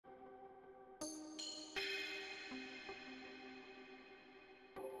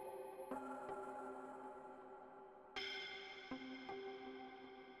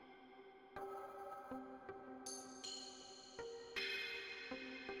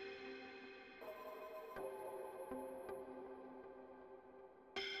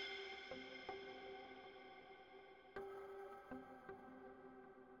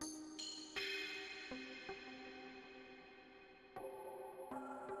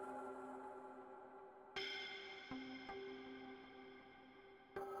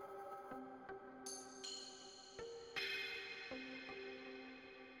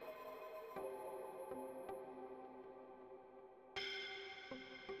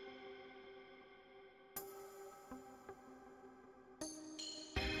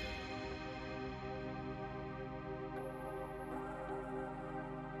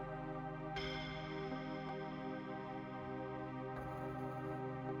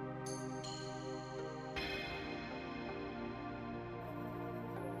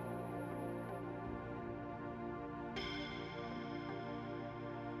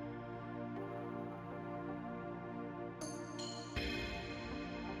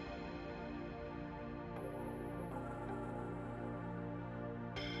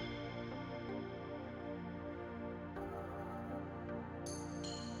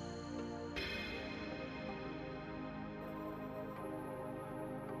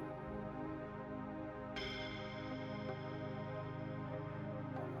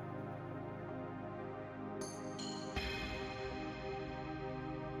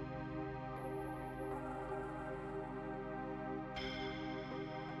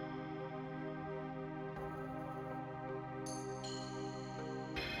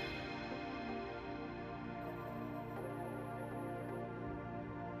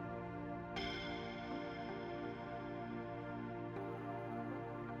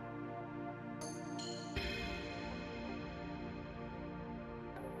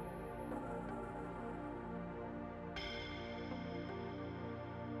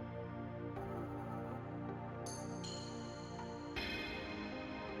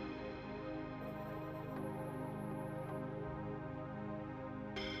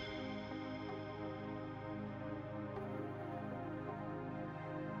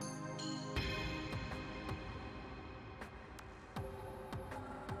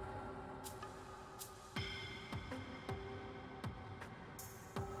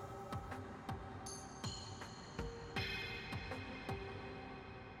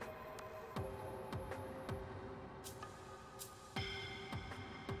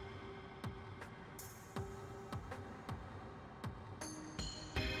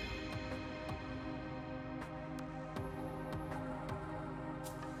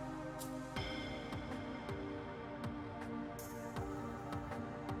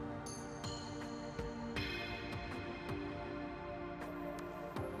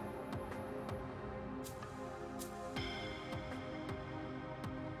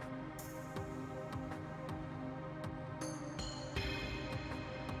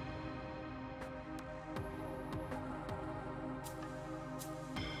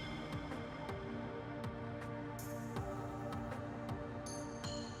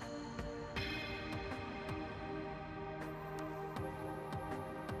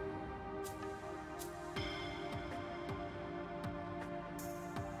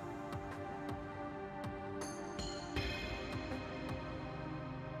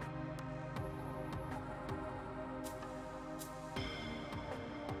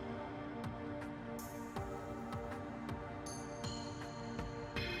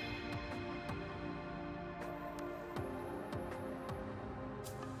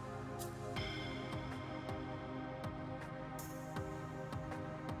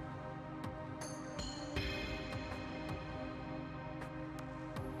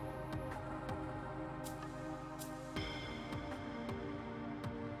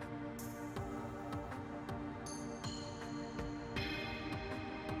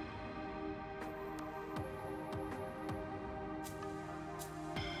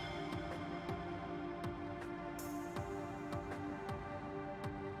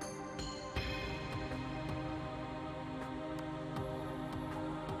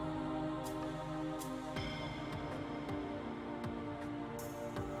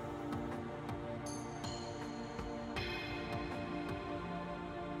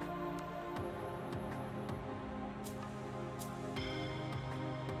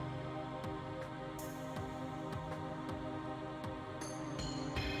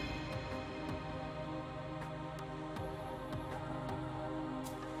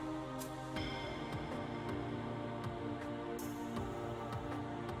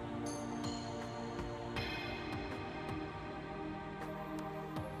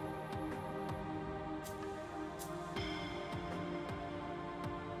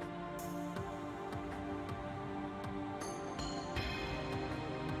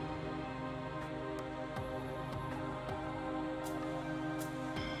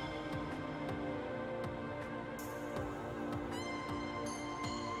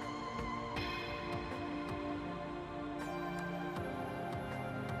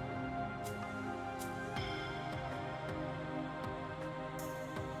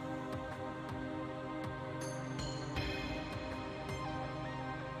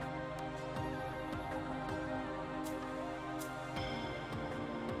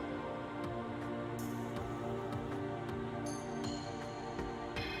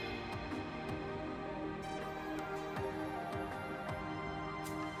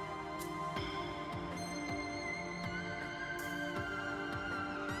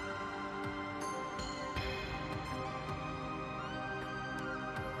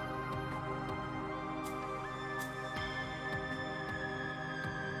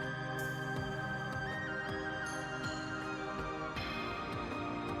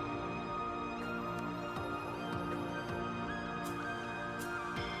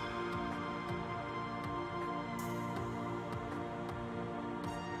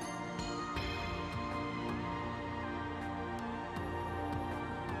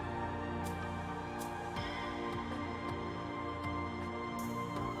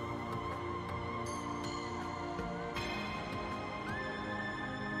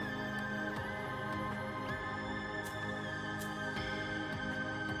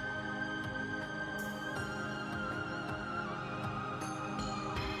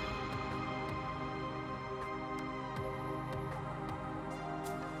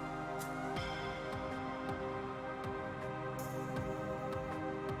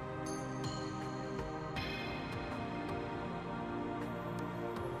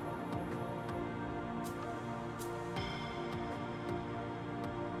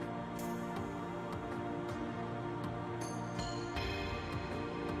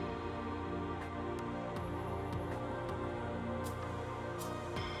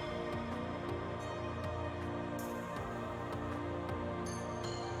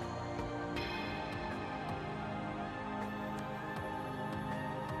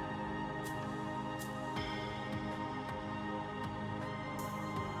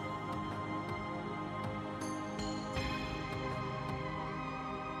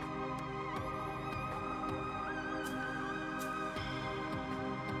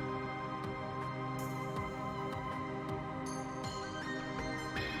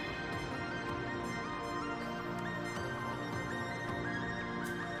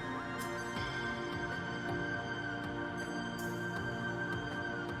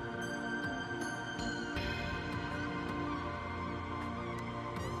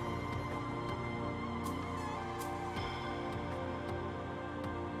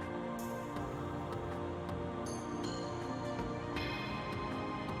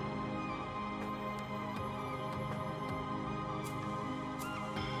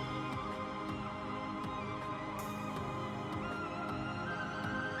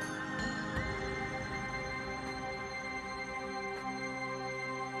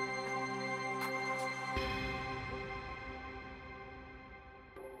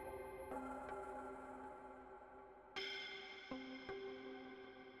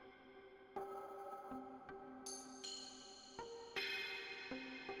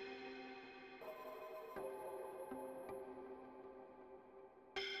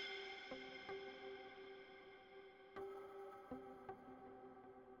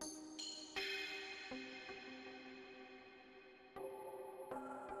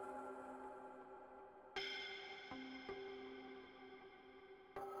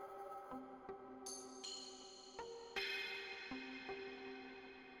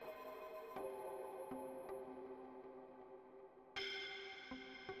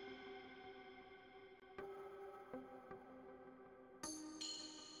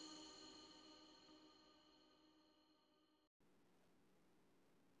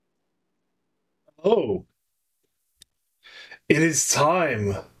Oh, it is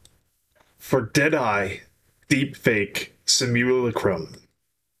time for Deadeye Deepfake Simulacrum.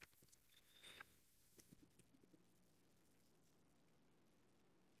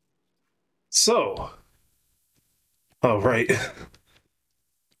 So, oh, right.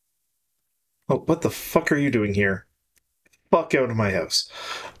 Oh, what the fuck are you doing here? Fuck out of my house.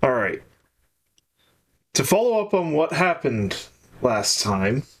 Alright. To follow up on what happened last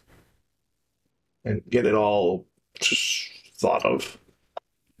time and get it all thought of,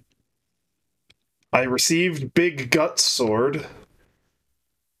 I received Big Guts Sword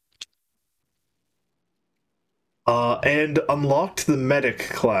and unlocked the Medic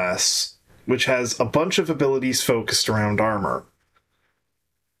class, which has a bunch of abilities focused around armor.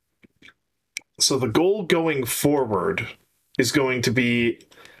 So the goal going forward is going to be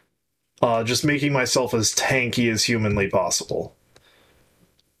just making myself as tanky as humanly possible.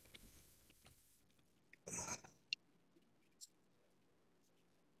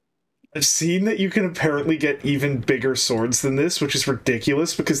 I've seen that you can apparently get even bigger swords than this, which is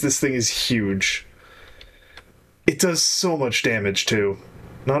ridiculous because this thing is huge. It does so much damage too.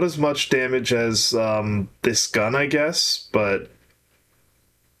 Not as much damage as this gun, I guess, but...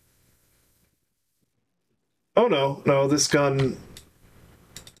 Oh no, no, this gun...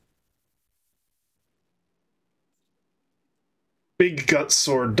 Big Gut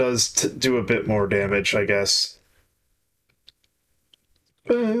Sword does do a bit more damage, I guess.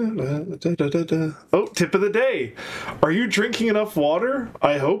 Oh, tip of the day. Are you drinking enough water?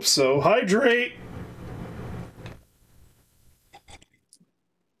 I hope so. Hydrate!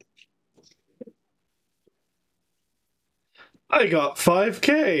 I got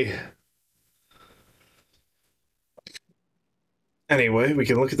 5K. Anyway, we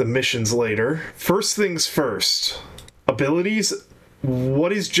can look at the missions later. First things first. Abilities.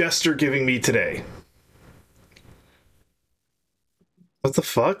 What is Jester giving me today? What the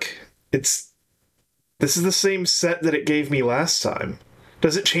fuck? This is the same set that it gave me last time.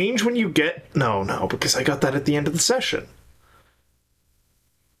 Does it change when you get... No, because I got that at the end of the session.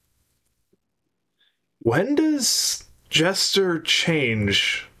 When does Jester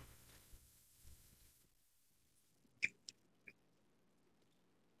change?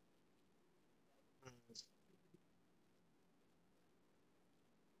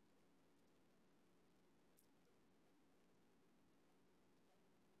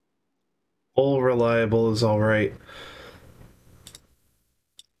 All reliable is alright.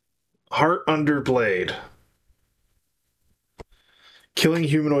 Heart under blade. Killing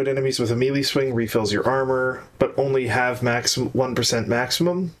humanoid enemies with a melee swing refills your armor, but only have 1%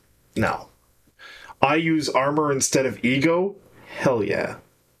 maximum? No. I use armor instead of ego? Hell yeah.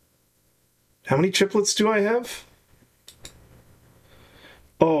 How many chiplets do I have?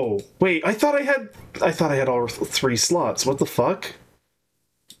 Oh, wait, I thought I had all 3 slots. What the fuck?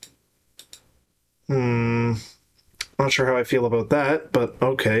 Not sure how I feel about that, but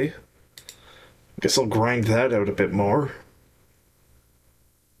okay. Guess I'll grind that out a bit more.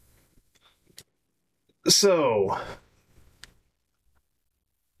 So,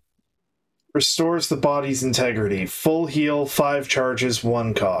 restores the body's integrity. Full heal, 5 charges,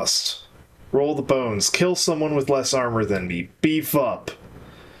 1 cost. Roll the bones. Kill someone with less armor than me. Beef up.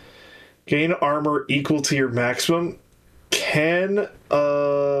 Gain armor equal to your maximum. Can,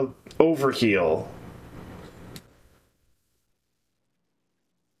 overheal.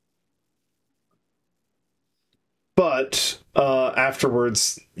 But,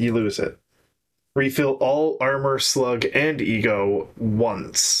 afterwards, you lose it. Refill all armor, slug, and ego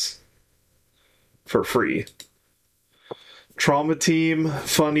once. For free. Trauma Team,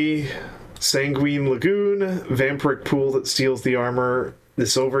 Funny, Sanguine Lagoon, Vampiric Pool that steals the armor.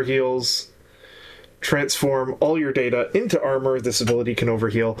 This overheals. Transform all your data into armor. This ability can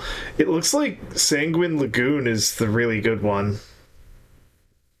overheal. It looks like Sanguine Lagoon is the really good one.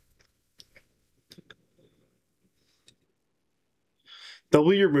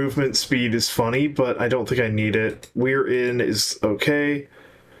 Double your movement speed is funny, but I don't think I need it. We're in is okay.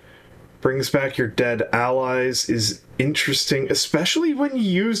 Brings back your dead allies is interesting, especially when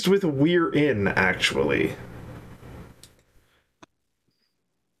used with we're in, actually.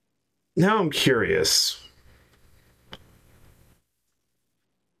 Now I'm curious.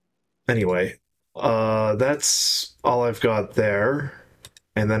 Anyway, that's all I've got there.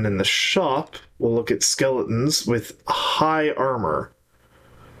 And then in the shop, we'll look at skeletons with high armor.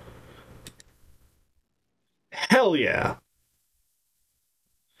 Hell yeah.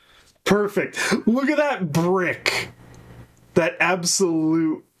 Perfect. Look at that brick. That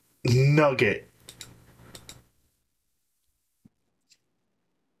absolute nugget.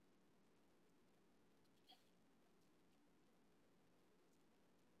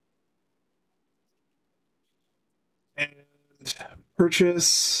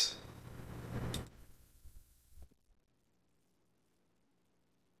 Purchase.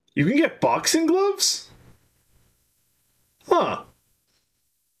 You can get boxing gloves? Huh.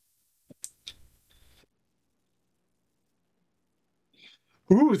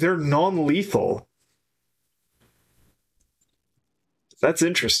 Ooh, they're non-lethal. That's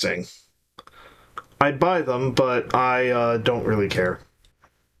interesting. I'd buy them, but I don't really care.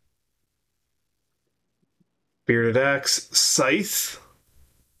 Bearded axe, scythe.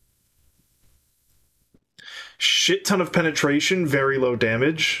 Shit ton of penetration, very low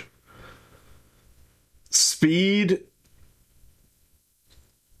damage. Speed.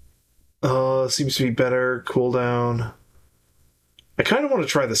 Seems to be better. Cooldown. I kind of want to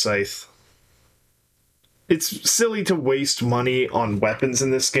try the scythe. It's silly to waste money on weapons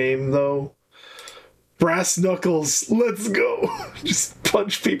in this game, though. Brass knuckles, let's go! Just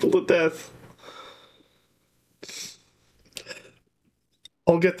punch people to death.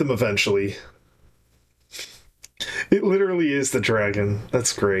 I'll get them eventually. It literally is the dragon.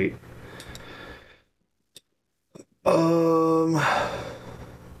 That's great.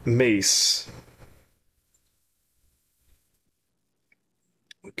 Mace.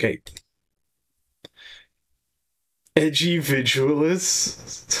 Okay. Edgy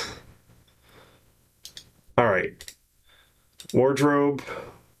vigilist. Alright. Wardrobe.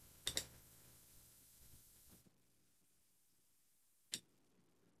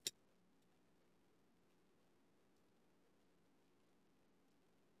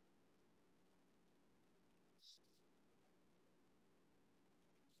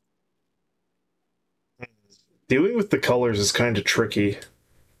 Dealing with the colors is kind of tricky.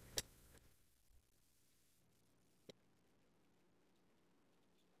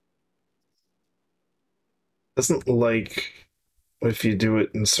 Doesn't like if you do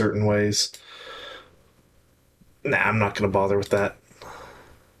it in certain ways. Nah, I'm not gonna bother with that.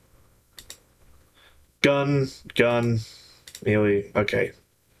 Gun, melee, okay.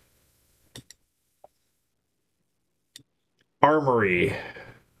 Armory.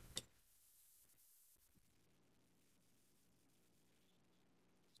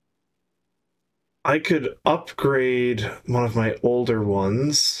 I could upgrade one of my older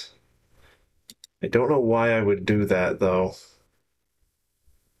ones. I don't know why I would do that, though.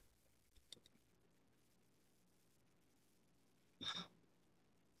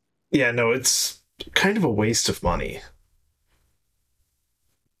 Yeah, no, it's kind of a waste of money.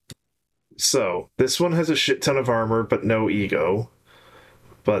 So, this one has a shit ton of armor, but no ego.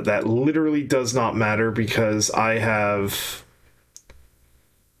 But that literally does not matter because I have...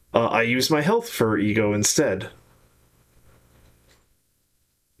 I use my health for ego instead.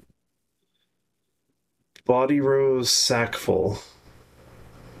 Body rose sackful.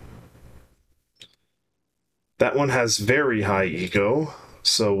 That one has very high ego,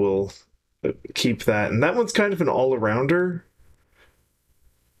 so we'll keep that. And that one's kind of an all-arounder.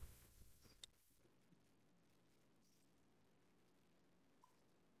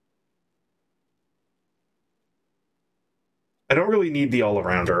 I don't really need the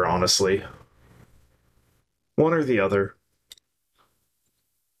all-arounder, honestly. One or the other.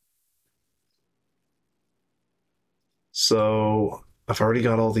 So, I've already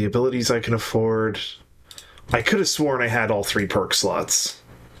got all the abilities I can afford. I could have sworn I had all 3 perk slots.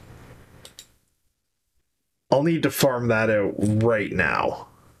 I'll need to farm that out right now.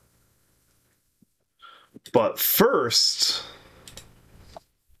 But first...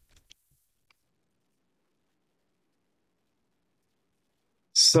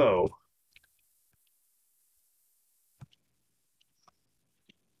 So...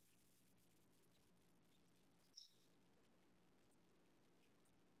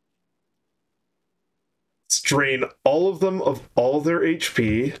 let's drain all of them of all their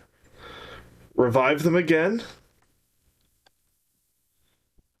HP. Revive them again.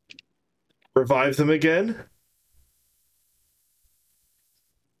 Revive them again.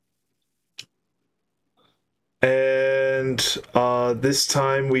 And this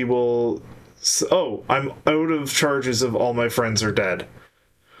time we will... Oh, I'm out of charges of all my friends are dead.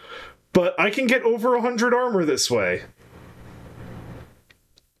 But I can get over 100 armor this way.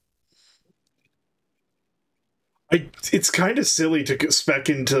 It's kind of silly to spec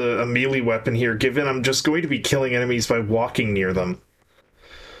into a melee weapon here, given I'm just going to be killing enemies by walking near them.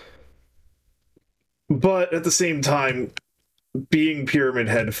 But at the same time, being Pyramid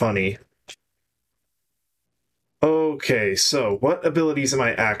Head funny. Okay, so what abilities am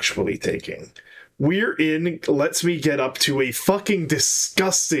I actually taking? We're in lets me get up to a fucking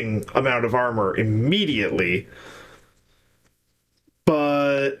disgusting amount of armor immediately.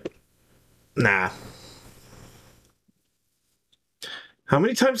 But... nah. How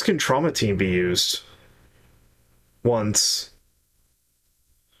many times can Trauma Team be used? Once.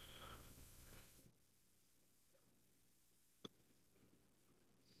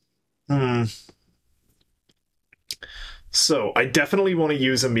 Hmm. So, I definitely want to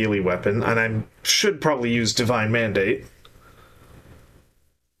use a melee weapon, and I should probably use Divine Mandate.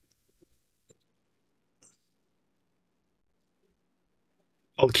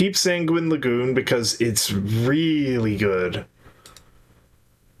 I'll keep Sanguine Lagoon because it's really good.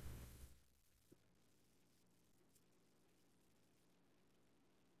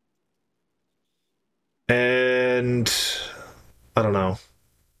 And I don't know.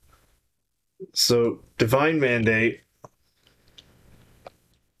 So, Divine Mandate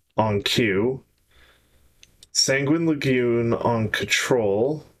on Q, Sanguine Lagoon on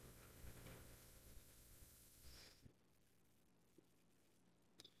Control.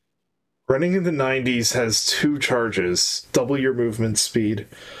 Running in the 90s has 2 charges, double your movement speed.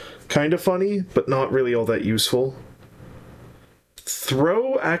 Kind of funny, but not really all that useful.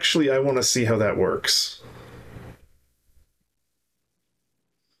 Throw, actually, I want to see how that works.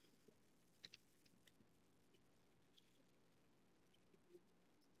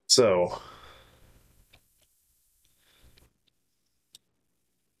 So,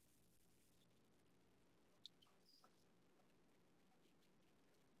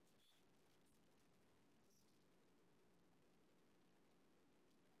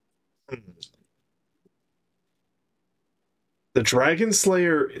 the Dragon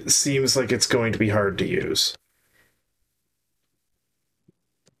Slayer seems like it's going to be hard to use.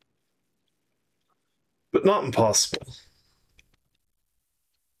 But not impossible.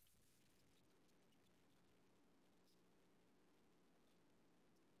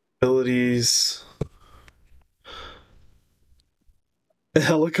 Abilities.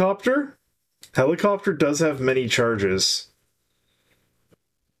 Helicopter? Helicopter does have many charges.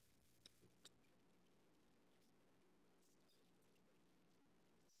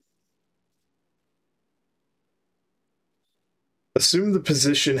 Assume the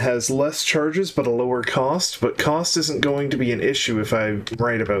position has less charges but a lower cost, but cost isn't going to be an issue if I'm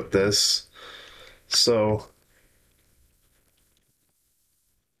right about this. So.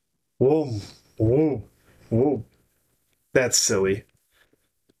 Whoa. Whoa. Whoa. That's silly.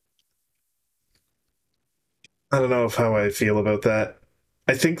 I don't know if how I feel about that.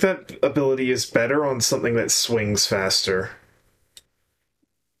 I think that ability is better on something that swings faster.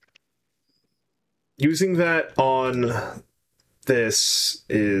 Using that on this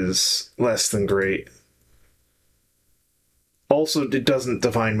is less than great. Also, it doesn't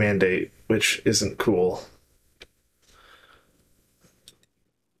Divine Mandate, which isn't cool.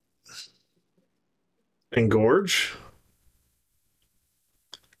 Engorge?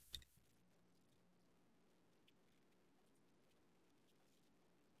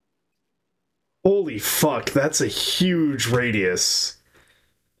 Holy fuck, that's a huge radius.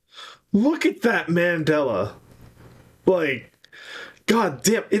 Look at that Mandela. Like, god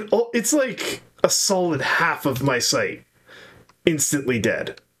damn, it's like a solid half of my sight. Instantly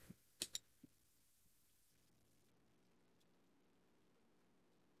dead.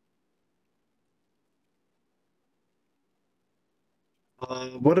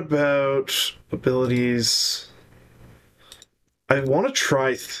 What about abilities? I want to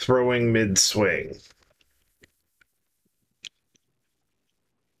try throwing mid-swing.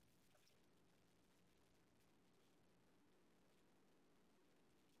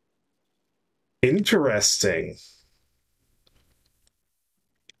 Interesting.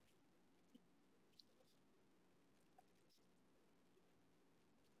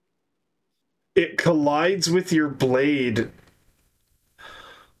 It collides with your blade.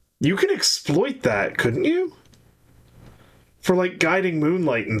 You can exploit that, couldn't you? For like guiding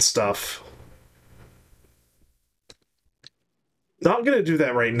moonlight and stuff. Not gonna do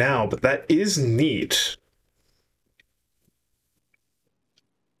that right now, but that is neat.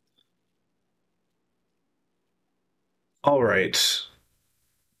 All right.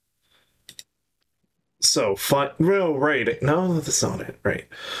 So, fun. No, right. No, that's not it. Right.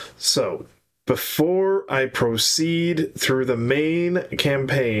 So, before I proceed through the main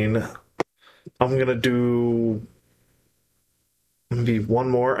campaign, I'm gonna do maybe one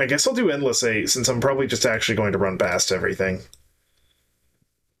more. I guess I'll do Endless 8 since I'm probably just actually going to run past everything.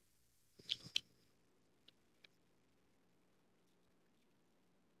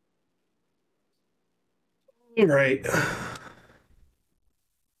 Right.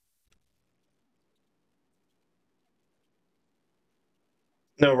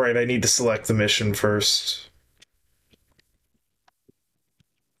 No, right. I need to select the mission first.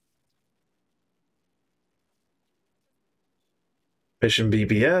 Mission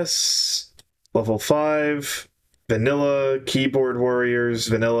BBS, level 5, vanilla keyboard warriors,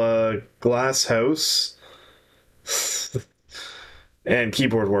 vanilla glass house, and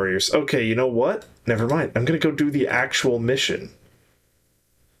keyboard warriors. Okay, you know what? Never mind. I'm gonna go do the actual mission.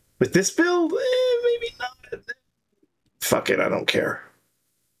 With this build, maybe not. Fuck it, I don't care.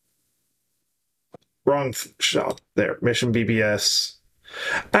 Wrong shop. There, mission BBS.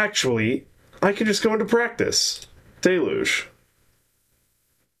 Actually, I could just go into practice. Deluge.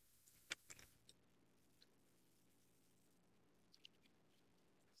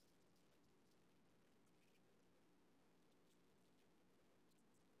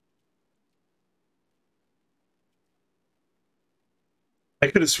 I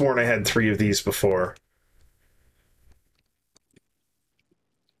could have sworn I had 3 of these before.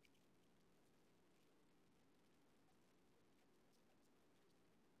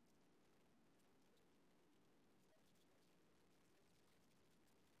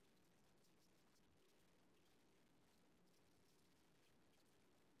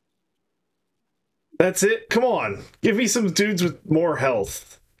 That's it? Come on. Give me some dudes with more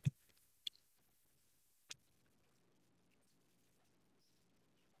health.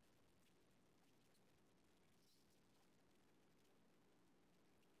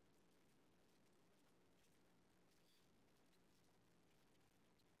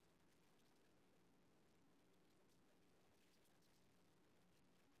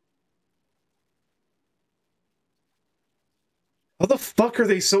 How the fuck are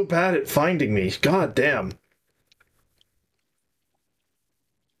they so bad at finding me? God damn.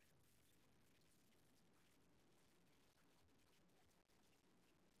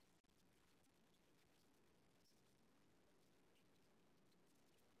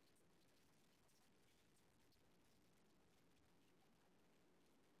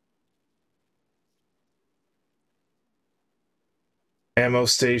 Ammo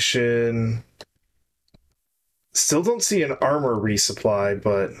station. Still don't see an armor resupply,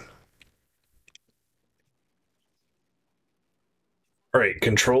 but... Alright,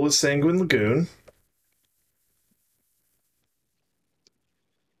 control is Sanguine Lagoon.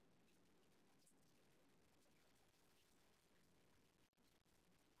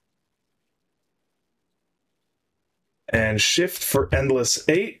 And shift for Endless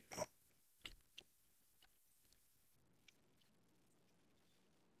 8.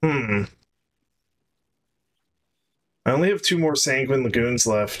 I only have 2 more Sanguine Lagoons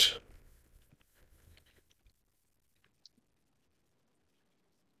left.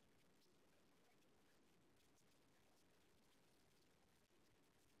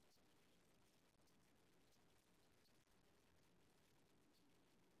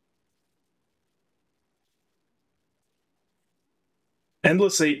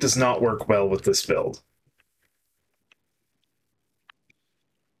 Endless 8 does not work well with this build.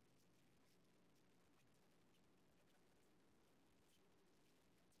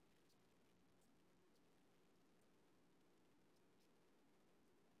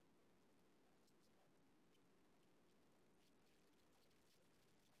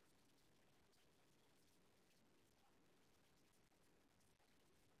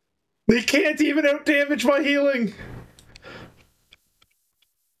 They can't even out-damage my healing!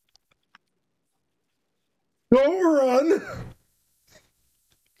 Don't run! Look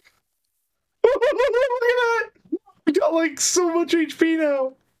at that! I got like so much HP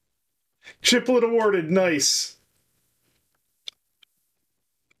now! Chiplet awarded, nice.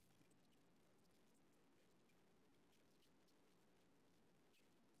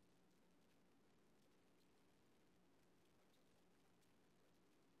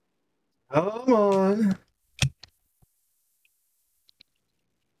 Come on.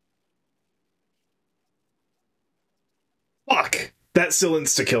 Fuck! That still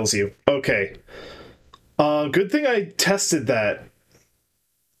insta-kills you. Okay. Good thing I tested that.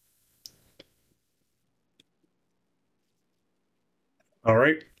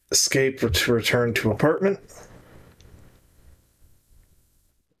 Alright. Escape to return to apartment.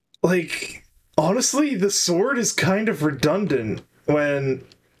 Like, honestly, the sword is kind of redundant when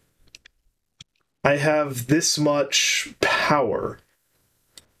I have this much power.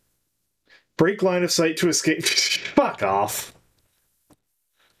 Break line of sight to escape. Fuck off.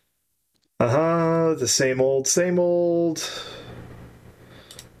 The same old, same old.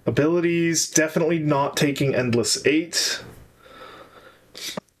 Abilities, definitely not taking Endless 8.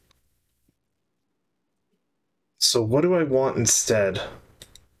 So what do I want instead?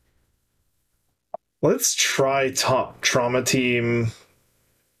 Let's try top trauma team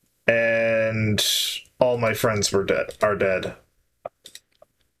and all my friends are dead.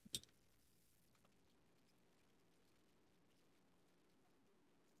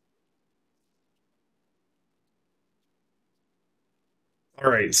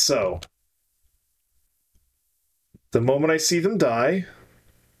 Alright, so the moment I see them die,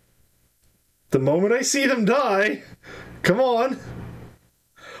 the moment I see them die, come on.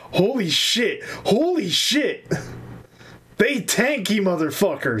 Holy shit! Holy shit! They tanky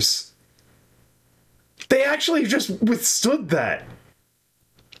motherfuckers! They actually just withstood that!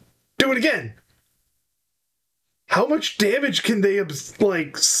 Do it again! How much damage can they,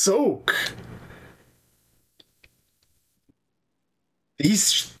 like, soak?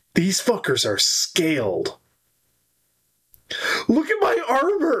 These fuckers are scaled. Look at my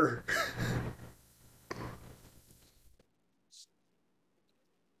armor!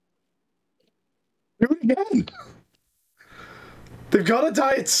 Do it again! They've gotta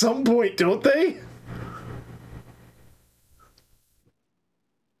die at some point, don't they?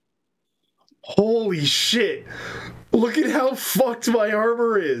 Holy shit! Look at how fucked my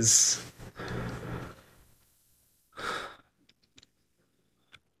armor is!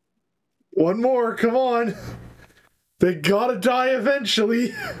 One more, come on! They gotta die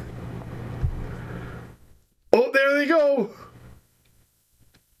eventually! Oh, there they go!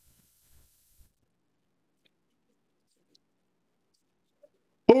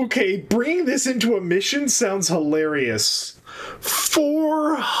 Okay, bringing this into a mission sounds hilarious.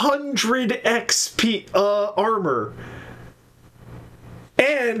 400 XP, armor.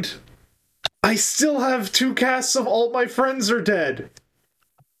 And I still have 2 casts of all my friends are dead.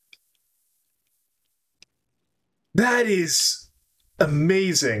 That is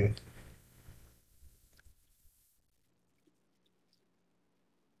amazing.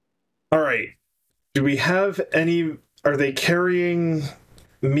 Alright. Do we have any... Are they carrying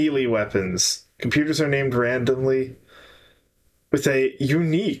melee weapons? Computers are named randomly with a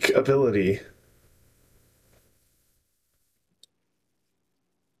unique ability.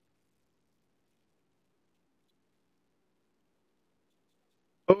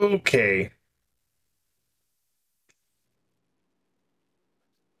 Okay.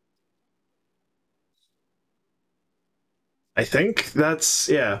 I think that's...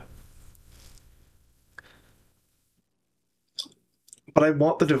 yeah. But I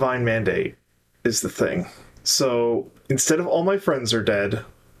want the divine mandate, is the thing. So, instead of all my friends are dead...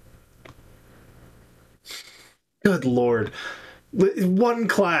 Good lord. One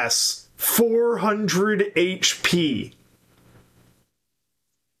class. 400 HP.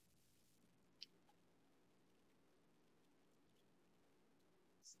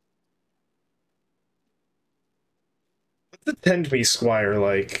 What's the Tend Me Squire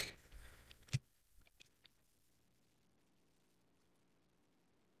like?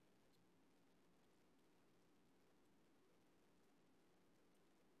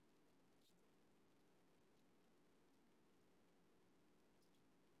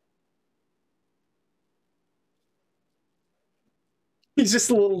 He's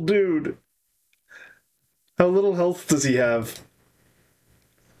just a little dude. How little health does he have?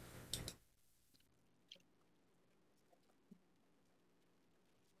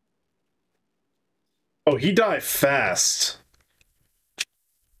 Oh, he died fast.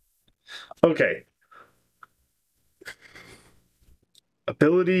 Okay.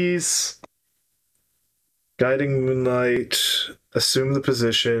 Abilities. Guiding Moonlight. Assume the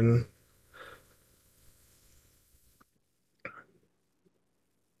position.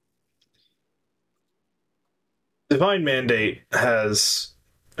 Divine Mandate has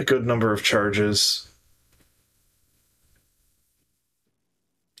a good number of charges.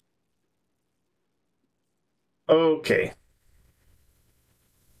 Okay.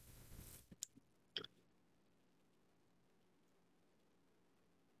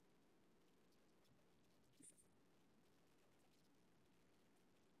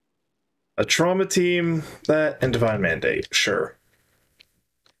 A trauma team, that, and Divine Mandate, sure.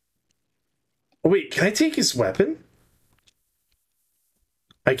 Oh, wait, can I take his weapon?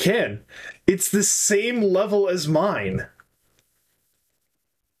 I can. It's the same level as mine.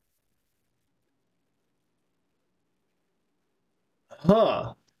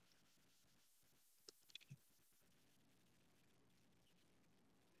 Huh.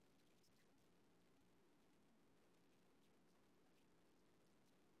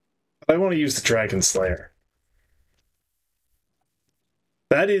 I want to use the Dragon Slayer.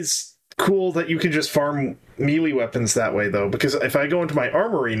 That is cool that you can just farm melee weapons that way, though, because if I go into my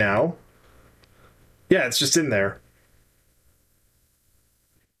armory now... Yeah, it's just in there.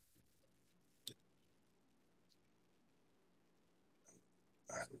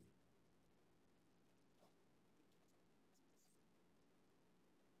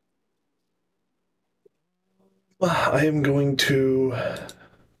 I am going to...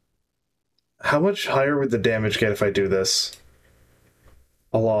 How much higher would the damage get if I do this?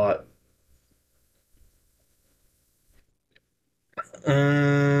 A lot.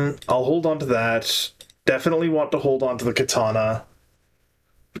 I'll hold on to that. Definitely want to hold on to the katana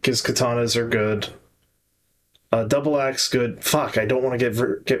because katanas are good. Double axe good. Fuck, I don't want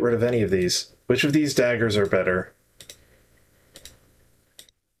to get rid of any of these. Which of these daggers are better?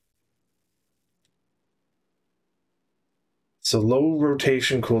 So low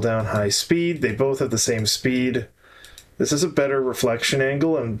rotation, cooldown, high speed. They both have the same speed. This is a better reflection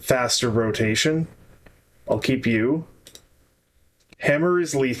angle and faster rotation. I'll keep you. Hammer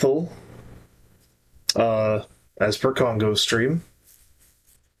is lethal. As per Congo stream.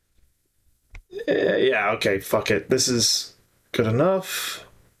 Yeah, okay, fuck it. This is good enough.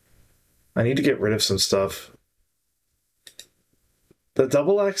 I need to get rid of some stuff. The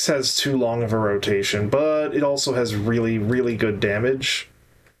double X has too long of a rotation, but it also has really, really good damage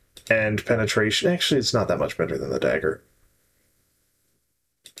and penetration. Actually, it's not that much better than the dagger.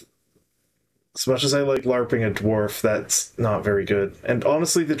 As much as I like LARPing a dwarf, that's not very good. And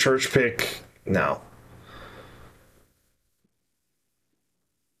honestly, the church pick, no.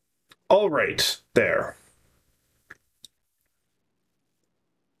 All right, there.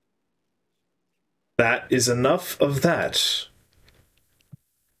 That is enough of that.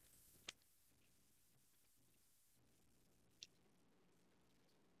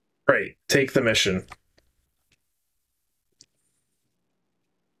 Great, take the mission.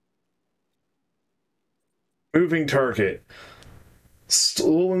 Moving target.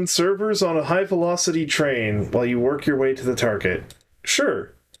 Stolen servers on a high velocity train while you work your way to the target.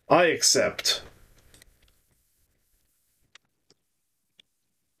 Sure, I accept.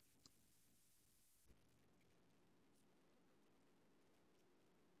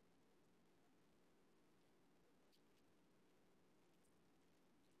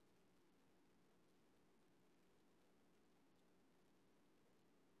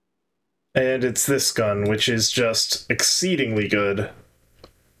 And it's this gun, which is just exceedingly good.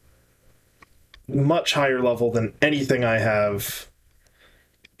 Much higher level than anything I have.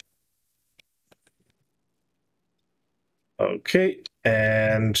 Okay,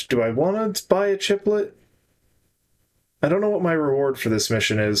 and do I want to buy a chiplet? I don't know what my reward for this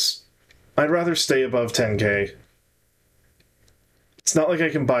mission is. I'd rather stay above 10k. It's not like I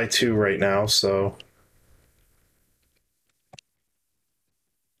can buy two right now, so...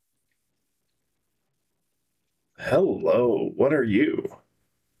 Hello, what are you?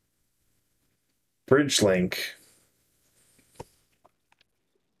 Bridge link.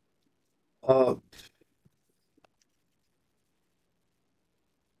 Uh...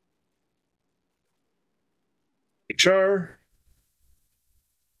 HR...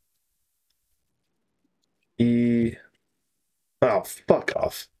 E... Oh, fuck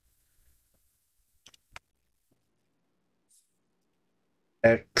off.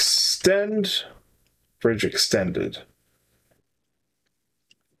 Extend... Bridge extended.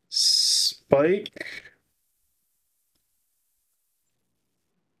 Spike...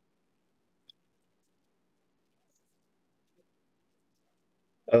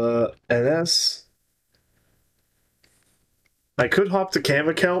 NS... I could hop to cam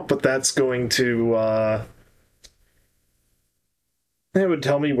account, but that's going to, it would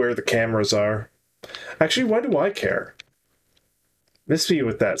tell me where the cameras are. Actually, why do I care? Miss me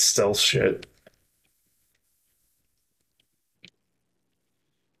with that stealth shit.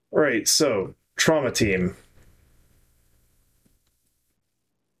 Right, so, trauma team.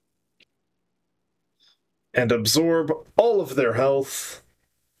 And absorb all of their health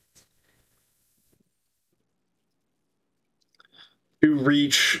to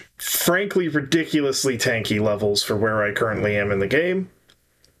reach, frankly, ridiculously tanky levels for where I currently am in the game.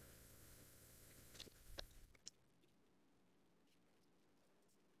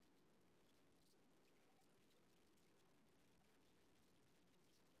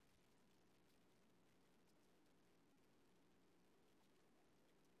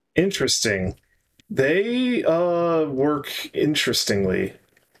 Interesting. They, work interestingly.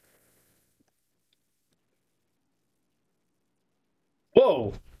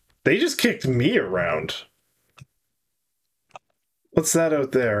 Whoa! They just kicked me around. What's that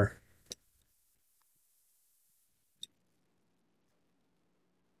out there?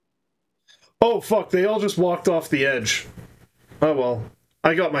 Oh, fuck, they all just walked off the edge. Oh well,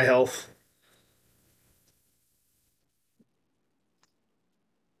 I got my health.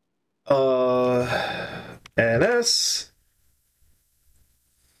 NS.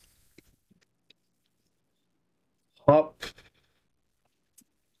 Hop.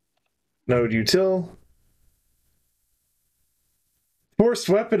 Node util. Forced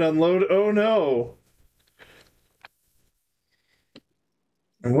weapon unload, oh no!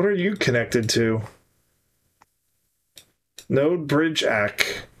 And what are you connected to? Node bridge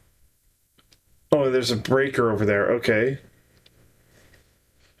ACK. Oh, there's a breaker over there. Okay.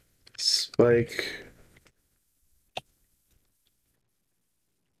 Spike.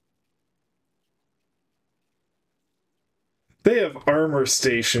 They have armor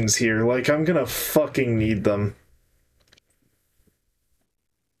stations here. Like, I'm gonna fucking need them.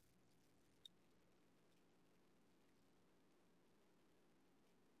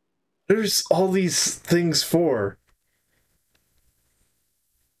 There's all these things for.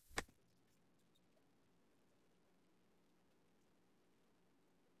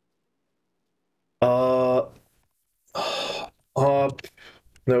 Uh, Hop,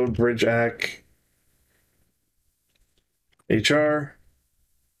 Node Bridge ACK, HR.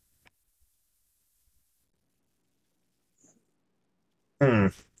 Hmm.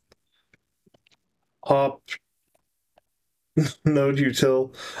 Hop, Node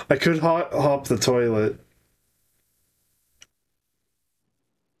Util. I could hop the toilet.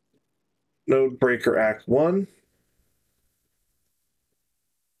 Node Breaker Act 1.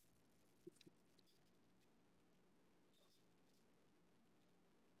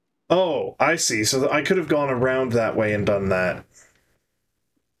 Oh, I see. So I could have gone around that way and done that.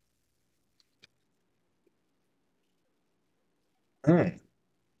 Hmm.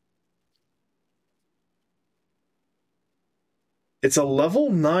 It's a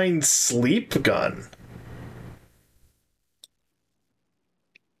level 9 sleep gun.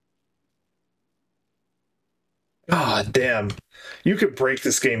 God damn. You could break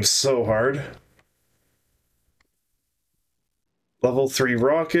this game so hard. Level 3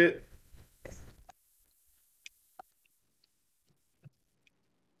 rocket.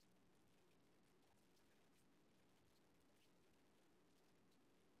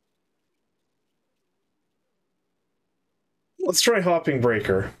 Let's try hopping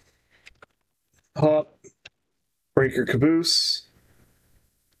breaker. Hop, breaker caboose.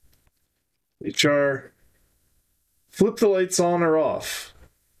 HR. Flip the lights on or off.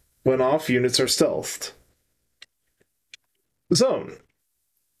 When off, units are stealthed. Zone.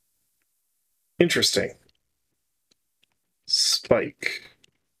 Interesting. Spike.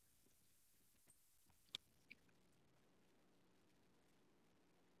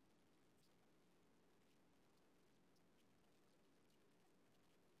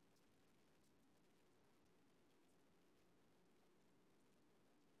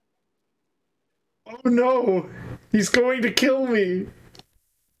 Oh no! He's going to kill me!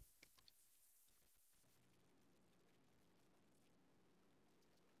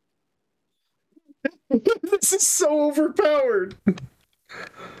 This is so overpowered!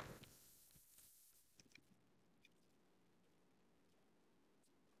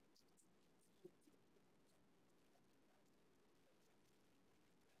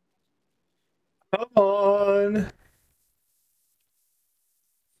 Come on!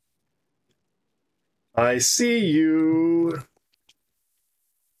 I see you!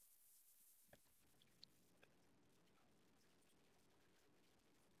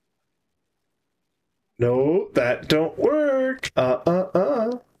 No, that don't work!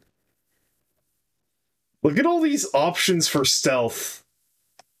 Look at all these options for stealth.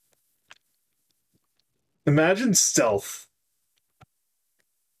 Imagine stealth.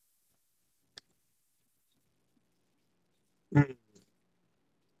 Mm.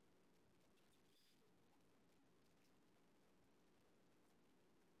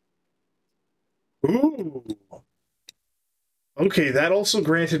 Ooh. Okay, that also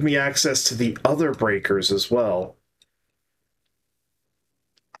granted me access to the other breakers as well.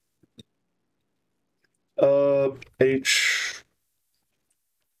 H...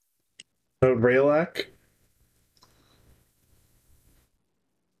 Node Raylac.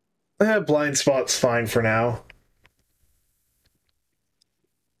 Blind spot's fine for now.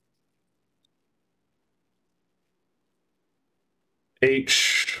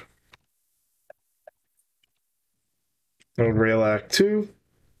 H... Node Raylac 2.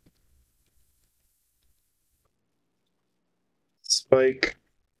 Spike.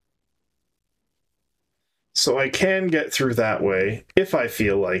 So I can get through that way, if I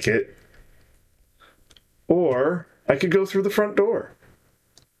feel like it. Or I could go through the front door.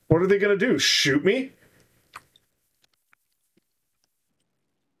 What are they gonna do? Shoot me?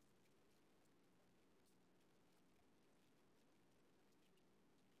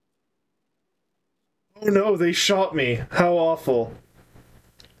 Oh no, they shot me. How awful.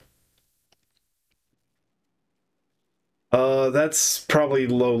 That's probably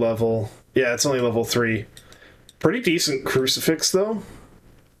low level. Yeah, it's only level 3. Pretty decent crucifix, though.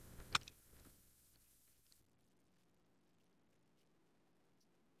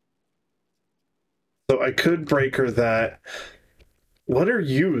 could breaker that. What are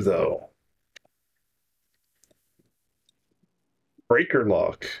you, though? Breaker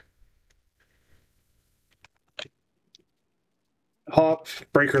lock. Hop,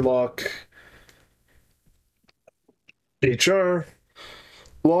 breaker lock. HR.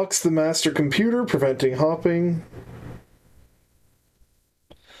 Locks the master computer, preventing hopping.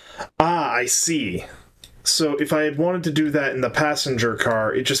 Ah, I see. So if I had wanted to do that in the passenger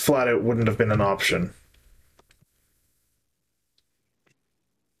car, it just flat out wouldn't have been an option.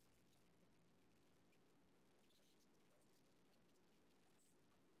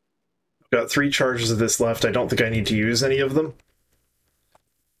 Got 3 charges of this left. I don't think I need to use any of them.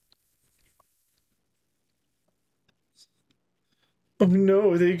 Oh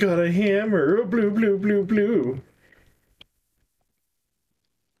no, they got a hammer. Oh, blue, blue, blue, blue.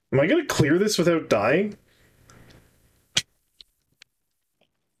 Am I gonna clear this without dying?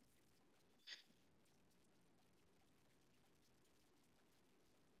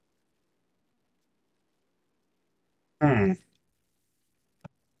 Hmm.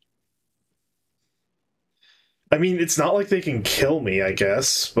 I mean, it's not like they can kill me, I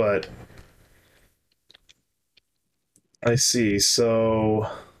guess, but... I see, so...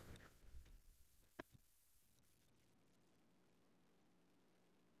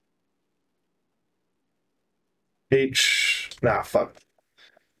 H... Nah, fuck.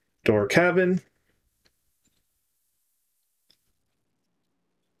 Door cabin.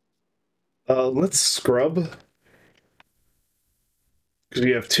 Let's scrub. Because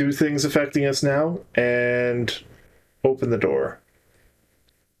we have 2 things affecting us now, and open the door.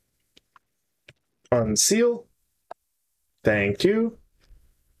 Unseal. Thank you.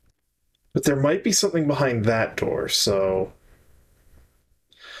 But there might be something behind that door, so...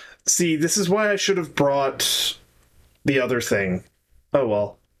 See, this is why I should have brought the other thing. Oh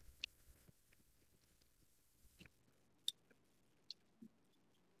well.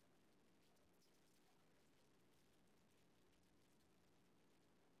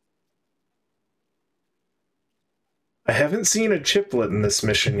 I haven't seen a chiplet in this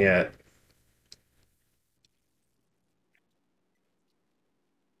mission yet.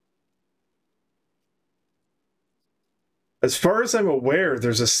 As far as I'm aware,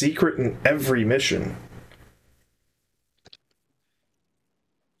 there's a secret in every mission.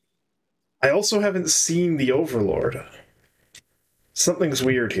 I also haven't seen the Overlord. Something's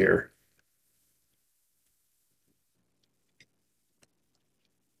weird here.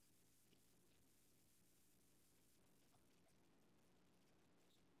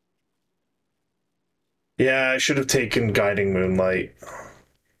 Yeah, I should have taken Guiding Moonlight.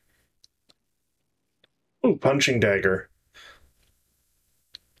 Ooh, Punching Dagger.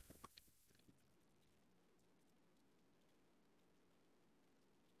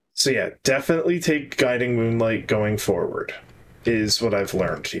 So yeah, definitely take Guiding Moonlight going forward, is what I've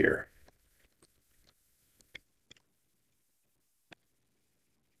learned here.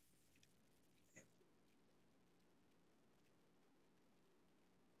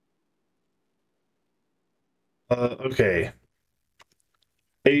 Okay.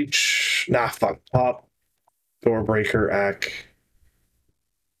 H... Nah, fuck. Pop. Doorbreaker, Ack.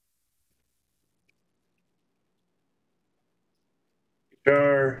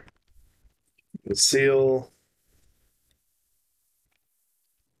 Jar. Seal.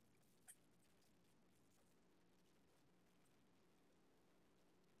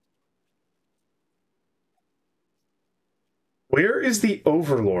 Where is the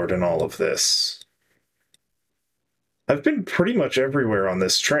Overlord in all of this? I've been pretty much everywhere on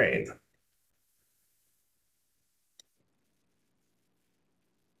this train.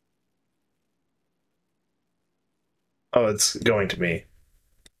 Oh, it's going to me.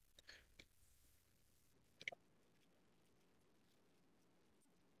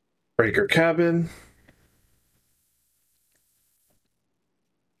 Breaker cabin.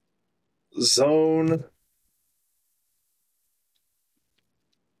 Zone.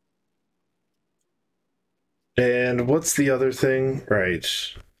 And what's the other thing? Right.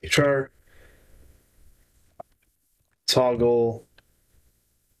 HR. Toggle.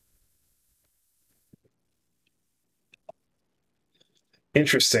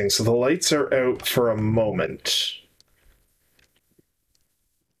 Interesting. So the lights are out for a moment.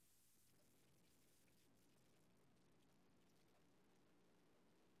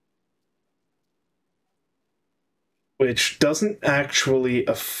 Which doesn't actually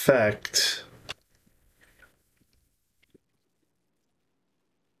affect...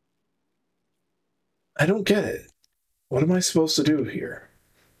 I don't get it. What am I supposed to do here?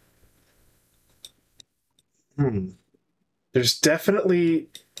 There's definitely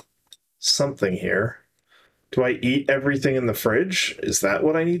something here. Do I eat everything in the fridge? Is that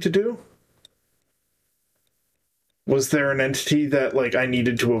what I need to do? Was there an entity that, like, I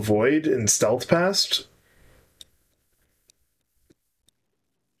needed to avoid in Stealth Past?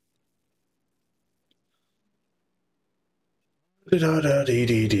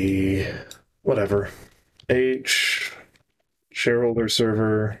 Da-da-dee-dee-dee. Whatever. H. Shareholder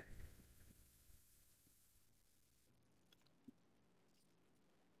server.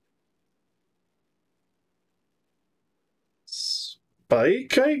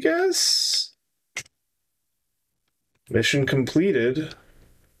 Spike, I guess? Mission completed.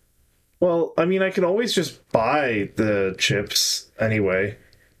 Well, I mean, I can always just buy the chips anyway.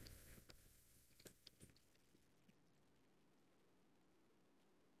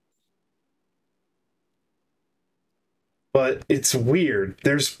 But it's weird.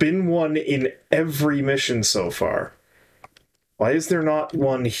 There's been one in every mission so far. Why is there not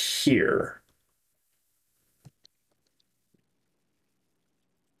one here?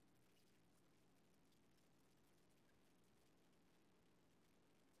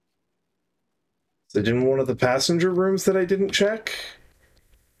 Is it in one of the passenger rooms that I didn't check?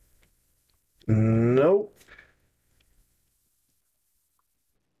 Nope.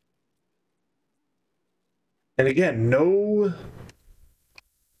 And again, no...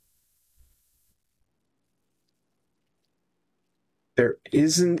 There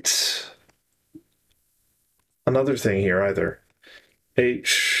isn't another thing here either.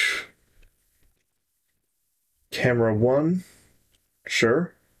 H... Camera 1.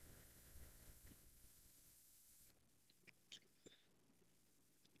 Sure.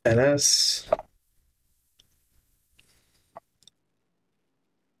 NS.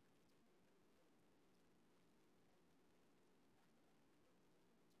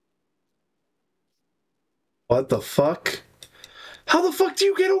 What the fuck? How the fuck do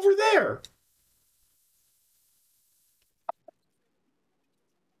you get over there?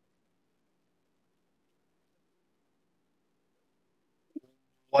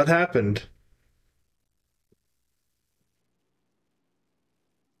 What happened?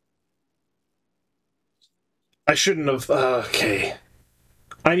 I shouldn't have... okay.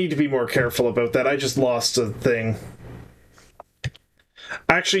 I need to be more careful about that. I just lost a thing.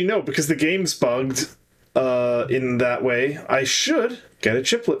 Actually, no, because the game's bugged in that way. I should get a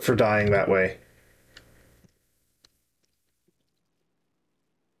chiplet for dying that way.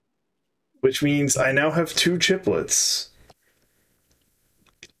 Which means I now have 2 chiplets.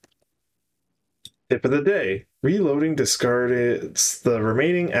 Tip of the day. Reloading discards the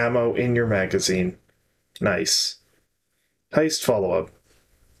remaining ammo in your magazine. Nice. Heist follow-up.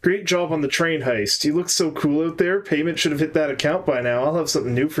 Great job on the train heist. You look so cool out there. Payment should have hit that account by now. I'll have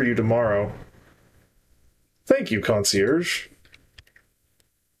something new for you tomorrow. Thank you, concierge.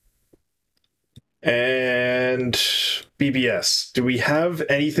 And BBS. Do we have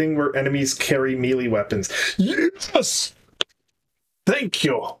anything where enemies carry melee weapons? Yes! Thank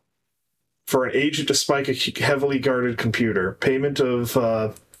you! For an agent to spike a heavily guarded computer. Payment of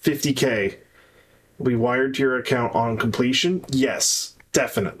 50K. Will be wired to your account on completion? Yes,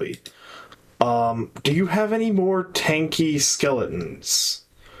 definitely. Do you have any more tanky skeletons?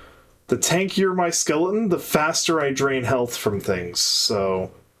 The tankier my skeleton, the faster I drain health from things,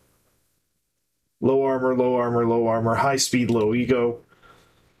 so... Low armor, low armor, low armor, high speed, low ego.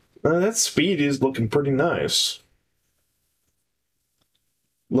 That speed is looking pretty nice.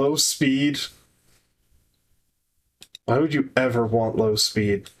 Low speed. Why would you ever want low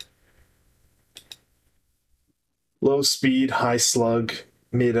speed? Low speed, high slug,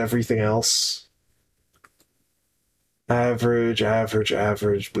 mid everything else. Average, average,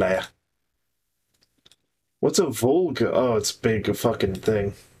 average, blah. What's a Volga? Oh, it's big, a fucking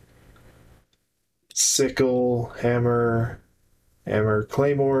thing. Sickle, hammer, hammer,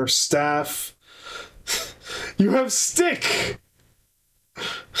 claymore, staff. You have stick!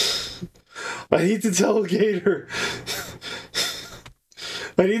 I need to tell Gator.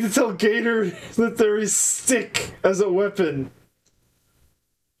 I need to tell Gator that there is stick as a weapon.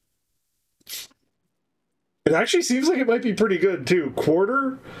 It actually seems like it might be pretty good too.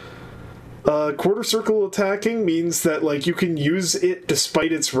 Quarter circle attacking means that like you can use it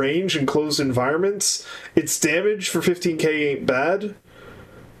despite its range in closed environments. Its damage for 15k ain't bad.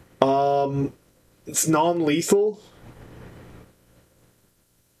 It's non-lethal.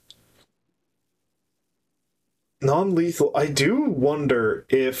 Non-lethal. I do wonder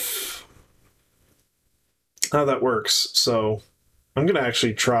if how that works. So I'm gonna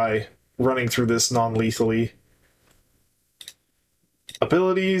actually try running through this non-lethally.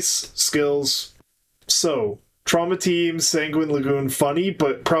 Abilities, skills. So Trauma Team, Sanguine Lagoon, funny,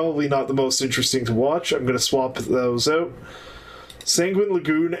 but probably not the most interesting to watch. I'm going to swap those out. Sanguine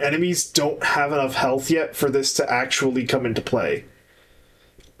Lagoon, enemies don't have enough health yet for this to actually come into play.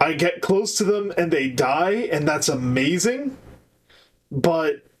 I get close to them and they die, and that's amazing,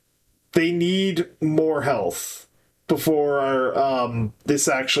 but they need more health before this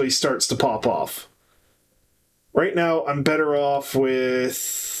actually starts to pop off. Right now, I'm better off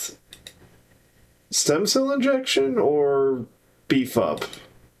with stem cell injection or beef up.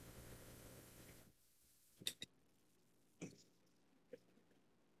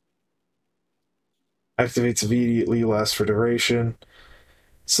 Activates immediately, lasts for duration.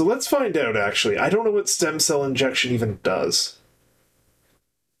 So let's find out, actually. I don't know what stem cell injection even does.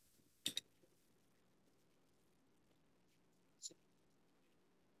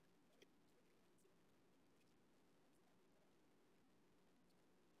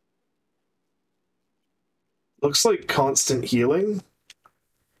 Looks like constant healing.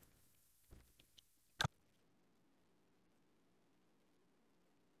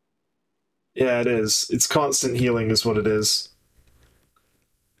 Yeah, it is. It's constant healing is what it is.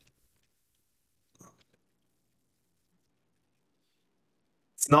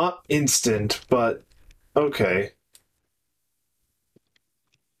 It's not instant, but okay.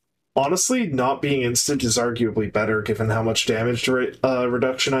 Honestly, not being instant is arguably better given how much damage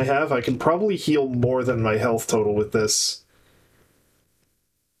reduction I have. I can probably heal more than my health total with this.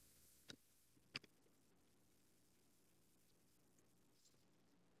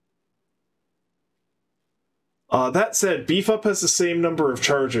 That said, Beef Up has the same number of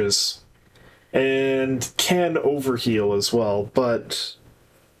charges and can overheal as well, but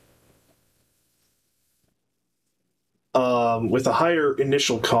with a higher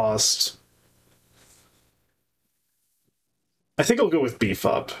initial cost, I think I'll go with Beef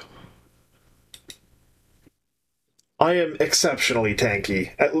Up. I am exceptionally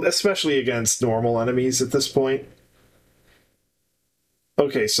tanky, especially against normal enemies at this point.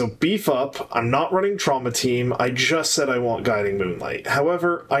 Okay, so Beef Up, I'm not running Trauma Team, I just said I want Guiding Moonlight.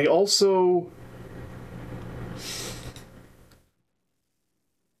 However, I've also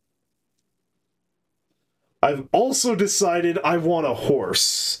decided I want a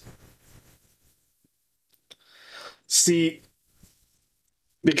horse. See,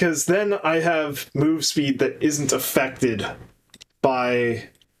 because then I have move speed that isn't affected by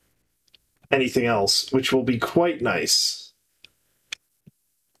anything else, which will be quite nice.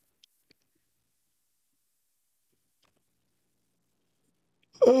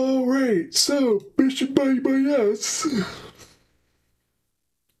 All right, so Bishop by my ass.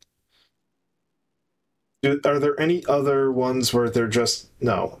 Are there any other ones where they're just...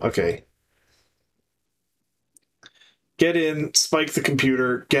 No, okay. Get in, spike the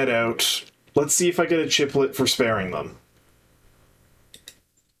computer, get out. Let's see if I get a chiplet for sparing them.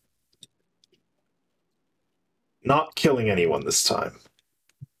 Not killing anyone this time.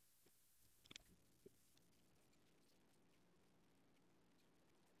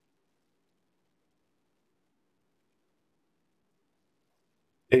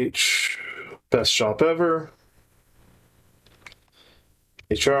 H, best shop ever.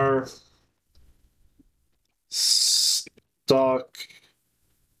 HR, stock,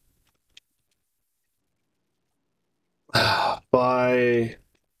 buy,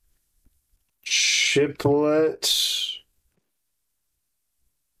 chiplet.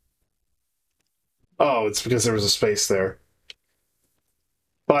 Oh, it's because there was a space there.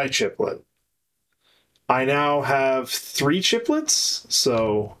 Buy chiplet. I now have 3 chiplets,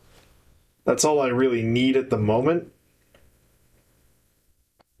 so that's all I really need at the moment.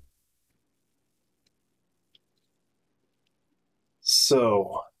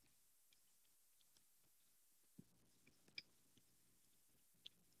 So,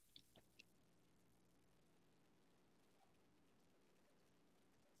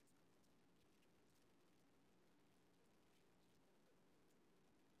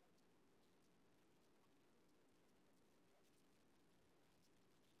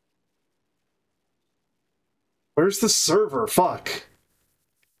 where's the server? Fuck.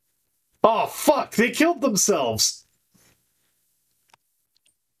 Oh, fuck! They killed themselves!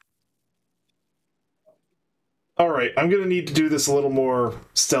 Alright, I'm gonna need to do this a little more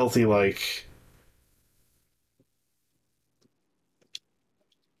stealthy-like.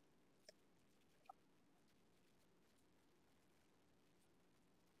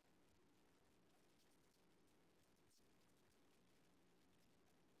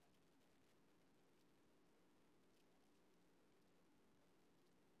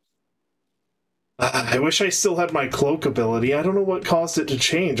 I wish I still had my cloak ability. I don't know what caused it to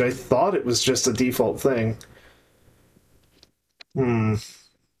change. I thought it was just a default thing. Hmm.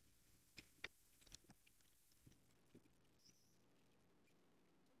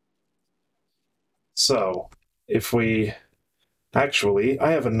 So, if we... Actually,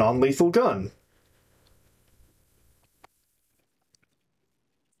 I have a non-lethal gun.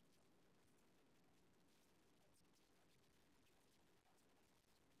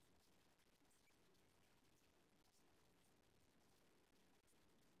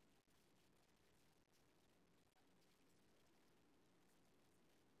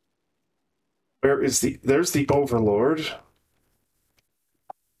 Where is the... There's the Overlord.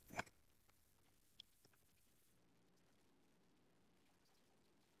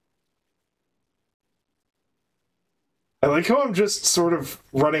 I like how I'm just sort of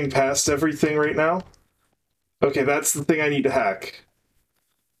running past everything right now. Okay, that's the thing I need to hack.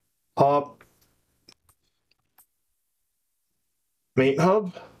 Hop. Main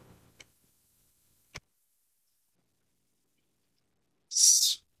hub.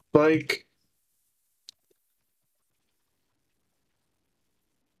 Spike.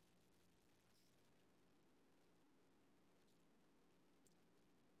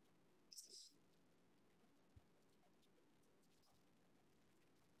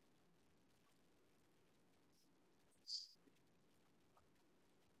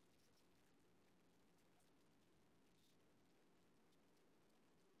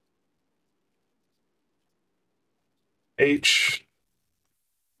 H.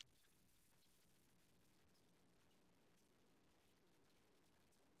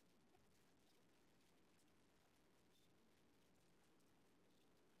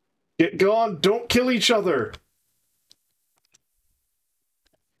 Get gone! Don't kill each other!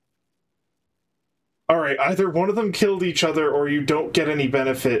 Alright, either one of them killed each other or you don't get any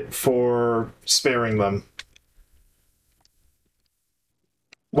benefit for sparing them.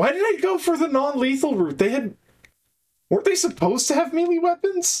 Why did I go for the non-lethal route? They had... Weren't they supposed to have melee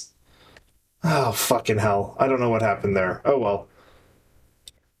weapons? Oh, fucking hell. I don't know what happened there. Oh well.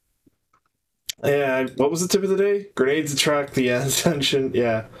 Yeah, what was the tip of the day? Grenades attract the attention.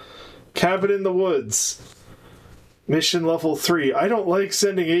 Yeah. Cabin in the woods. Mission level 3. I don't like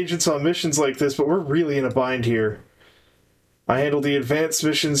sending agents on missions like this, but we're really in a bind here. I handle the advanced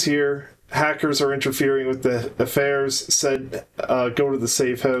missions here. Hackers are interfering with the affairs. Said, go to the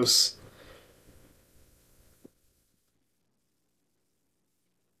safe house.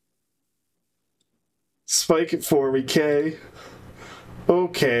 Spike it for me, K.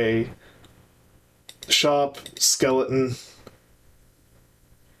 Okay. Shop, skeleton.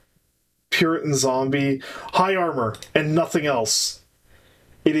 Puritan zombie. High armor, and nothing else.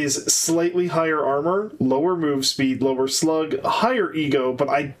 It is slightly higher armor, lower move speed, lower slug, higher ego, but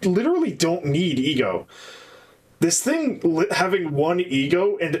I literally don't need ego. This thing having one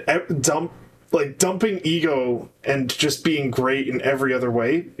ego and dumping ego and just being great in every other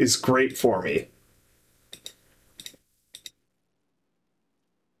way is great for me.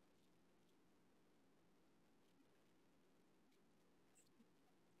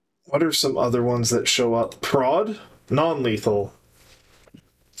 What are some other ones that show up? Prod? Non-lethal.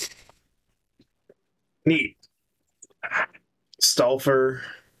 Neat. Stalfer.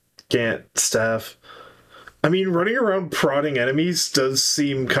 Gant. Staff. I mean, running around prodding enemies does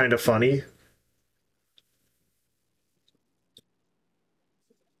seem kind of funny.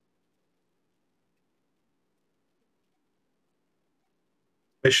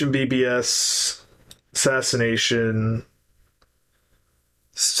 Mission BBS. Assassination.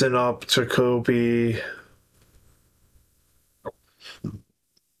 Synopticopy.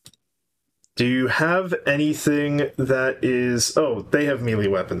 Do you have anything that is... Oh, they have melee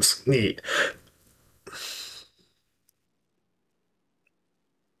weapons. Neat.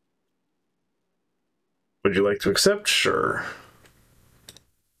 Would you like to accept? Sure.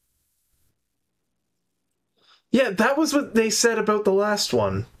 Yeah, that was what they said about the last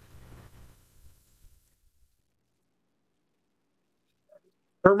one.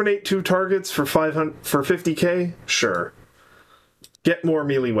 Terminate 2 targets for 50k? Sure. Get more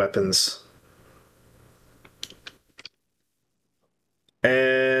melee weapons.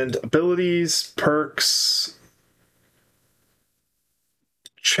 And abilities, perks,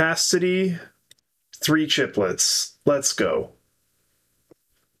 chastity, 3 chiplets. Let's go.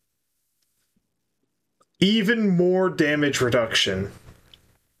 Even more damage reduction.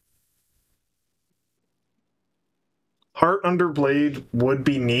 Heart under blade would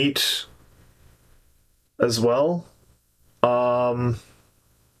be neat as well.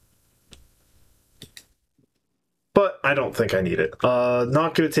 But I don't think I need it.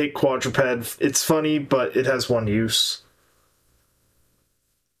 Not gonna take quadruped. It's funny, but it has one use.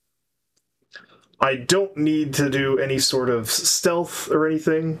 I don't need to do any sort of stealth or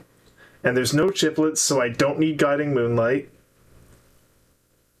anything. And there's no chiplets, so I don't need guiding moonlight.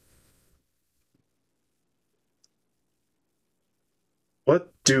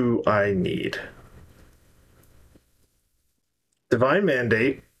 What do I need? Divine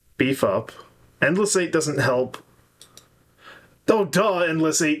Mandate, beef up. Endless 8 doesn't help. Oh, duh,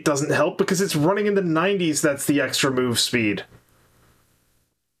 Endless 8 doesn't help because it's running in the 90s, that's the extra move speed.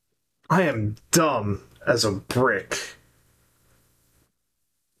 I am dumb as a brick.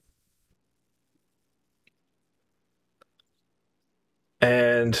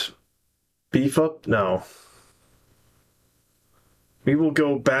 And beef up? No. We will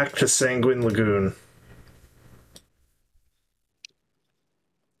go back to Sanguine Lagoon.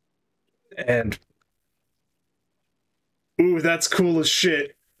 And ooh, that's cool as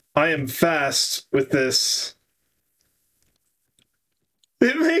shit. I am fast with this.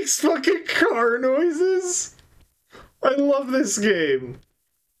 It makes fucking car noises. I love this game.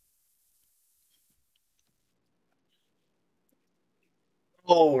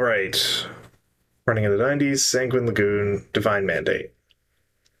 All right. Running in the 90s, Sanguine Lagoon, Divine Mandate.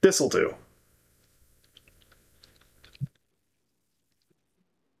 This'll do.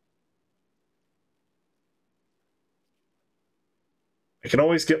 I can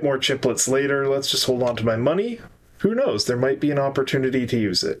always get more chiplets later. Let's just hold on to my money. Who knows? There might be an opportunity to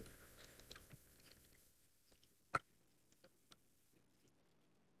use it.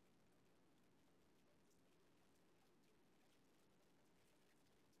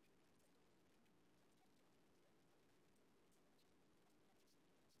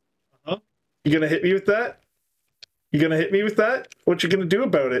 Uh-huh. You gonna hit me with that? You gonna hit me with that? What you gonna do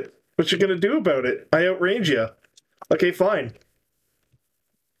about it? What you gonna do about it? I outrange you. Okay, fine.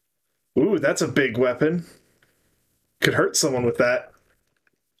 Ooh, that's a big weapon. Could hurt someone with that.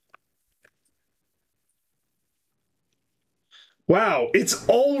 Wow, it's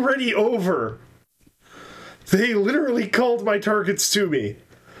already over. They literally called my targets to me.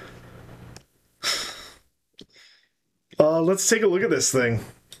 Let's take a look at this thing.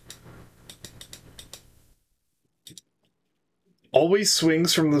 Always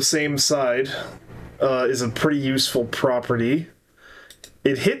swings from the same side is a pretty useful property.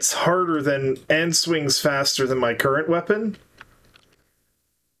 It hits harder than and swings faster than my current weapon.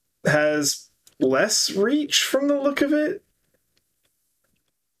 Has less reach from the look of it.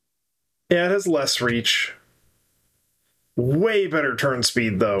 Yeah, it has less reach. Way better turn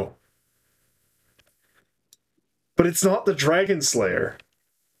speed, though. But it's not the Dragon Slayer.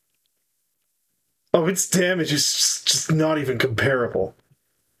 Oh, its damage is just not even comparable.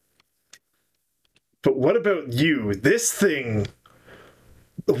 But what about you? This thing...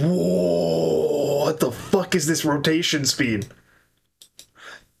 Whoa! What the fuck is this rotation speed?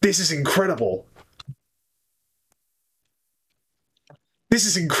 This is incredible. This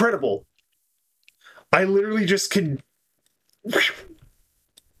is incredible. I literally just can...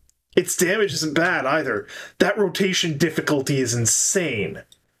 Its damage isn't bad either. That rotation difficulty is insane.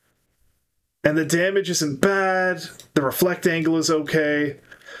 And the damage isn't bad. The reflect angle is okay.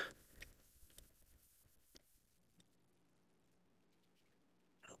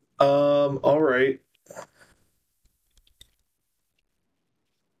 Alright.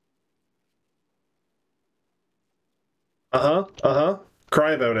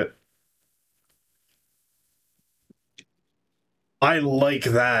 Cry about it. I like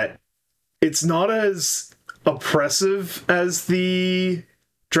that. It's not as oppressive as the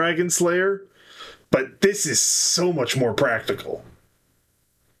Dragon Slayer, but this is so much more practical.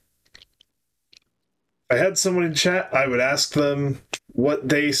 If I had someone in chat, I would ask them what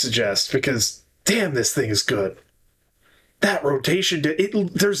they suggest, because damn, this thing is good. That rotation,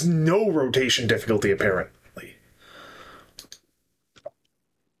 there's no rotation difficulty apparently.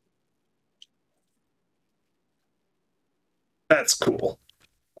 That's cool.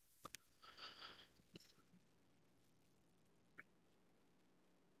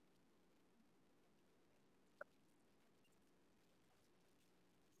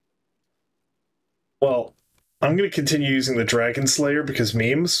 Well, I'm going to continue using the Dragon Slayer because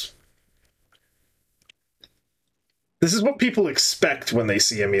memes. This is what people expect when they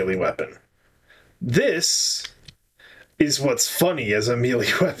see a melee weapon. This is what's funny as a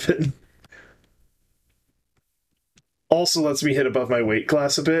melee weapon. Also lets me hit above my weight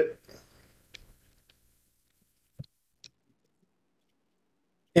class a bit.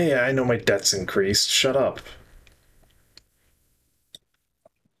 Yeah, I know my debt's increased. Shut up.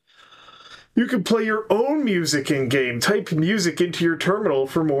 You can play your own music in-game. Type music into your terminal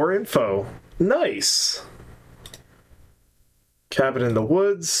for more info. Nice. Cabin in the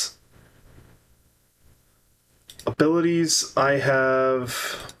woods. Abilities, I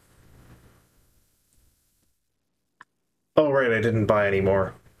have... Oh, right, I didn't buy any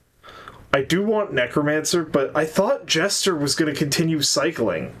more. I do want Necromancer, but I thought Jester was going to continue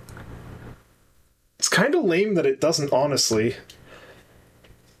cycling. It's kind of lame that it doesn't, honestly.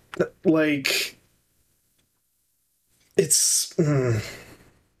 Like... It's...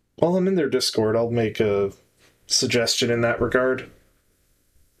 While I'm in their Discord, I'll make a suggestion in that regard.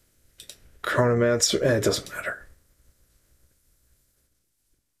 Chronomancer, it doesn't matter.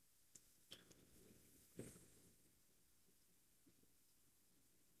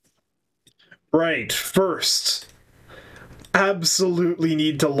 Right, first. Absolutely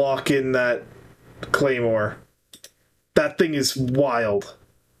need to lock in that Claymore. That thing is wild.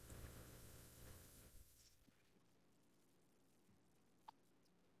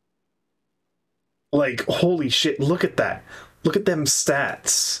 Like, holy shit, look at that. Look at them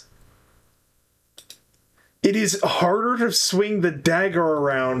stats. It is harder to swing the dagger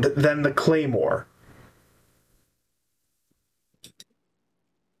around than the Claymore.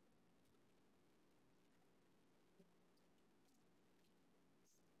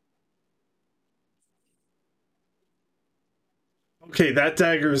 Okay, that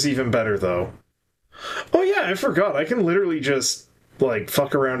dagger is even better, though. Oh yeah, I forgot. I can literally just, like,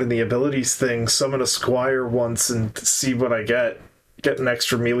 fuck around in the abilities thing, summon a Squire once, and see what I get. Get an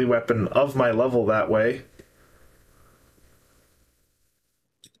extra melee weapon of my level that way.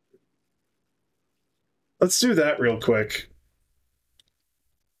 Let's do that real quick.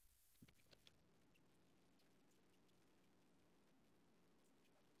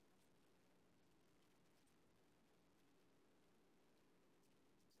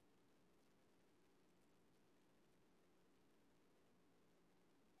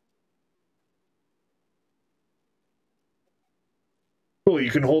 Cool,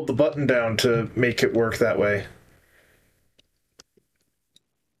 you can hold the button down to make it work that way.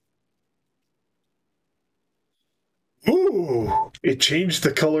 Ooh! It changed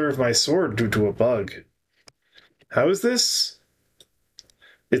the color of my sword due to a bug. How is this?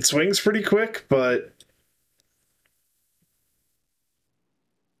 It swings pretty quick, but...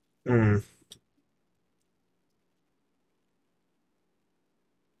 Hmm.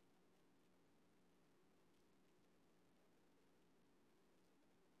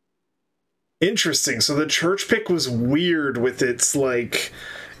 Interesting. So the church pick was weird with its, like,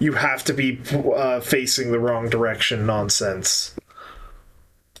 you have to be facing the wrong direction nonsense.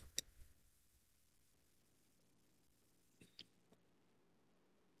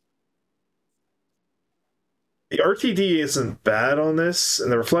 The RTD isn't bad on this,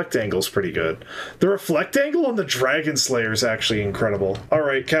 and the reflect angle's pretty good. The reflect angle on the Dragon Slayer is actually incredible.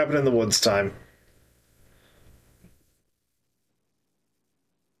 Alright, Cabin in the Woods time.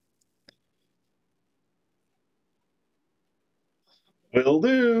 Will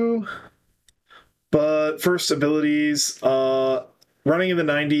do. But first, abilities. Running in the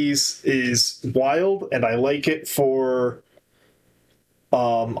 90s is wild, and I like it for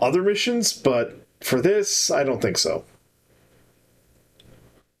other missions, but for this, I don't think so.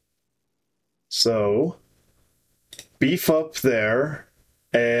 So, beef up there,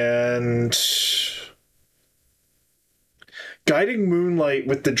 and guiding Moonlight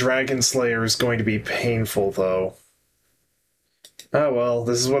with the Dragon Slayer is going to be painful, though. Oh well,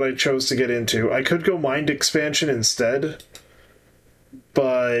 this is what I chose to get into. I could go Mind Expansion instead,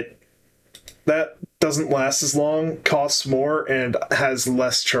 but that doesn't last as long, costs more, and has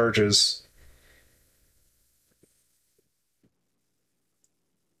less charges.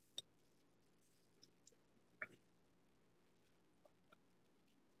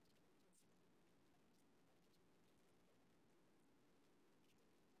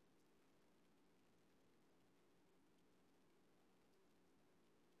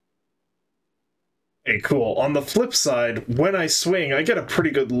 Okay, cool. On the flip side, when I swing, I get a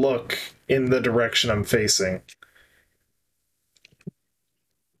pretty good look in the direction I'm facing.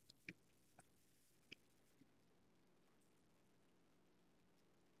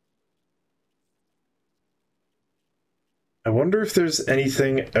 I wonder if there's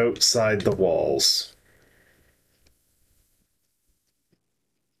anything outside the walls.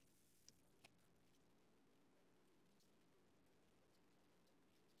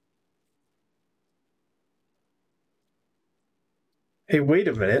 Hey, wait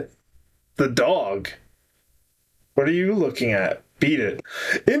a minute. The dog. What are you looking at? Beat it.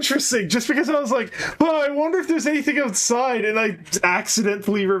 Interesting, just because I was like, oh, I wonder if there's anything outside, and I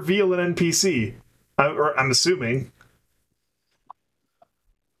accidentally reveal an NPC. I'm assuming.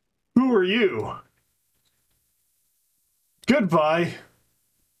 Who are you? Goodbye.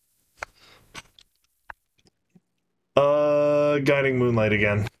 the guiding moonlight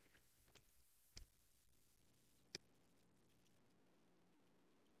again.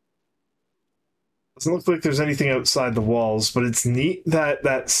 Doesn't look like there's anything outside the walls, but it's neat that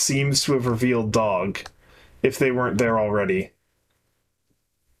that seems to have revealed dog, if they weren't there already.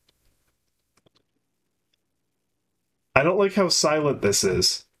 I don't like how silent this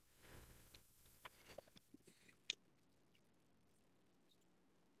is.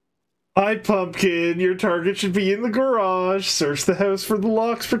 Hi, Pumpkin. Your target should be in the garage. Search the house for the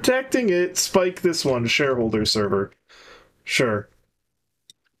locks protecting it. Spike this one, shareholder server. Sure.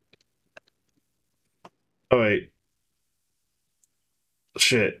 Oh, wait.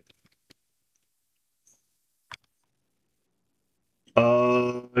 Shit.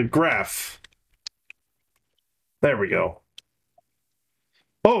 Graph. There we go.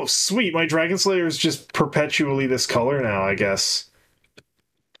 Oh, sweet. My Dragon Slayer is just perpetually this color now, I guess.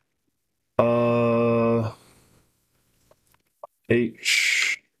 Uh,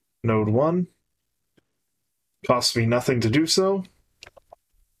 H. Node 1. Costs me nothing to do so.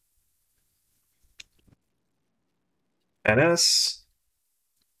 NS.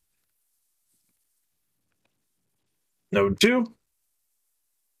 Node 2.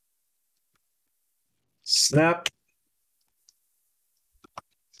 Snap.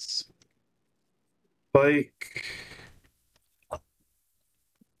 Spike.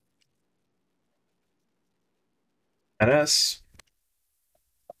 NS.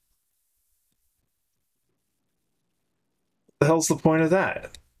 The hell's the point of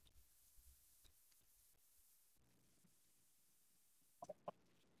that?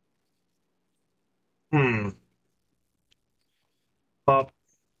 Hmm. Pop.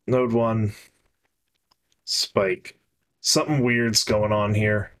 Node 1. Spike. Something weird's going on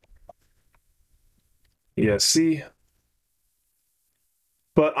here. Yeah, see?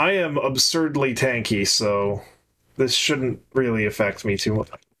 But I am absurdly tanky, so this shouldn't really affect me too much.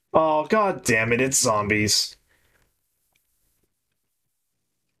 Oh, god damn it, it's zombies.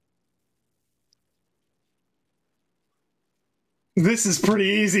 This is pretty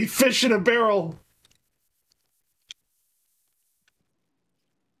easy. Fish in a barrel.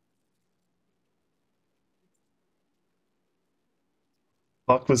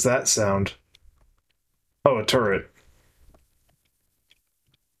 Fuck was that sound? Oh, a turret.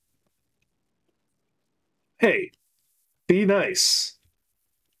 Hey, be nice.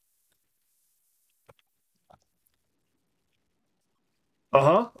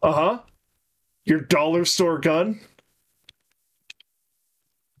 Uh-huh, uh-huh. Your dollar store gun?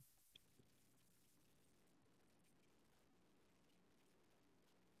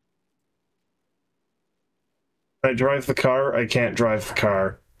 I drive the car? I can't drive the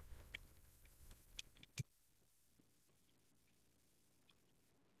car.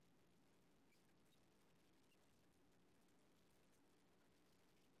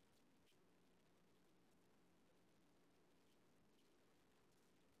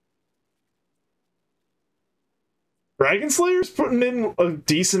 Dragon Slayer's putting in a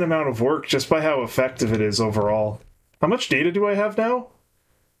decent amount of work just by how effective it is overall. How much data do I have now?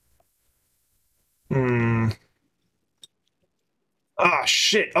 Hmm. Ah,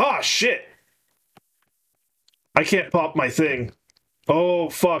 shit. Ah, shit. I can't pop my thing. Oh,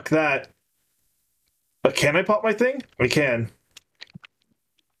 fuck that. Can I pop my thing? I can.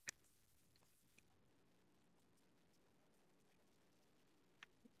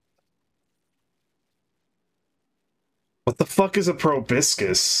 What the fuck is a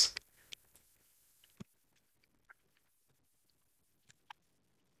proboscis?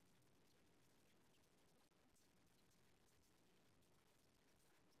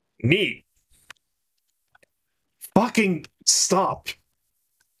 Neat. Fucking stop.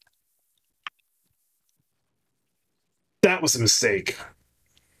 That was a mistake.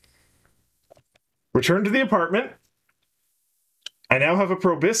 Return to the apartment. I now have a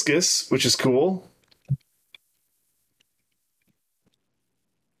proboscis, which is cool.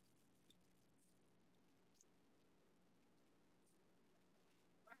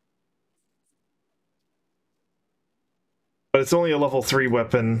 But it's only a level 3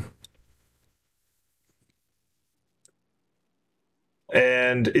 weapon.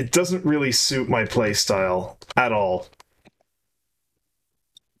 And it doesn't really suit my playstyle at all.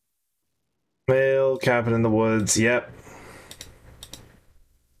 Mail, cabin in the woods, yep.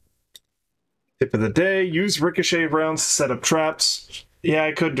 Tip of the day, use ricochet rounds to set up traps. Yeah,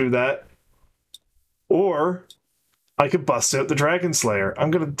 I could do that. Or I could bust out the Dragon Slayer.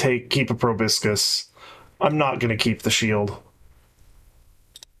 I'm gonna keep a proboscis. I'm not gonna keep the shield.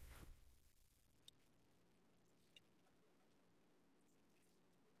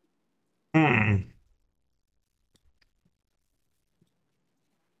 Hmm.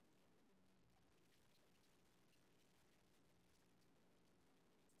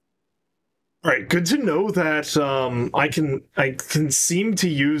 All right, good to know that I can seem to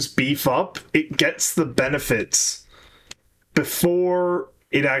use beef up. It gets the benefits before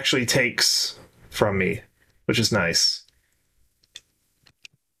it actually takes from me, which is nice.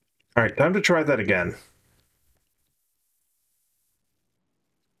 All right, time to try that again.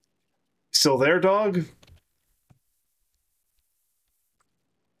 Still there, dog?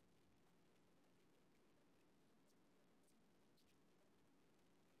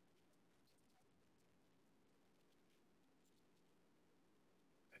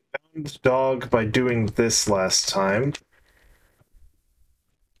 Dog by doing this last time.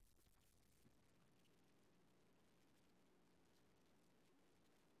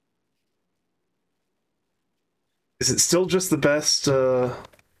 Is it still just the best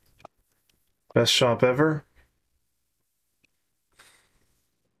shop ever?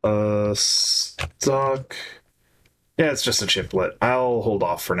 Stock. Yeah, it's just a chiplet. I'll hold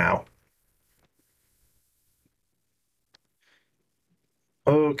off for now.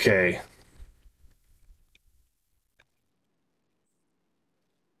 Okay.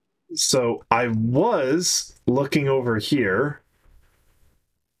 So I was looking over here.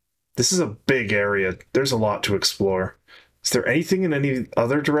 This is a big area. There's a lot to explore. Is there anything in any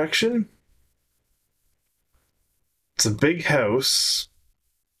other direction? It's a big house.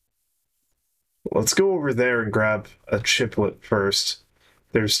 Let's go over there and grab a chiplet first.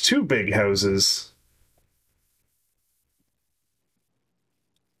 There's two big houses.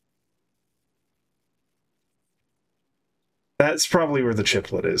 That's probably where the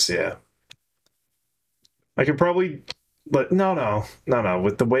chiplet is, yeah. I could probably... But no.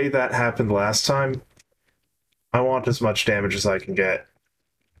 With the way that happened last time, I want as much damage as I can get.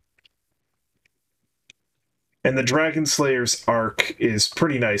 And the Dragon Slayer's arc is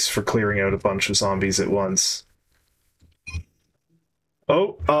pretty nice for clearing out a bunch of zombies at once.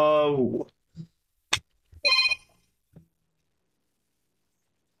 Oh,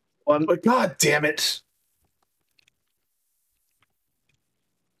 God damn it.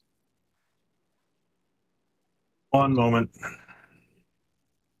 One moment.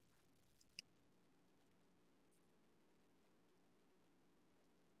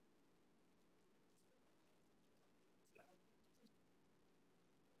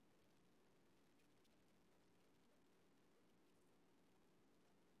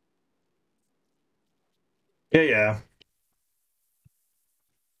 Yeah.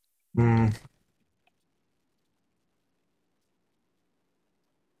 Hmm.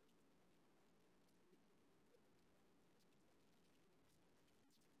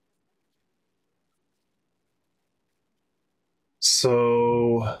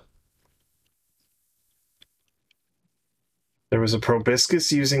 So there was a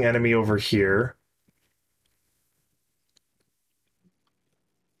proboscis using enemy over here.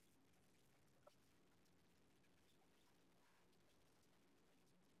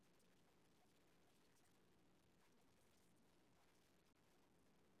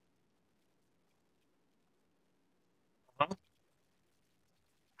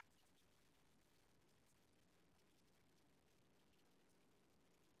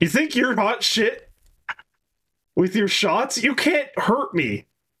 You think you're hot shit with your shots? You can't hurt me.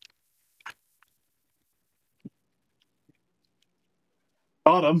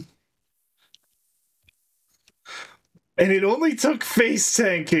 Got him. And it only took face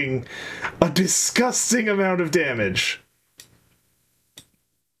tanking a disgusting amount of damage.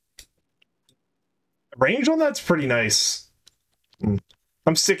 Range on that's pretty nice.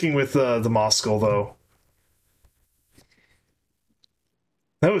 I'm sticking with the Moscow, though.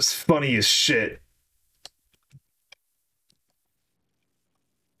 That was funny as shit.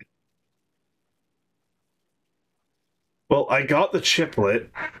 Well, I got the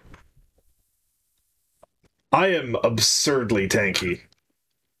chiplet. I am absurdly tanky.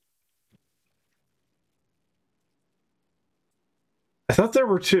 I thought there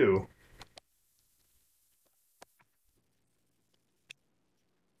were two.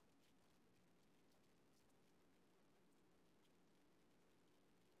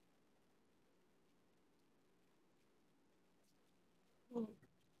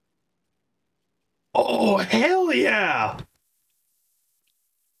 Oh, hell yeah!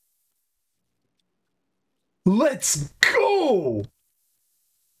 Let's go!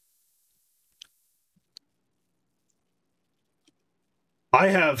 I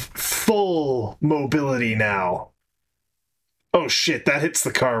have full mobility now. Oh shit, that hits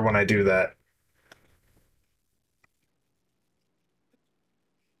the car when I do that.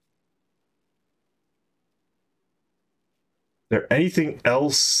 Is there anything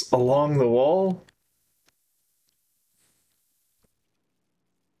else along the wall?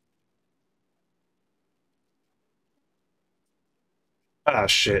 Ah,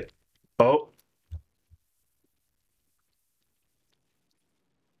 shit. Oh,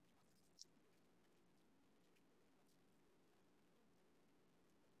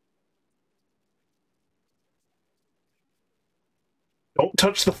 don't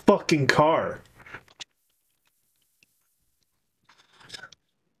touch the fucking car.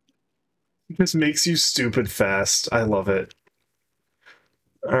 It just makes you stupid fast. I love it.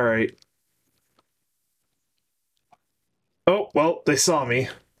 All right. Oh, well, they saw me.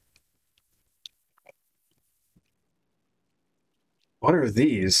 What are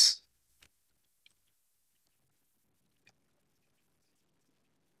these?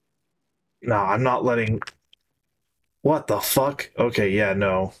 No, I'm not letting. What the fuck? Okay, yeah,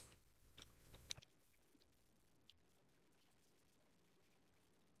 no.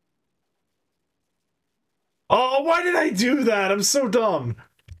 Oh, why did I do that? I'm so dumb.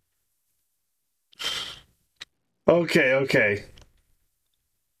 Okay, okay.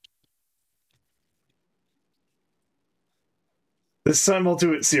 This time I'll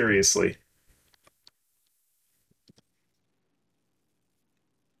do it seriously.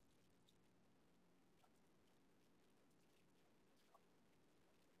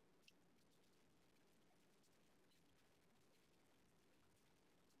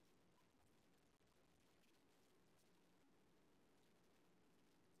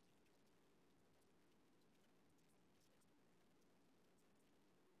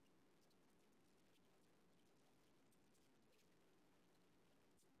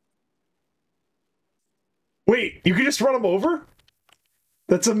 Wait, you can just run them over?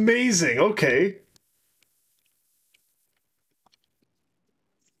 That's amazing. Okay.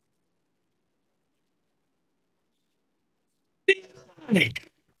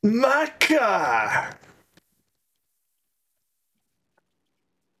 Maka!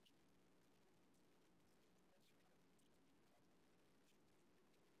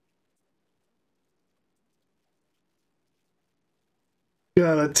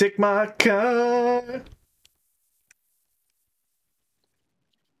 Gonna take my car.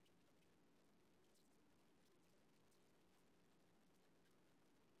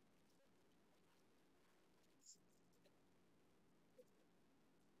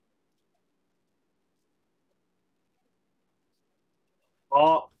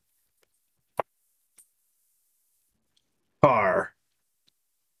 Oh, car.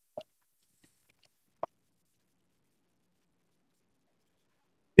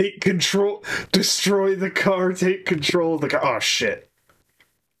 Take control. Destroy the car. Take control of the car. Oh, shit.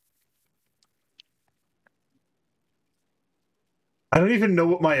 I don't even know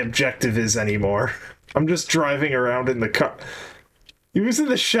what my objective is anymore. I'm just driving around in the car. He was in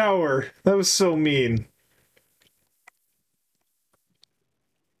the shower. That was so mean.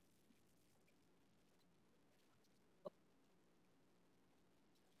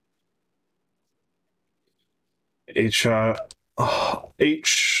 H,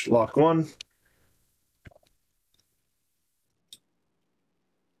 H, lock one.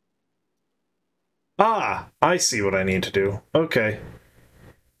 Ah, I see what I need to do. Okay.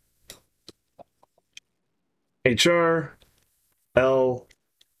 HR, L.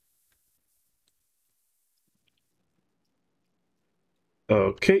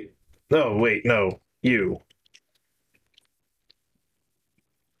 Okay. No, wait, no. U.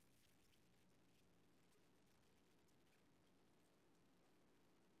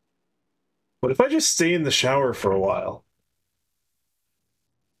 What if I just stay in the shower for a while?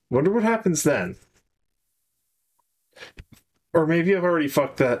 Wonder what happens then. Or maybe I've already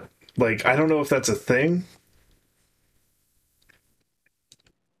fucked that. Like, I don't know if that's a thing.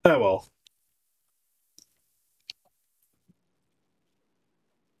 Oh well.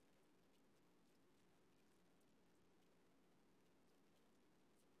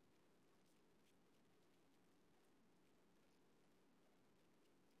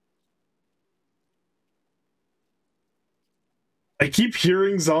 I keep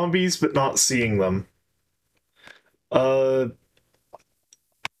hearing zombies but not seeing them. Uh,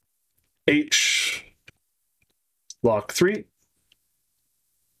 H, lock three.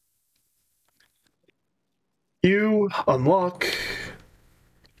 U, unlock.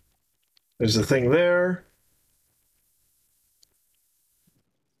 There's a thing there.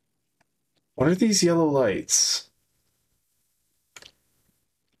 What are these yellow lights?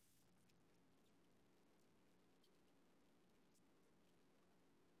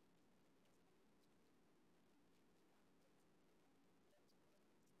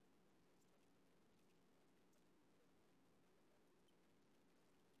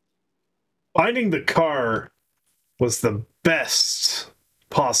 Finding the car was the best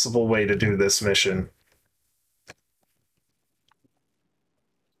possible way to do this mission.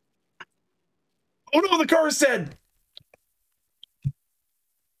 car's dead!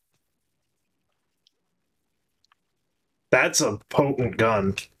 That's a potent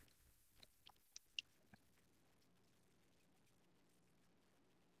gun.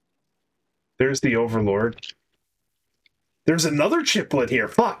 There's the Overlord. There's another chiplet here.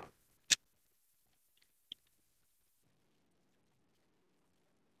 Fuck.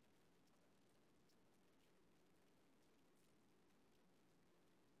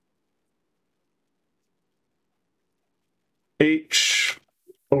 H.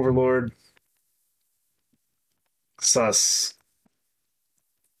 Overlord. Sus.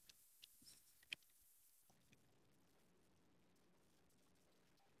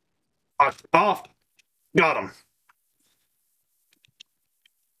 Fuck off. Got him.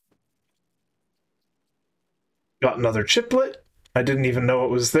 Got another chiplet. I didn't even know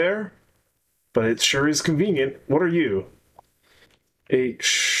it was there, but it sure is convenient. What are you?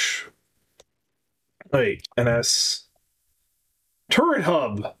 H. Wait, NS. Turret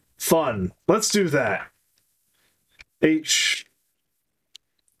hub. Fun. Let's do that. H.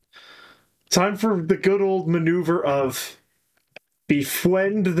 Time for the good old maneuver of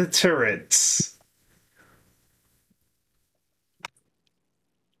befriend the turrets.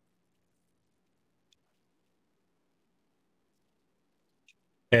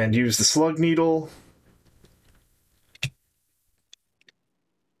 And use the slug needle.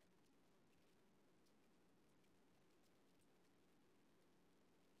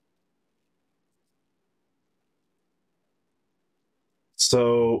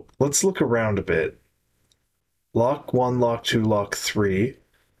 So let's look around a bit. Lock 1, lock 2, lock 3.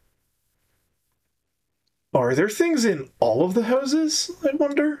 Are there things in all of the houses, I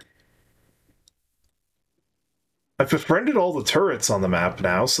wonder? I've befriended all the turrets on the map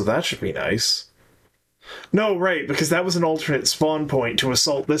now, so that should be nice. No, right, because that was an alternate spawn point to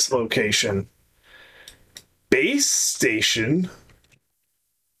assault this location. Base station?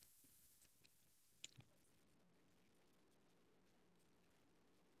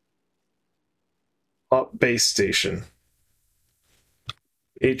 Up base station.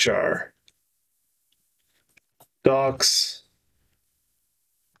 HR. Docs.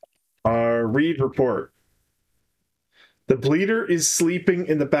 Read report. The bleeder is sleeping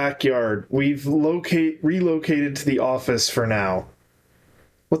in the backyard. We've relocated to the office for now.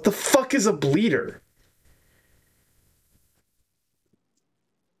 What the fuck is a bleeder?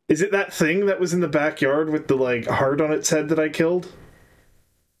 Is it that thing that was in the backyard with the, like, heart on its head that I killed?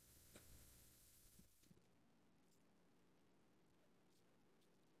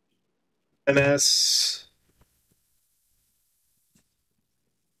 NS.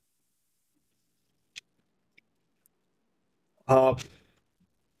 Up.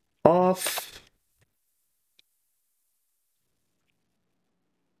 Off.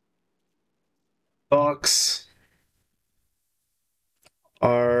 Docs.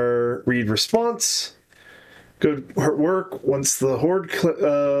 Our read response. Good work. Once the horde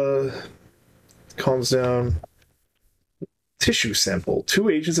calms down. Tissue sample. 2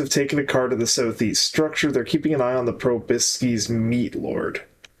 agents have taken a car to the southeast structure. They're keeping an eye on the Probisky's meat lord.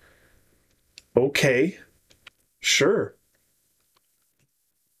 Okay. Sure.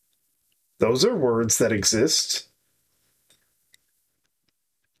 Those are words that exist.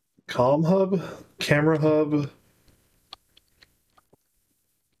 Comm hub, camera hub.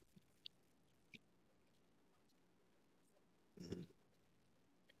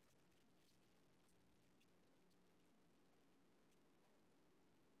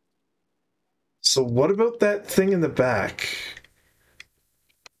 So what about that thing in the back?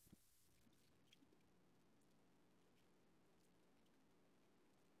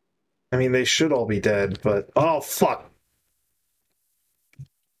 I mean, they should all be dead, but... Oh, fuck!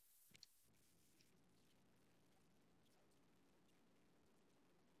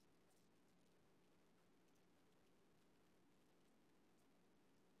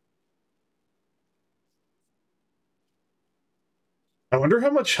 I wonder how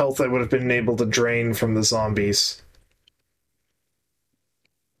much health I would have been able to drain from the zombies.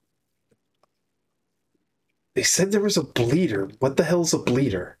 They said there was a bleeder. What the hell's a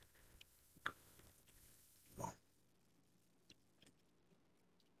bleeder?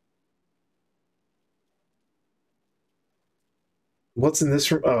 What's in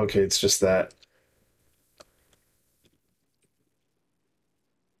this room? Oh, okay, it's just that.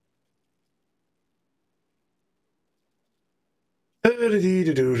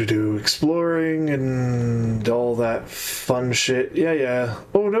 Exploring and all that fun shit. Yeah, yeah.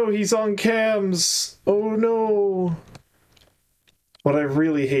 Oh no, he's on cams! Oh no! What I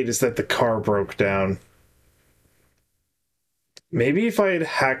really hate is that the car broke down. Maybe if I had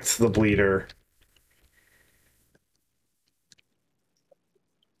hacked the bleeder.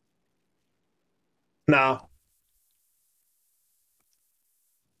 Nah.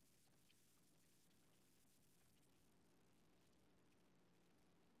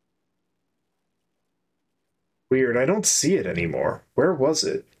 Weird, I don't see it anymore. Where was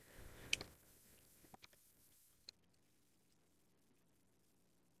it?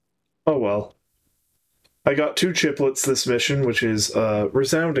 Oh well. I got 2 chiplets this mission, which is a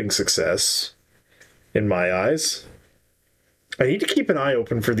resounding success in my eyes. I need to keep an eye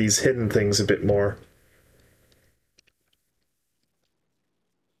open for these hidden things a bit more.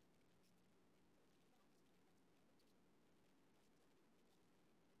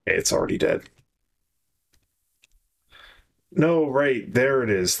 Okay, it's already dead. No, right, there it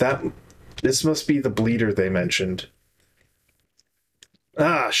is. This must be the bleeder they mentioned.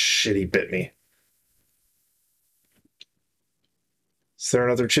 Ah, shit, he bit me. Is there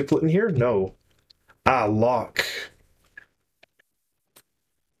another chiplet in here? No. Ah, lock.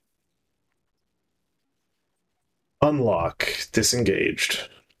 Unlock. Disengaged.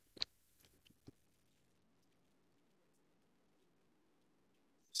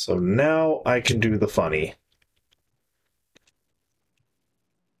 So now I can do the funny.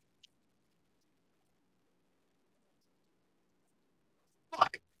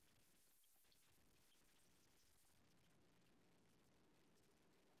 Fuck.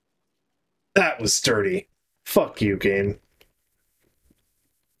 That was dirty. Fuck you, game.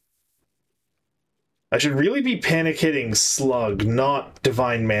 I should really be panic hitting Slug, not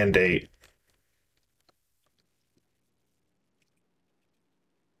Divine Mandate.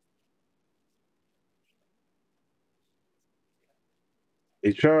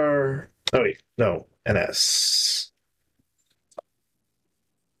 HR. Oh, wait. No. NS.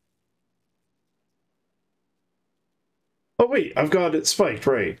 Oh, wait. I've got it spiked,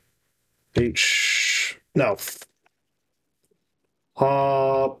 right. H. No.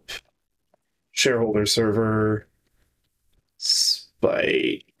 Hop. Shareholder server.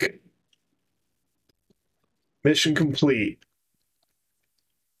 Spike. Mission complete.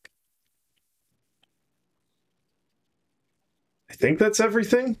 I think that's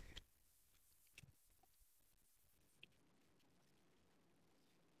everything.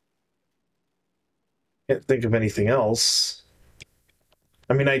 Can't think of anything else.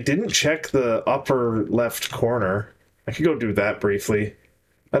 I mean, I didn't check the upper left corner. I could go do that briefly.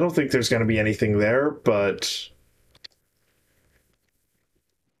 I don't think there's going to be anything there, but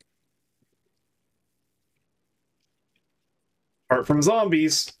apart from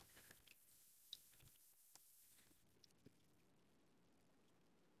zombies.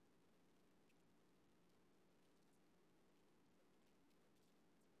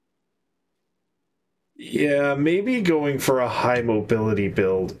 Yeah, maybe going for a high mobility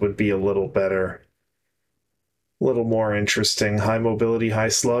build would be a little better. A little more interesting. High mobility, high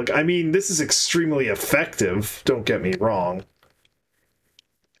slug. I mean, this is extremely effective, don't get me wrong.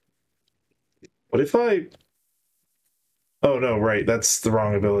 What if I... Oh no, right, that's the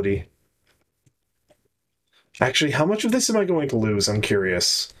wrong ability. Actually, how much of this am I going to lose? I'm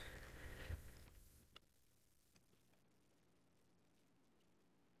curious.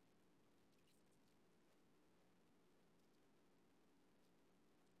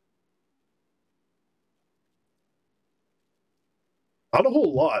 Not a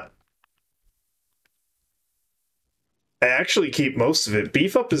whole lot. I actually keep most of it.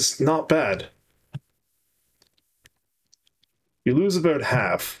 Beef up is not bad. You lose about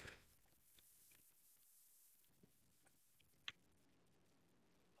half.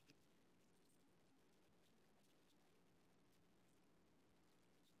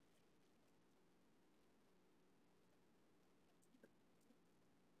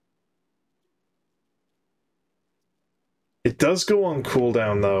 It does go on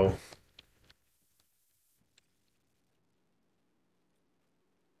cooldown, though.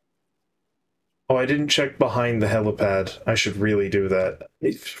 Oh, I didn't check behind the helipad. I should really do that.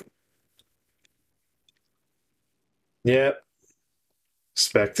 Yeah,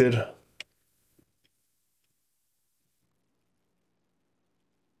 expected.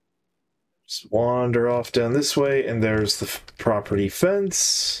 Just wander off down this way, and there's the property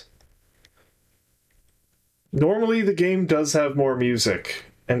fence. Normally, the game does have more music,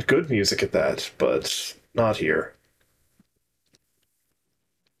 and good music at that, but not here.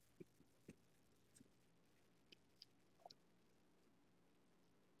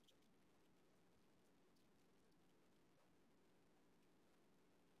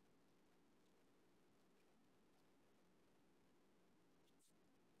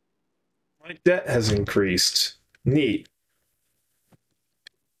 My debt has increased. Neat.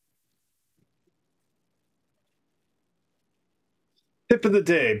 Tip of the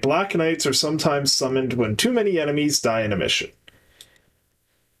day: Black Knights are sometimes summoned when too many enemies die in a mission.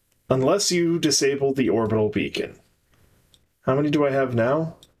 Unless you disable the orbital beacon. How many do I have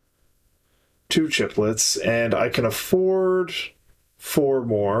now? 2 chiplets, and I can afford 4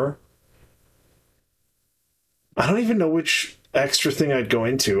 more. I don't even know which extra thing I'd go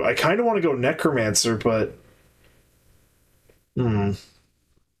into. I kind of want to go Necromancer, but...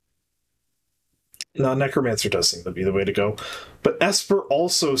 No, Necromancer does seem to be the way to go. But Esper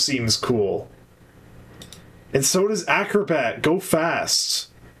also seems cool. And so does Acrobat. Go fast.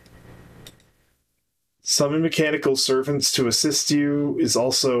 Summon mechanical servants to assist you is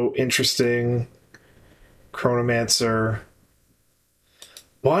also interesting. Chronomancer.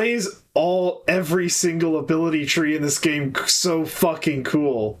 Why is every single ability tree in this game so fucking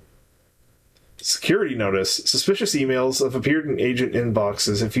cool? Security notice. Suspicious emails have appeared in agent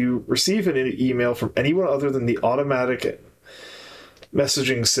inboxes. If you receive an email from anyone other than the automatic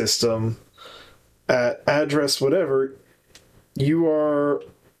messaging system at address whatever, you are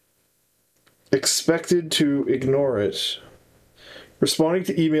expected to ignore it. Responding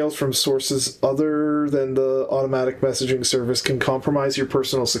to emails from sources other than the automatic messaging service can compromise your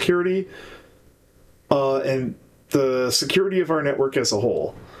personal security and the security of our network as a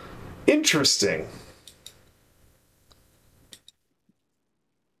whole. Interesting.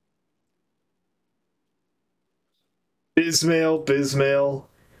 Bismail.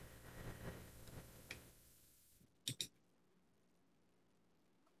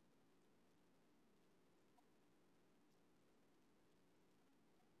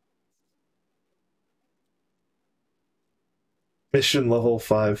 Mission level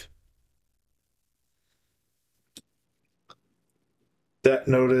 5. That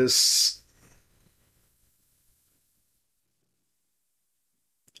notice.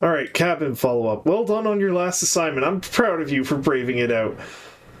 Alright, cabin follow-up. Well done on your last assignment. I'm proud of you for braving it out.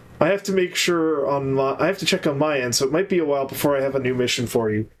 I have to make sure I have to check on my end, so it might be a while before I have a new mission for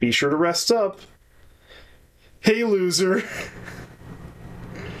you. Be sure to rest up. Hey, loser.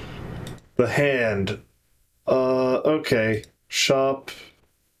 The hand. Okay. Shop.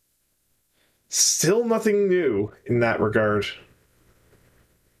 Still nothing new in that regard.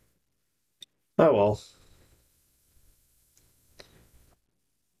 Oh well.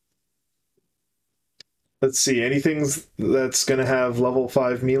 Let's see, anything that's gonna have level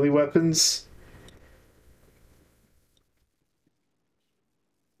 5 melee weapons?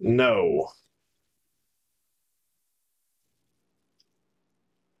 No.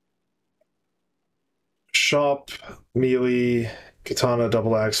 Shop, melee, katana,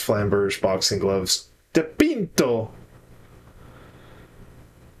 double axe, flamberge, boxing gloves. De Pinto!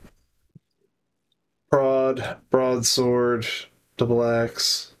 Broadsword, double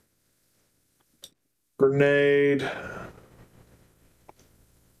axe, grenade,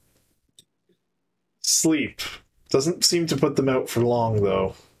 sleep. Doesn't seem to put them out for long,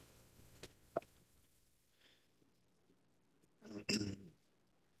 though.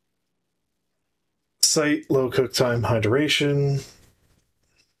 Sight, low cook time, hydration.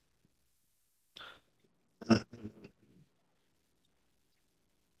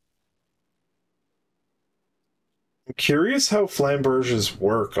 I'm curious how flamberges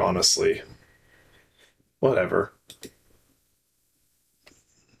work, honestly. Whatever.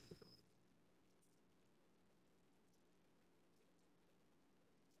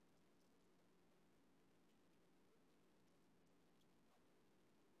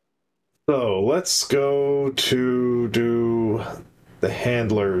 So let's go to do the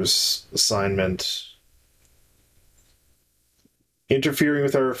handler's assignment. Interfering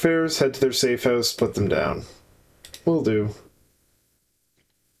with our affairs, head to their safe house, put them down. Will do.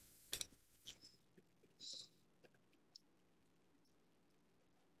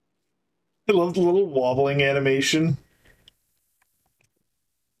 I love the little wobbling animation.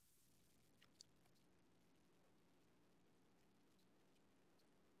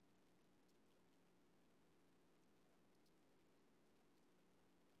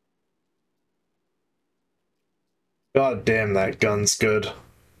 God damn, that gun's good.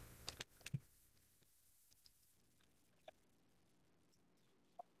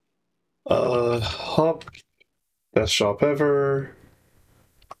 Hop. Best shop ever.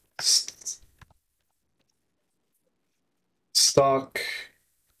 Stock.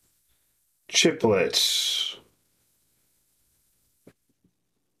 Chiplet.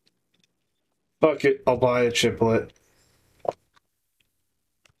 Fuck it, I'll buy a chiplet.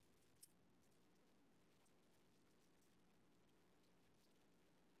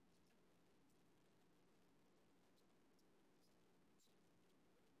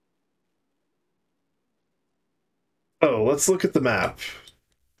 Oh, let's look at the map.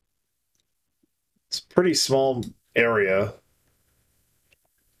 It's a pretty small area.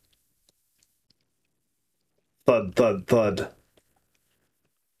 Thud, thud, thud.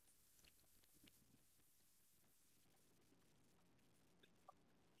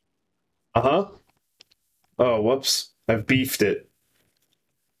 Uh-huh. Oh, whoops. I've beefed it.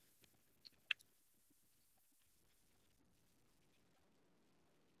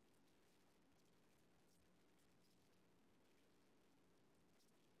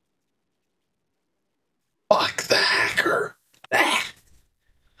 Fuck the hacker. Ah.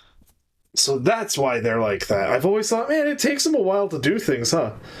 So that's why they're like that. I've always thought, man, it takes them a while to do things,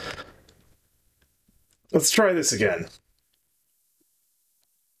 huh? Let's try this again.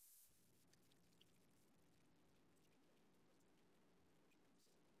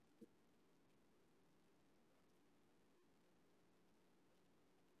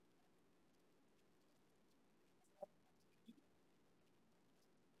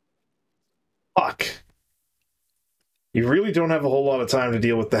 Fuck. You really don't have a whole lot of time to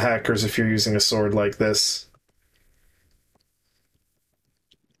deal with the hackers if you're using a sword like this.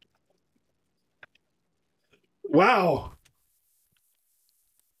 Wow.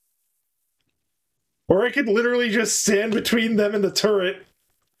 Or I could literally just stand between them and the turret.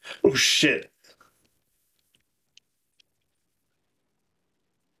 Oh shit.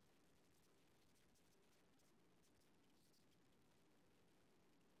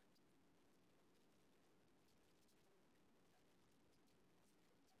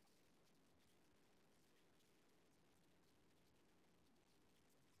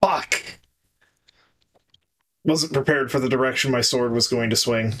 Fuck. Wasn't prepared for the direction my sword was going to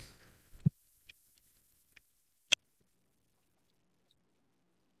swing.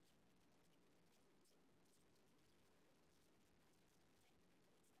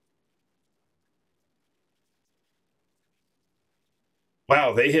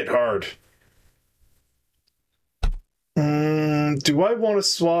 Wow, they hit hard. Do I want to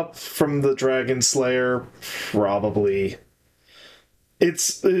swap from the Dragon Slayer? Probably.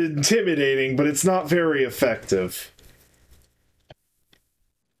 It's intimidating, but it's not very effective.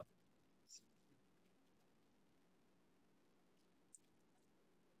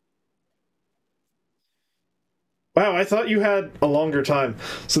 Wow, I thought you had a longer time.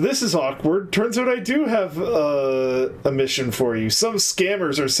 So this is awkward. Turns out I do have a mission for you. Some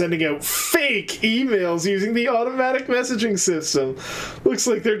scammers are sending out fake emails using the automatic messaging system. Looks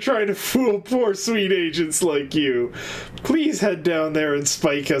like they're trying to fool poor sweet agents like you. Please head down there and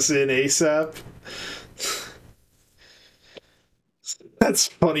spike us in ASAP. That's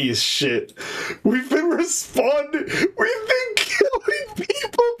funny as shit. We've been responding. We've been killing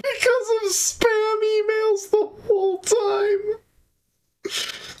people because of spam emails the whole time.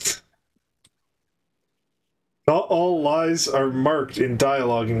 Not all lies are marked in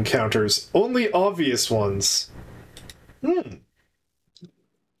dialogue encounters, only obvious ones. Hmm.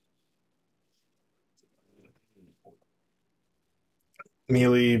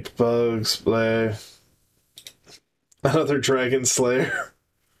 Melee, bugs, blah. Another Dragon Slayer.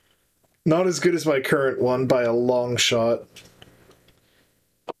 Not as good as my current one by a long shot.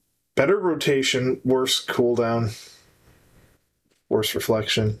 Better rotation, worse cooldown, worse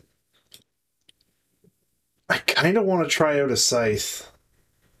reflection. I kind of want to try out a Scythe,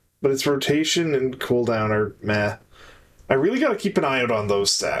 but its rotation and cooldown are meh. I really got to keep an eye out on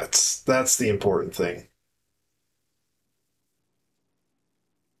those stats. That's the important thing.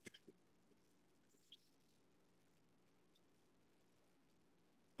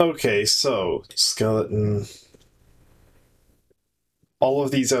 Okay, so skeleton. All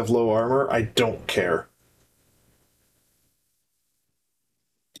of these have low armor. I don't care.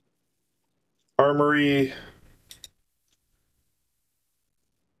 Armory.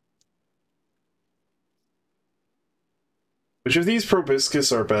 Which of these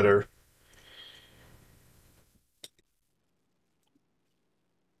proboscis are better?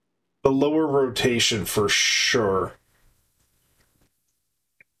 The lower rotation for sure.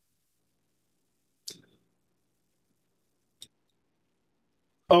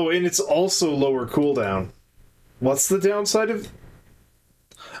 Oh, and it's also lower cooldown. What's the downside of...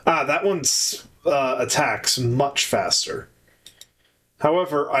 Ah, that one's attacks much faster.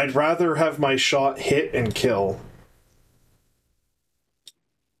 However, I'd rather have my shot hit and kill.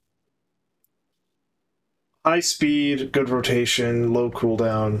 High speed, good rotation, low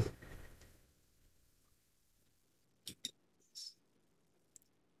cooldown.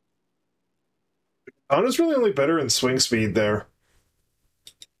 Ana's really only better in swing speed there.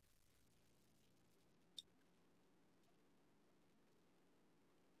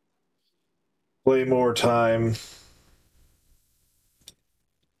 Play more time.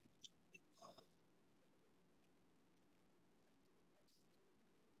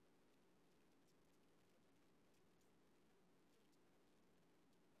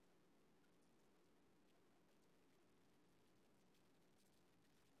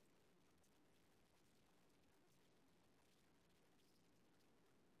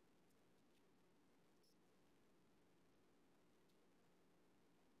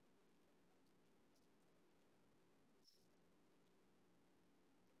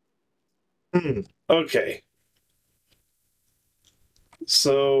 Okay,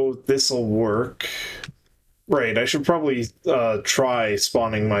 so this'll work. Right, I should probably try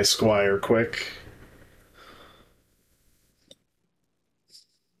spawning my squire quick.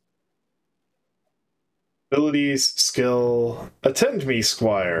 Abilities, skill, attend me,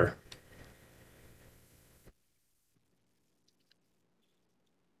 squire.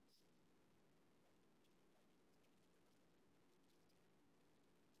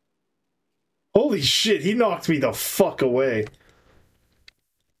 Holy shit, he knocked me the fuck away.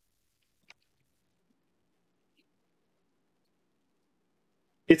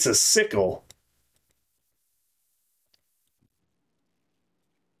 It's a sickle.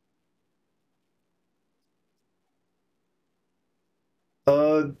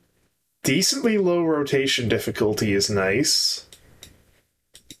 Uh, Decently low rotation difficulty is nice.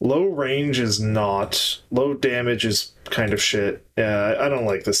 Low range is not. Low damage is kind of shit. Yeah, I don't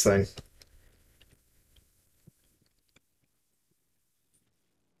like this thing.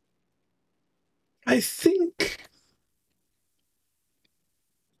 I think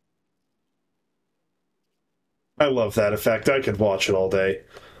I love that effect. I could watch it all day.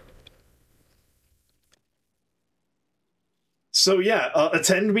 So yeah,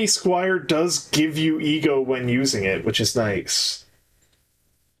 attend me, squire does give you ego when using it, which is nice.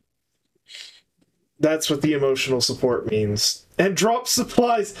 That's what the emotional support means. And drop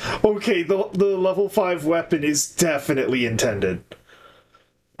supplies. Okay, the level 5 weapon is definitely intended.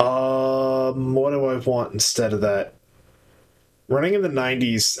 What do I want instead of that? Running in the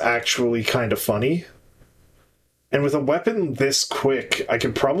 90s actually kind of funny. And with a weapon this quick, I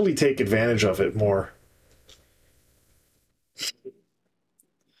could probably take advantage of it more.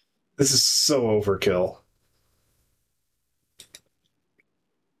 This is so overkill.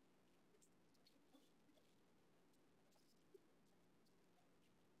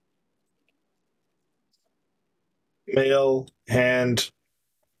 Male, hand,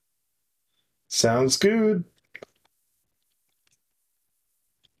 sounds good.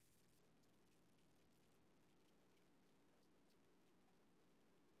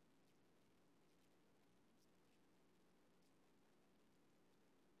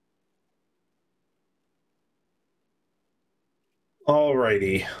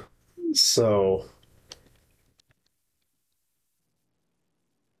 Alrighty. So,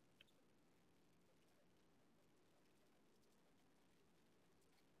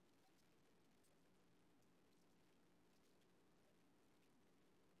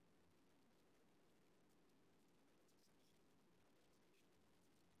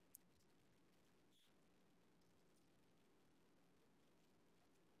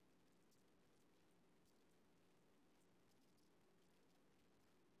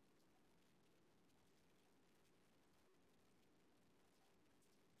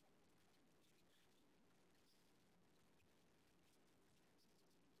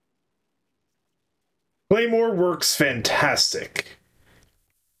 Claymore works fantastic.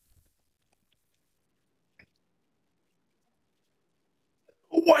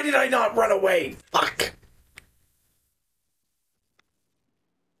 Why did I not run away? Fuck.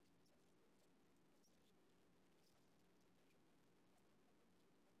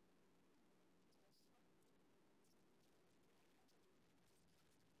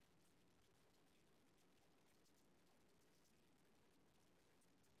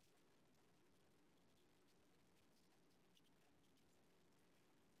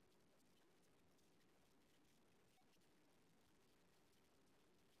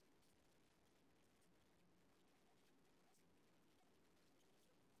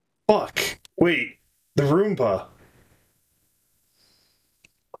 Fuck. Wait, the Roomba.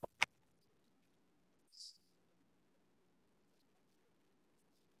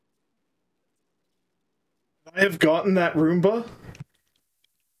 I have gotten that Roomba.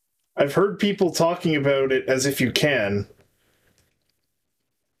 I've heard people talking about it as if you can.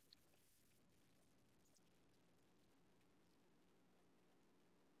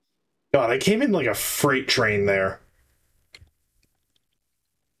 God, I came in like a freight train there.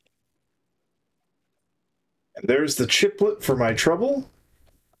 And there's the chiplet for my trouble.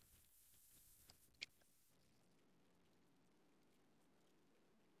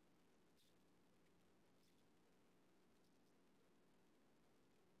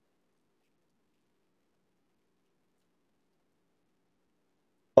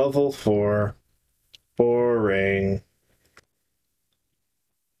 Level 4. Boring.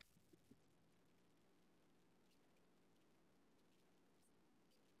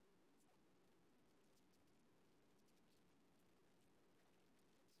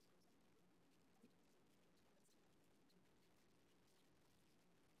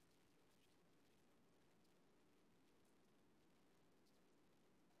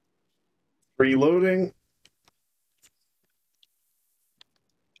 Reloading.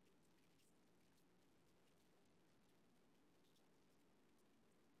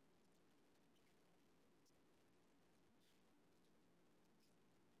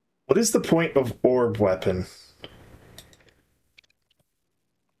 What is the point of orb weapon?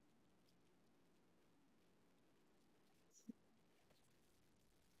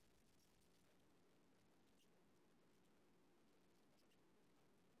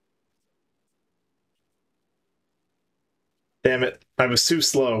 Damn it, I was too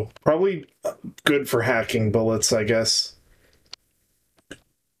slow. Probably good for hacking bullets, I guess.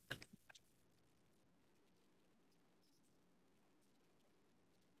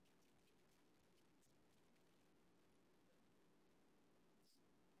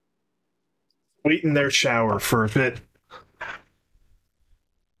 Wait in their shower for a bit.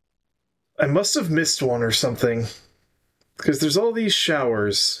 I must have missed one or something. Because there's all these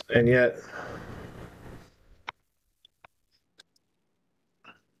showers, and yet...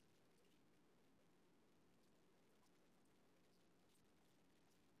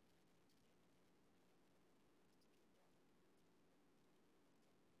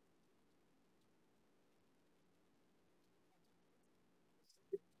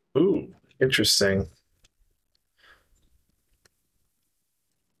 Ooh, interesting.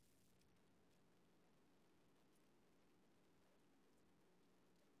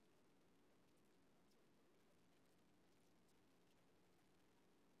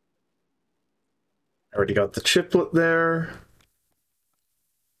 Already got the chiplet there.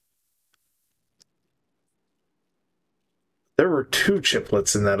 There were 2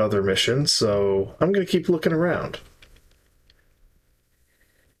 chiplets in that other mission, so I'm gonna keep looking around.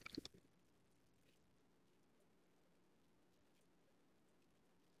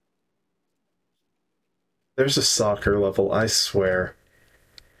 There's a soccer level, I swear.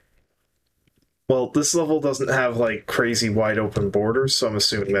 Well, this level doesn't have, like, crazy wide open borders, so I'm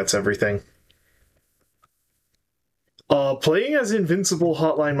assuming that's everything. Playing as Invincible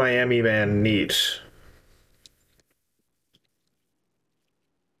Hotline Miami man, neat.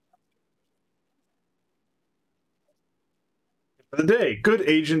 For the day, good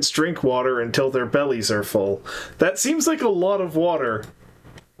agents drink water until their bellies are full. That seems like a lot of water.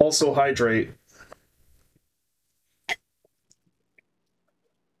 Also hydrate.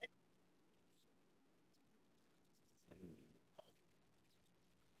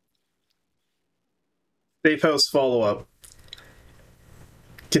 Safe House follow-up.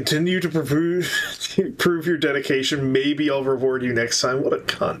 Continue to prove your dedication. Maybe I'll reward you next time. What a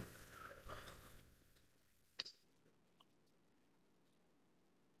cunt.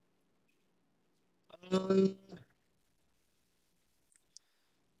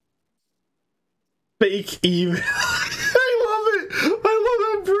 Fake email. I love it. I love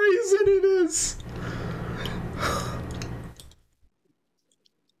how brazen it is.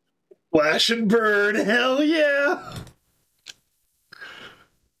 Flash and burn. Hell yeah.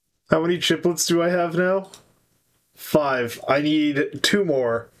 How many chiplets do I have now? 5. I need 2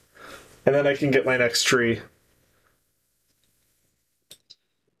 more. And then I can get my next tree.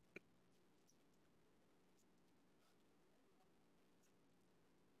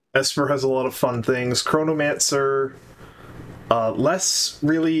 Esper has a lot of fun things. Chronomancer, less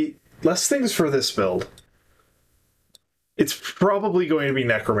things for this build. It's probably going to be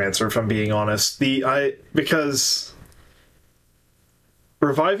Necromancer, if I'm being honest. Because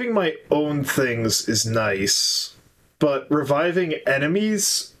reviving my own things is nice, but reviving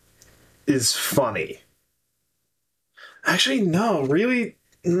enemies is funny. Actually, no, really.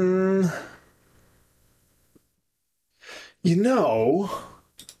 You know,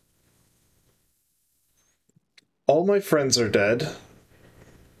 all my friends are dead.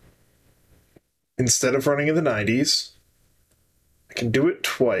 Instead of running in the 90s, I can do it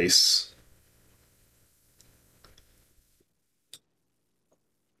twice.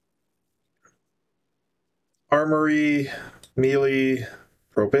 Armory, melee,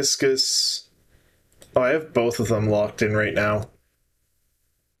 proboscis. Oh, I have both of them locked in right now.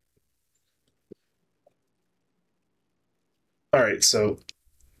 Alright, so...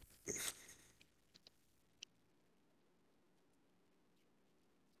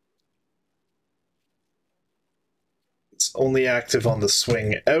 it's only active on the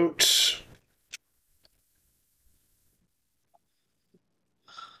swing out.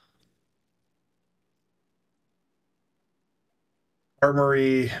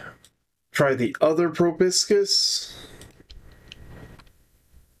 Armory, try the other proboscis.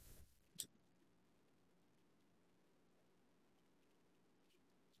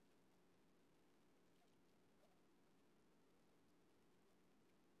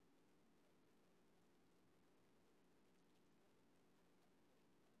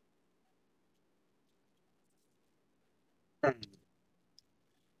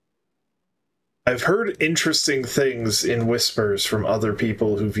 I've heard interesting things in whispers from other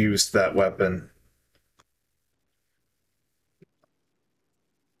people who've used that weapon.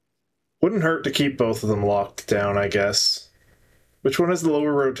 Wouldn't hurt to keep both of them locked down, I guess. Which one has the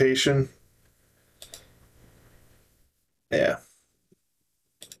lower rotation? Yeah.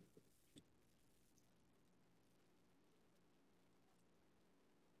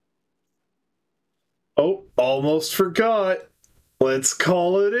 Oh, almost forgot. Let's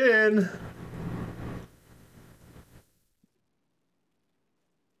call it in.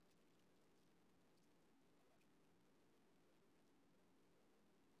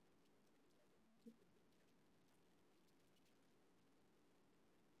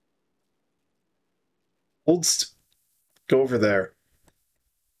 Hold go over there.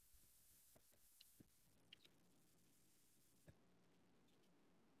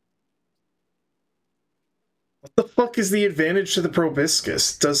 What the fuck is the advantage to the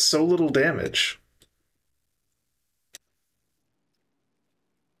proboscis? It does so little damage.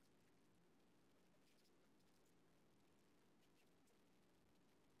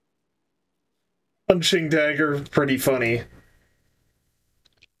 Punching dagger, pretty funny.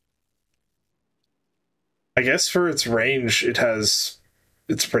 I guess for its range,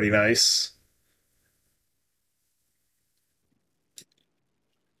 it's pretty nice.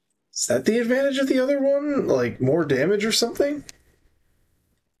 Is that the advantage of the other one? Like, more damage or something?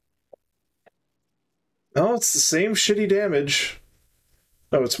 No, it's the same shitty damage.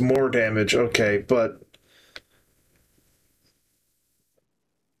 Oh, it's more damage. Okay, but...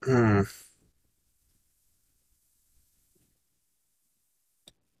 Hmm.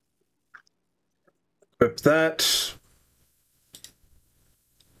 Equip that.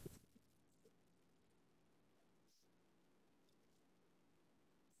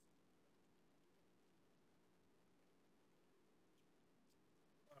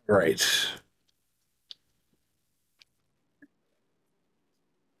 Right.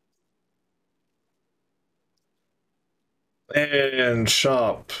 And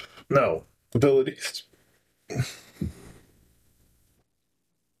shop. No. Abilities.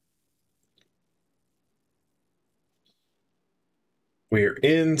 We're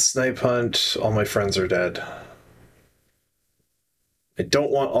in Snipe Hunt. All my friends are dead. I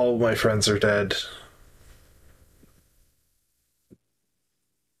don't want all of my friends are dead.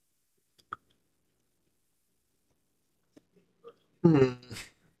 Hmm.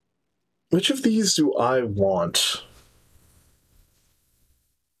 Which of these do I want?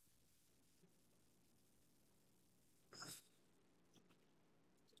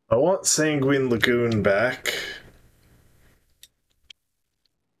 I want Sanguine Lagoon back.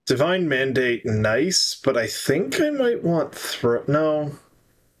 Divine Mandate, nice, but I think I might want no.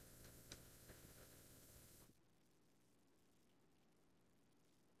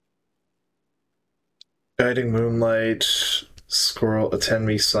 Guiding Moonlight, Squirrel, Attend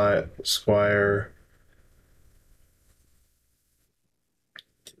Me, Squire.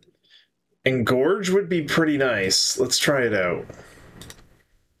 Engorge would be pretty nice. Let's try it out.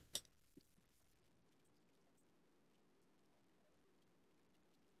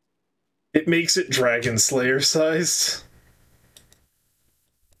 It makes it Dragon Slayer sized.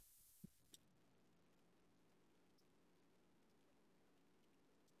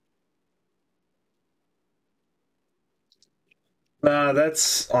 Nah,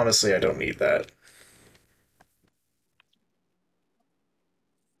 that's honestly, I don't need that.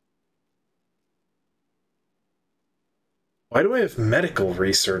 Why do I have medical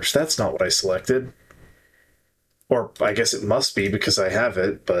research? That's not what I selected. Or I guess it must be because I have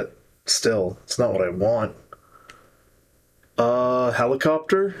it, but still, it's not what I want.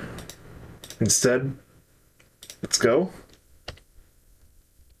 Helicopter? Instead. Let's go.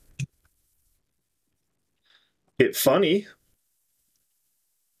 It funny.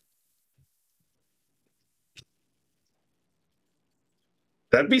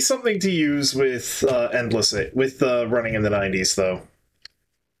 That'd be something to use with endless with running in the 90s though.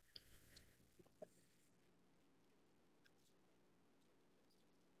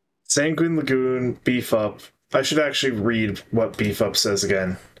 Sanguine Lagoon, beef up. I should actually read what beef up says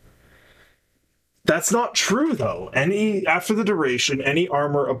again. That's not true though. Any after the duration, any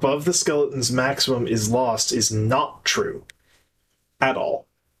armor above the skeleton's maximum is lost is not true at all.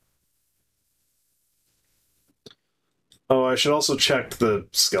 Oh, I should also check the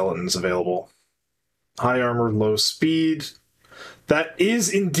skeletons available. High armor, low speed. That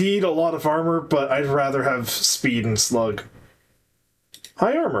is indeed a lot of armor, but I'd rather have speed and slug.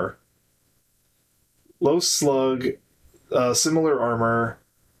 High armor. Low slug, similar armor.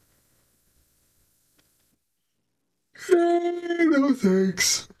 No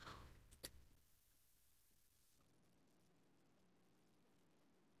thanks.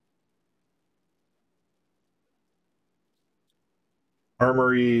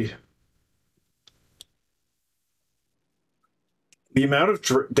 Armory. The amount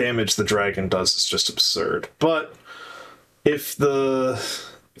of damage the dragon does is just absurd. But if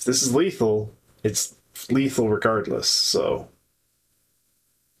this is lethal, it's lethal regardless. So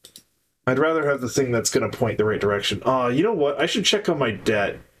I'd rather have the thing that's going to point the right direction. You know what? I should check on my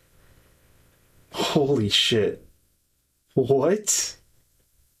debt. Holy shit! What?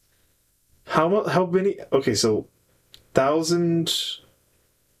 How many? Okay, so 1,000.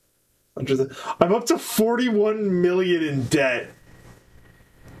 I'm up to 41 million in debt.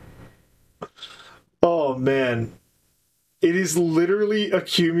 Oh man. It is literally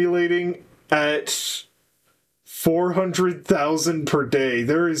accumulating at 400,000 per day.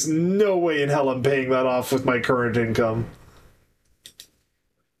 There is no way in hell I'm paying that off with my current income.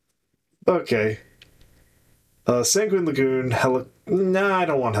 Okay. Sanguine Lagoon, Nah, I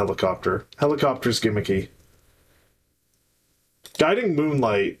don't want helicopter. Helicopter's gimmicky. Guiding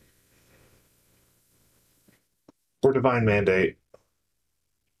Moonlight. Or Divine Mandate.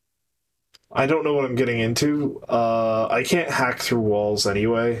 I don't know what I'm getting into. I can't hack through walls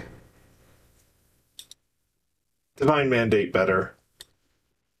anyway. Divine Mandate better.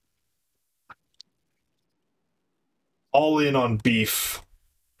 All in on beef.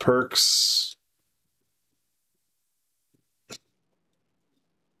 Perks.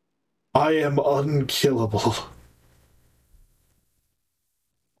 I am unkillable.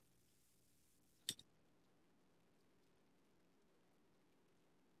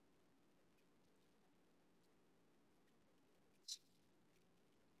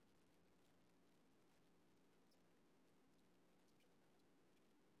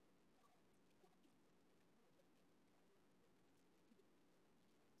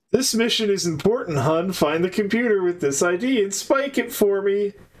 This mission is important, hun. Find the computer with this ID and spike it for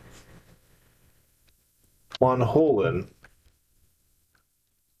me. Juan Holin.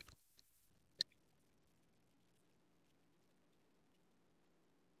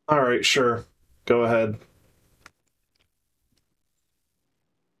 Alright, sure. Go ahead.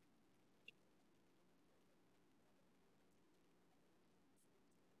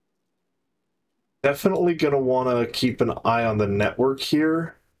 Definitely gonna want to keep an eye on the network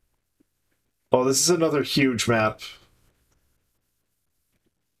here. Oh, this is another huge map.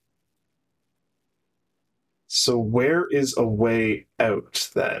 So where is a way out,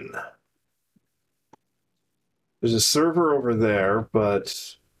 then? There's a server over there,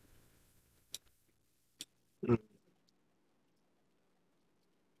 but...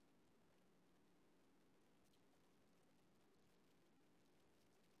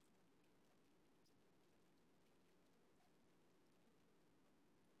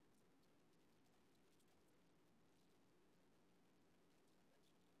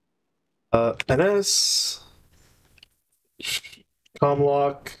 NS...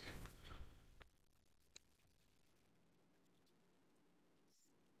 Comlock...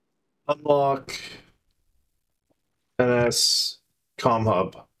 Unlock... NS... Com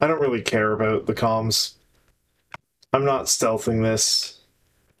Hub. I don't really care about the comms. I'm not stealthing this.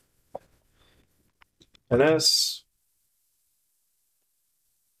 NS...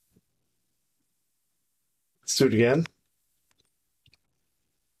 Let's do it again.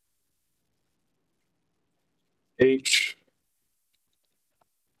 H...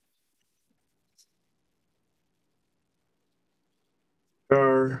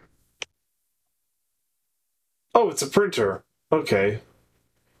 R... Oh, it's a printer. Okay.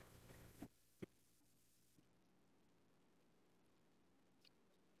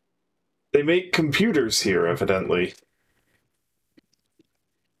 They make computers here, evidently.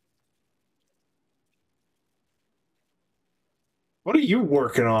 What are you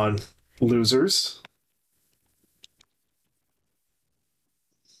working on, losers?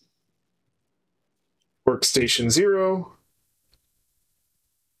 Workstation 0.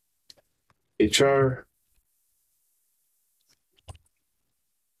 HR.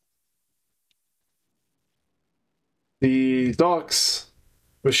 The docks.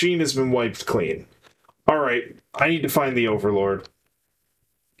 Machine has been wiped clean. Alright, I need to find the Overlord.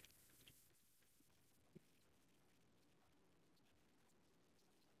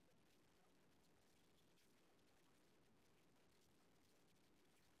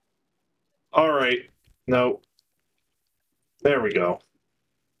 Alright. No. There we go.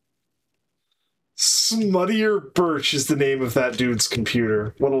 Smuttier Birch is the name of that dude's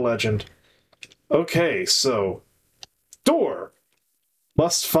computer. What a legend. Okay, so... Door!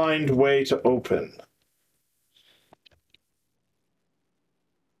 Must find way to open.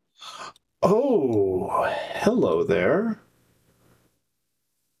 Oh, hello there.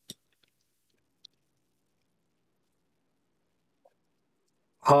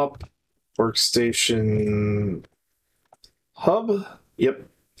 Hop, workstation, hub. Yep.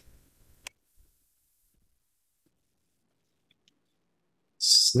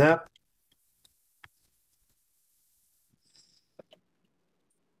 Snap,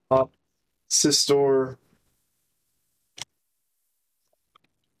 hop, systor,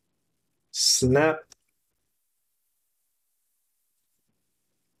 snap,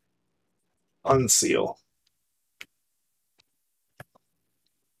 unseal.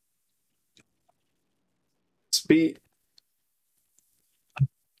 Speed,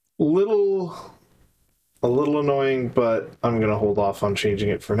 little, a little annoying, but I'm gonna hold off on changing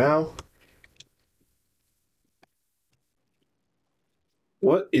it for now.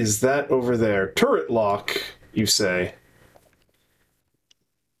 What is that over there? Turret lock, you say?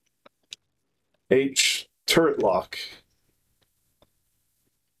 H, turret lock.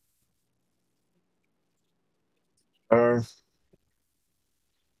 R,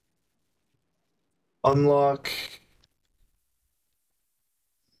 unlock.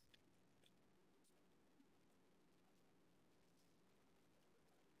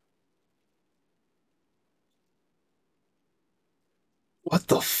 What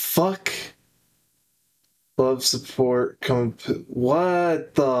the fuck? Love support.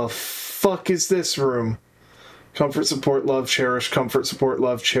 What the fuck is this room? Comfort support, love, cherish. Comfort support,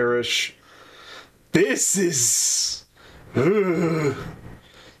 love, cherish. This is. Ugh.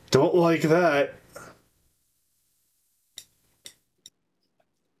 Don't like that.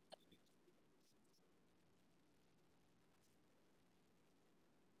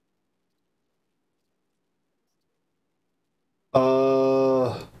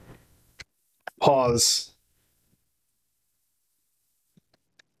 Uh. Pause.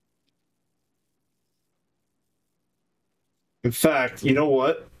 In fact, you know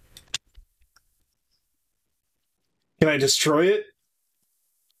what? Can I destroy it?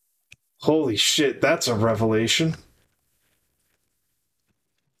 Holy shit, that's a revelation.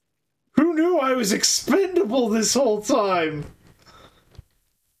 Who knew I was expendable this whole time?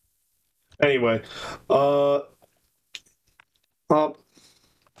 Anyway, uh, hub,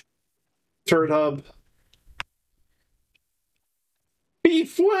 turret hub,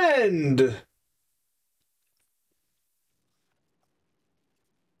 beef wind.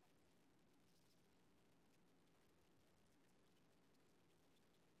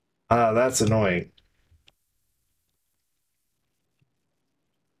 Ah, that's annoying.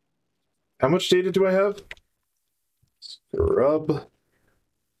 How much data do I have? Scrub.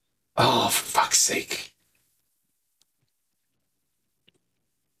 Oh, for fuck's sake.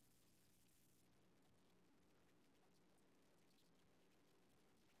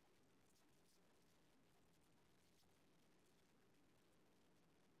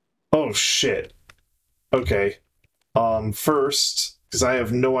 Oh, shit. Okay. First, because I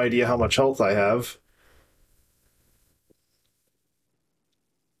have no idea how much health I have.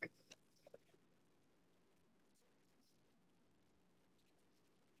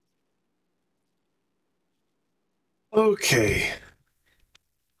 Okay.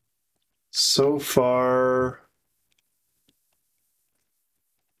 So far.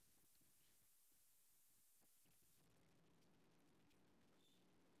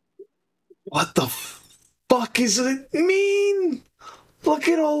 What the fuck is it mean? Look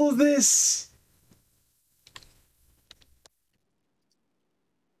at all of this.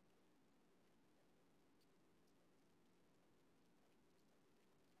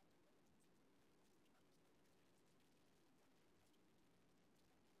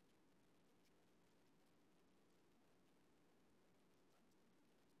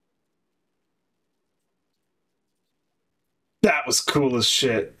 That was cool as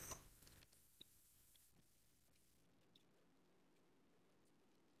shit.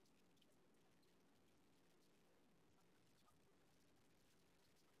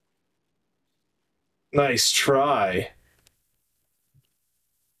 Nice try.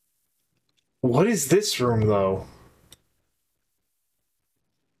 What is this room, though?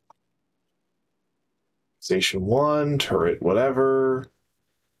 Station 1, turret, whatever.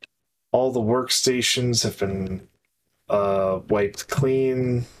 All the workstations have been wiped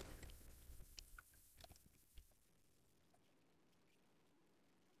clean.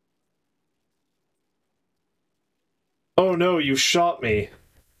 Oh no, you shot me.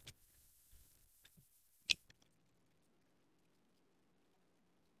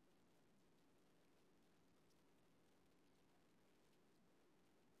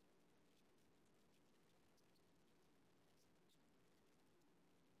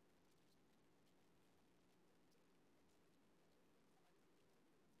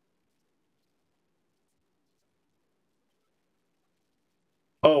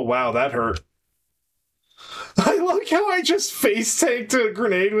 Oh, wow, that hurt. I like how I just face tanked a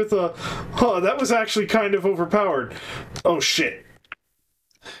grenade with a... Oh, that was actually kind of overpowered. Oh, shit.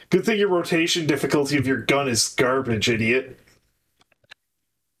 Good thing your rotation difficulty of your gun is garbage, idiot.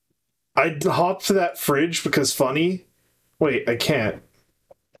 I hopped to that fridge because funny. Wait, I can't.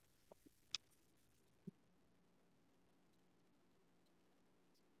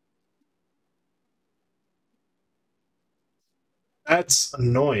 That's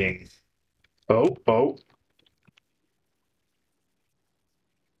annoying. Oh, oh.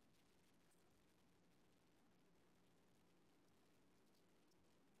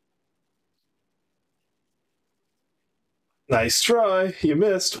 Nice try. You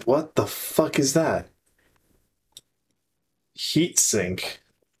missed. What the fuck is that? Heat sink.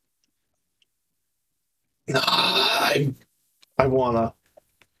 Nah, I wanna.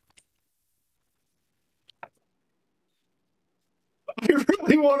 I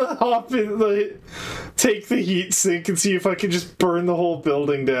really wanna hop in the... Take the heat sink and see if I can just burn the whole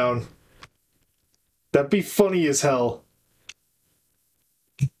building down. That'd be funny as hell.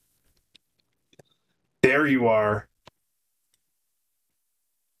 There you are.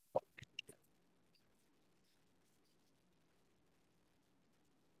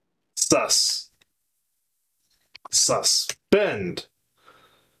 Sus. Sus. Bend.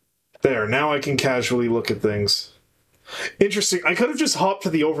 There, now I can casually look at things. Interesting. I could have just hopped to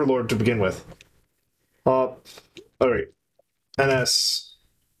the Overlord to begin with. Hop. Alright. NS.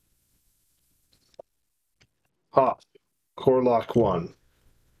 Hop. Core lock 1.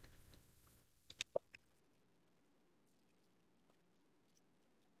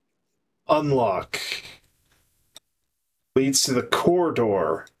 Unlock. Leads to the core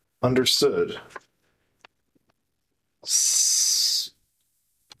door. Understood. Spike.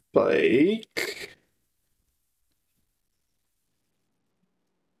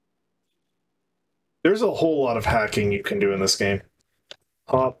 There's a whole lot of hacking you can do in this game.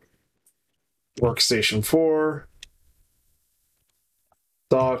 Hop. Workstation 4.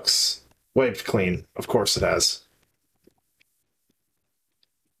 Docks. Wiped clean. Of course it has.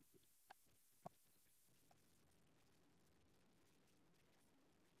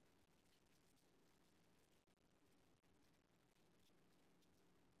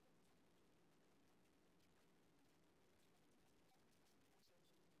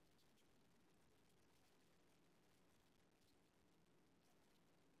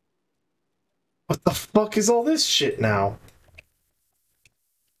 What the fuck is all this shit now?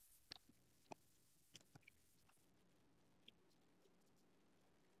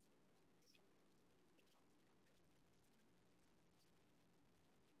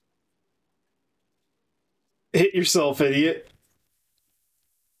 Hit yourself, idiot.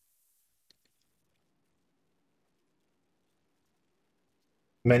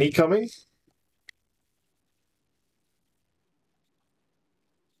 Many coming?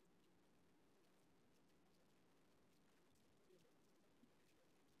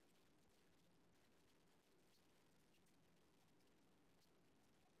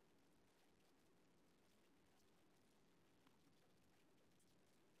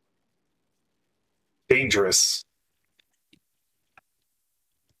 Dangerous.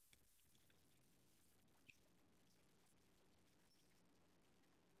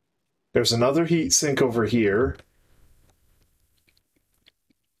 There's another heat sink over here.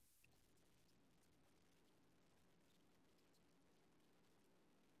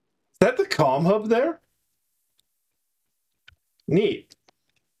 Is that the comm hub there? Neat.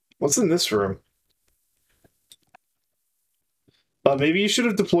 What's in this room? Maybe you should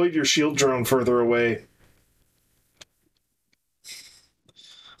have deployed your shield drone further away.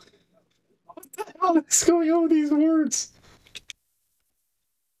 What the hell is going on with these words?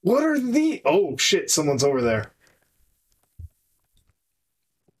 What are the... Oh, shit, someone's over there.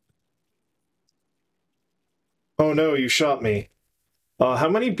 Oh no, you shot me. How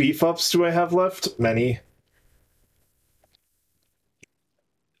many beef ups do I have left? Many.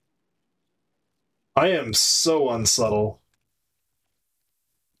 I am so unsubtle.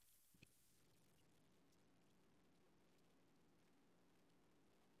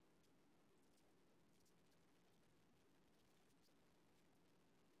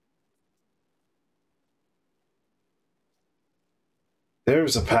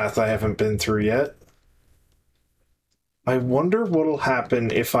 There's a path I haven't been through yet. I wonder what'll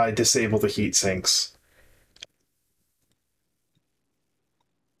happen if I disable the heat sinks.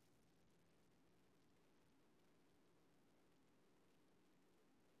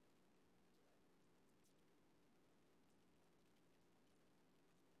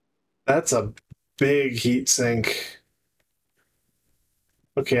 That's a big heat sink.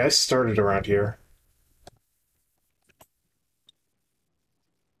 Okay, I started around here.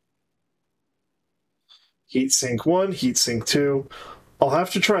 Heatsink 1, heatsink 2. I'll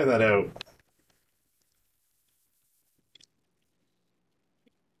have to try that out.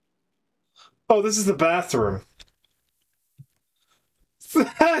 Oh, this is the bathroom.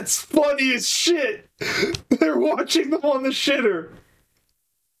 That's funny as shit. They're watching them on the shitter.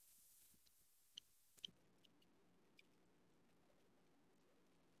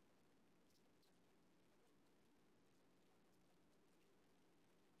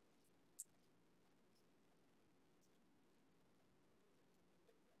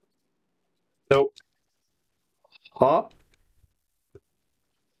 Nope. Hop.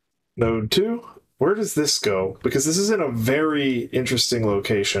 Node 2. Where does this go? Because this is in a very interesting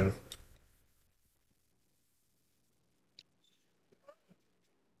location.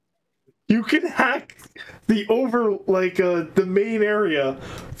 You can hack the main area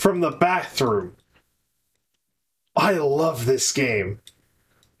from the bathroom. I love this game.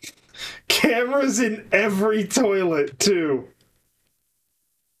 Cameras in every toilet too.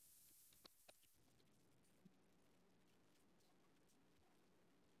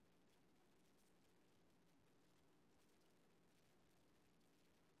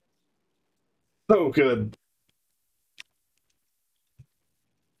 So good.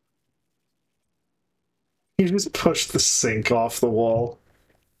 You just push the sink off the wall.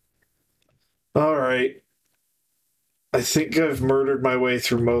 All right. I think I've murdered my way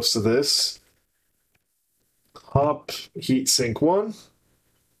through most of this. Hop, heat sink 1.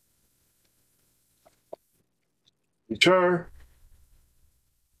 Char.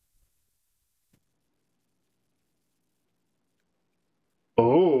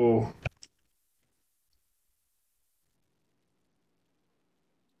 Oh,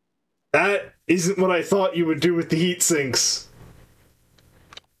 that isn't what I thought you would do with the heat sinks.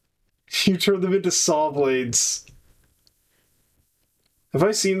 You turn them into saw blades. Have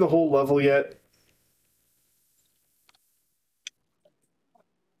I seen the whole level yet?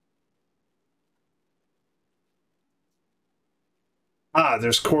 Ah,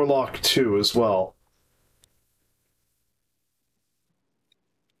 there's Core Lock 2 as well.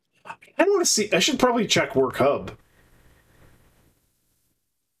 I don't want to see. I should probably check Work Hub.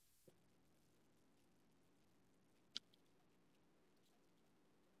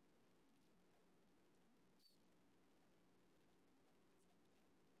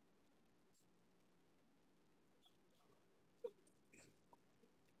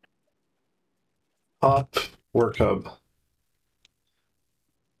 Hop, Work Hub.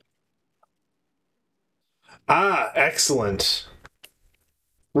 Ah, excellent.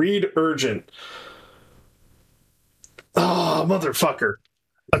 Read urgent. Ah, oh, motherfucker.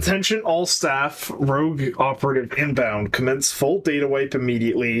 Attention all staff, rogue operative inbound. Commence full data wipe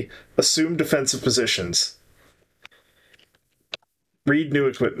immediately. Assume defensive positions. Read new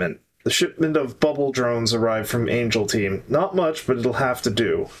equipment. The shipment of bubble drones arrived from Angel Team. Not much, but it'll have to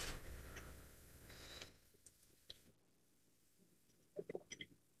do.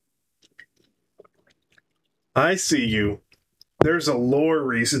 I see you. There's a lore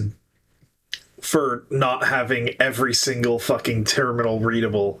reason for not having every single fucking terminal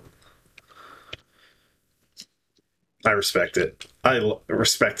readable. I respect it.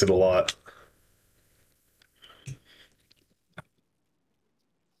 Respect it a lot.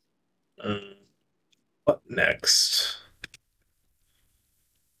 What next?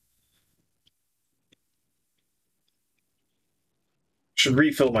 Should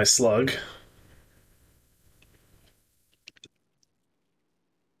refill my slug.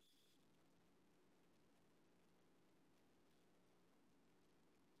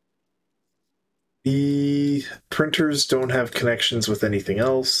 The printers don't have connections with anything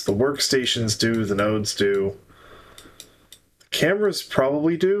else. The workstations do, the nodes do. The cameras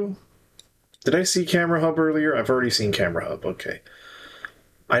probably do. Did I see Camera Hub earlier? I've already seen Camera Hub, okay.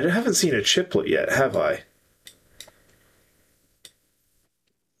 I haven't seen a chiplet yet, have I?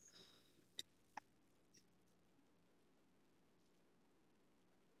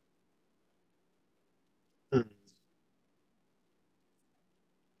 Hmm.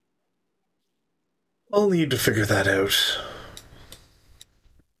 I'll need to figure that out.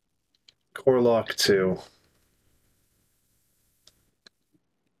 Core lock 2.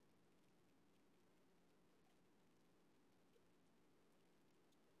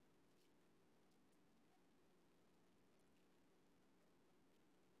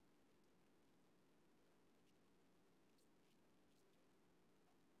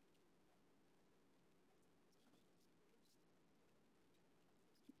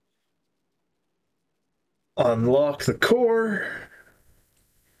 Unlock the core.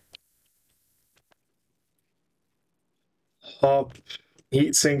 Pop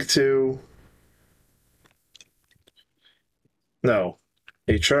heatsink to... No.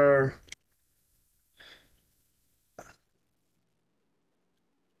 HR.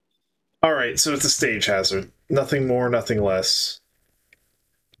 Alright, so it's a stage hazard. Nothing more, nothing less.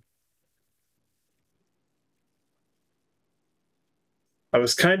 I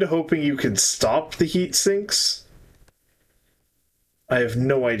was kind of hoping you could stop the heat sinks. I have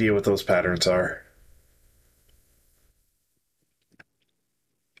no idea what those patterns are.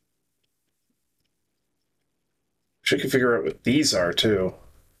 Wish I could figure out what these are, too.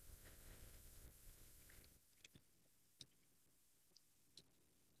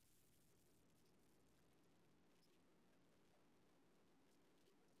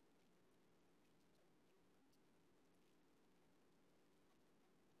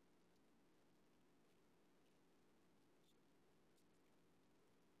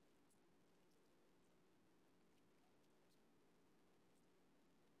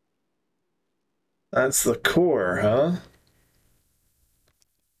 That's the core, huh?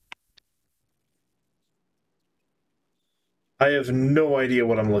 I have no idea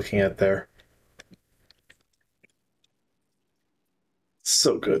what I'm looking at there.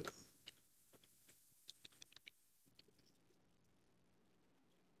 So good.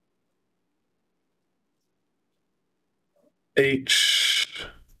 H...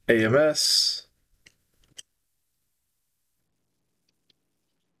 AMS...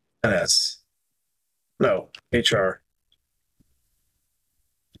 and S. No, HR.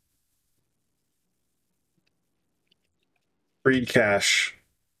 Read cache.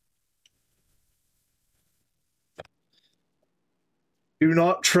 Do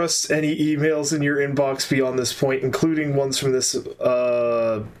not trust any emails in your inbox beyond this point, including ones from this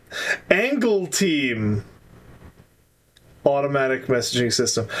Angle Team automatic messaging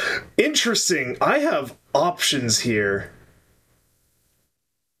system. Interesting. I have options here.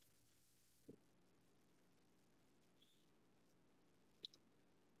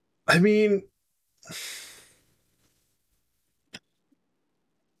 I mean,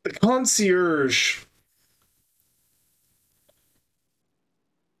 the concierge...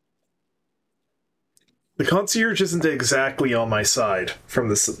 The concierge isn't exactly on my side from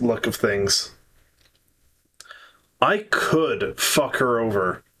this look of things. I could fuck her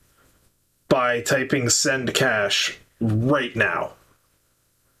over by typing send cash right now.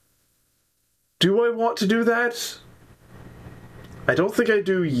 Do I want to do that? I don't think I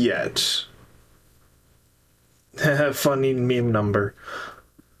do yet. Funny meme number.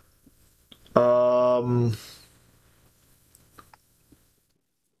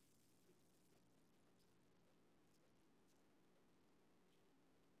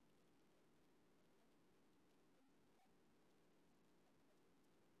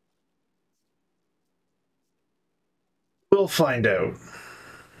 We'll find out.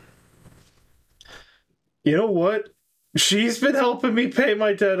 You know what? She's been helping me pay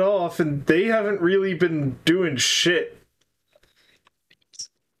my debt off, and they haven't really been doing shit.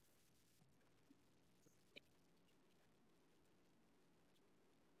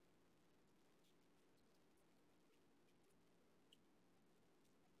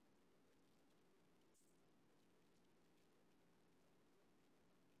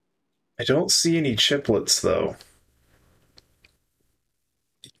 I don't see any chiplets, though.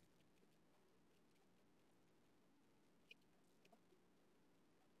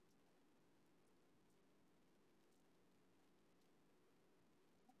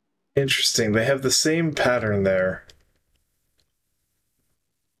 Interesting. They have the same pattern there.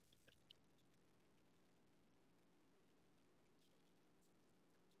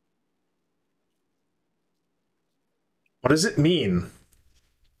 What does it mean?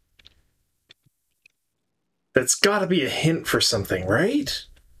 That's gotta be a hint for something, right?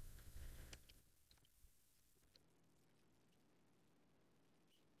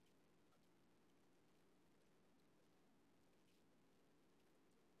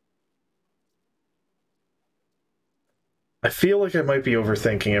 I feel like I might be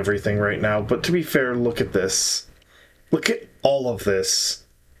overthinking everything right now, but to be fair, look at this. Look at all of this.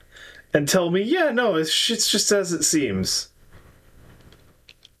 And tell me, yeah, no, it's just as it seems.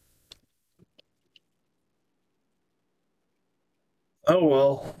 Oh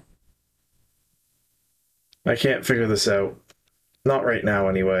well. I can't figure this out. Not right now,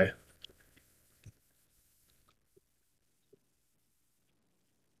 anyway.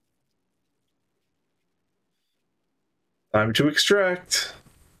 Time to extract.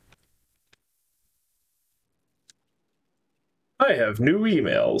 I have new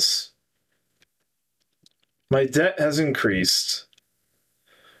emails. My debt has increased.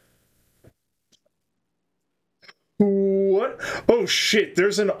 What? Oh shit,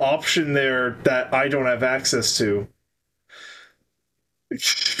 there's an option there that I don't have access to.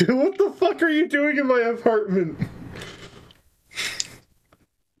 What the fuck are you doing in my apartment?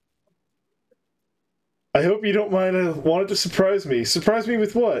 I hope you don't mind. I wanted to surprise me. Surprise me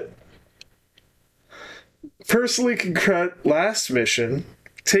with what? Personally, last mission.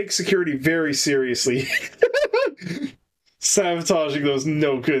 Take security very seriously. Sabotaging those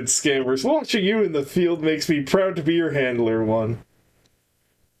no good scammers. Watching you in the field makes me proud to be your handler, one.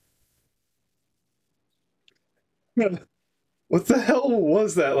 What the hell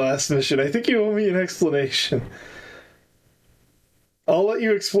was that last mission? I think you owe me an explanation. I'll let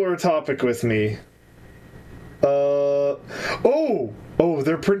you explore a topic with me. Oh! Oh,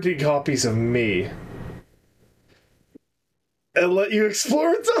 they're printing copies of me. And let you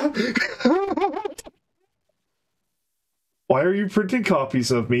explore a topic? Why are you printing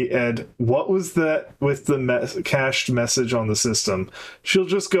copies of me, Ed? What was that with the cached message on the system? She'll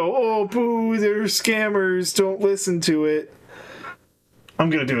just go, oh, boo, they're scammers, don't listen to it. I'm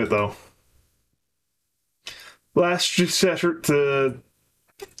gonna do it, though. Last effort to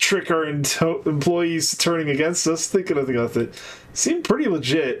trick our employees turning against us, thinking of it. Seemed pretty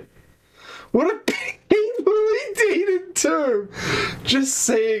legit. What a painfully dated term! Just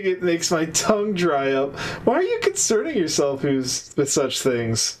saying it makes my tongue dry up. Why are you concerning yourself with such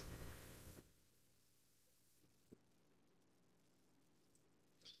things?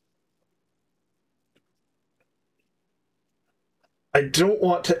 I don't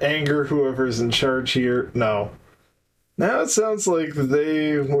want to anger whoever's in charge here. No. Now it sounds like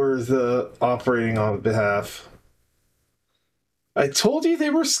they were the operating on behalf. I told you they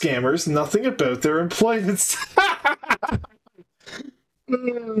were scammers, nothing about their employment.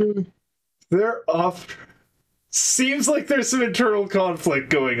 They're off. Seems like there's some internal conflict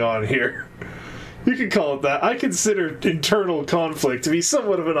going on here. You can call it that. I consider internal conflict to be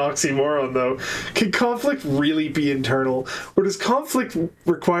somewhat of an oxymoron, though. Can conflict really be internal? Or does conflict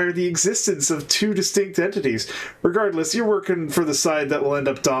require the existence of two distinct entities? Regardless, you're working for the side that will end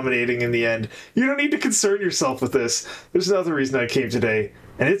up dominating in the end. You don't need to concern yourself with this. There's another reason I came today,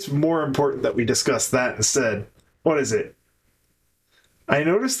 and it's more important that we discuss that instead. What is it? I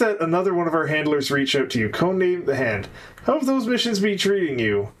noticed that another one of our handlers reached out to you, codenamed the Hand. How have those missions been treating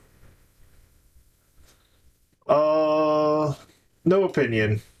you? No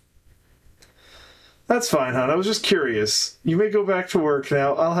opinion. That's fine, hon. I was just curious. You may go back to work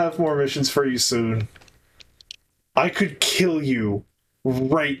now. I'll have more missions for you soon. I could kill you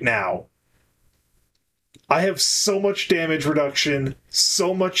right now. I have so much damage reduction,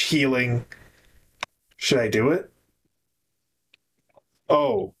 so much healing. Should I do it?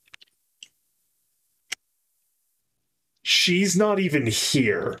 Oh. She's not even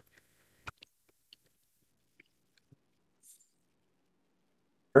here.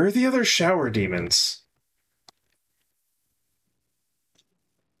 Where are the other shower demons?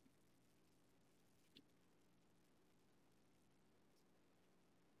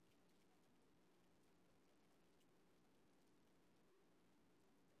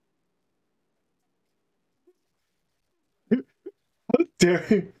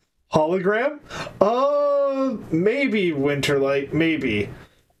 Hologram? Maybe Winterlight, maybe.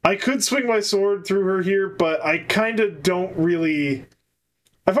 I could swing my sword through her here, but I kind of don't really...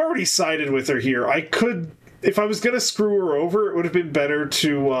 I've already sided with her here. I could... If I was going to screw her over, it would have been better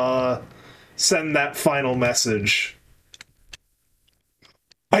to send that final message.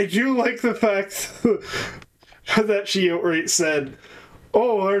 I do like the fact that she outright said,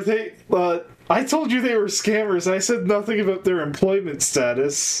 oh, are they... I told you they were scammers. I said nothing about their employment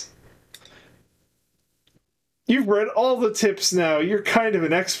status. You've read all the tips now. You're kind of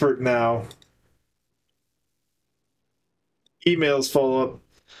an expert now. Emails follow-up.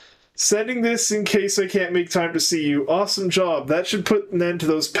 Sending this in case I can't make time to see you. Awesome job. That should put an end to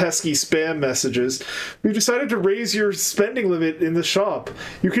those pesky spam messages. We've decided to raise your spending limit in the shop.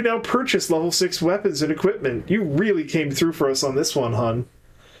 You can now purchase level 6 weapons and equipment. You really came through for us on this one, hun.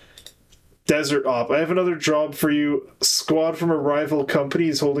 Desert Op. I have another job for you. Squad from a rival company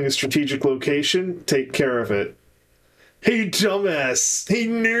is holding a strategic location. Take care of it. Hey, dumbass. Hey,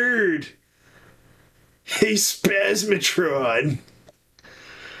 nerd. Hey, Spasmatron.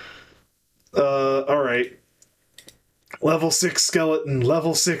 Alright. Level 6 skeleton.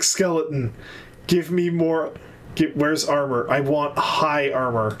 Level 6 skeleton. Give me more... Where's armor? I want high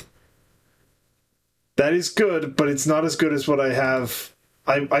armor. That is good, but it's not as good as what I have...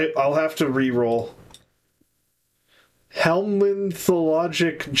 I'll have to re-roll.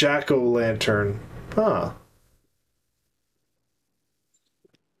 Helminthologic Jack-o'-lantern. Huh.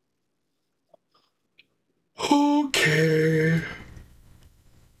 Okay.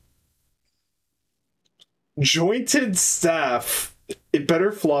 Jointed staff. It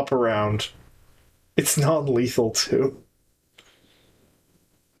better flop around. It's non-lethal too.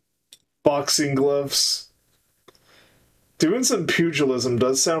 Boxing gloves. Doing some pugilism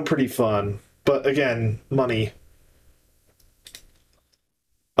does sound pretty fun, but again, money.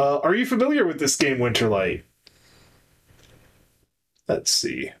 Are you familiar with this game, Winterlight? Let's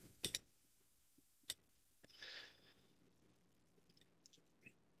see.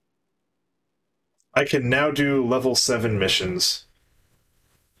 I can now do level 7 missions.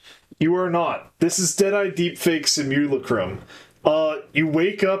 You are not. This is Deadeye Deepfake Simulacrum. You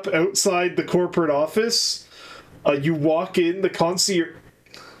wake up outside the corporate office. You walk in, the concierge...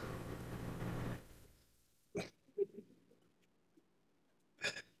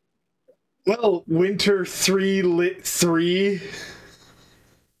 Well, Winter 3 Lit 3...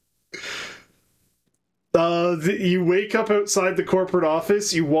 you wake up outside the corporate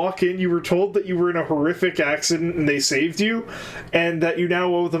office, you walk in, you were told that you were in a horrific accident and they saved you, and that you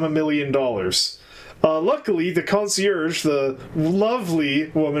now owe them $1 million. Luckily, the concierge, the lovely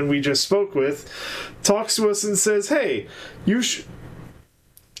woman we just spoke with, talks to us and says, hey, you should,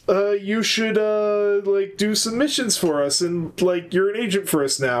 like, do some missions for us, and, like, you're an agent for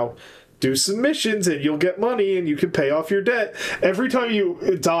us now. Do some missions and you'll get money and you can pay off your debt. Every time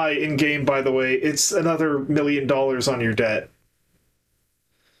you die in game, by the way, it's another $1 million on your debt.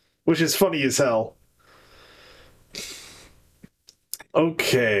 Which is funny as hell.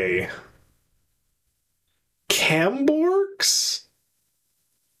 Okay. Camborgs?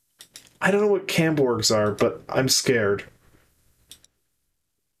 I don't know what Camborgs are, but I'm scared.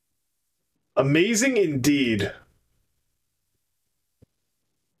 Amazing indeed.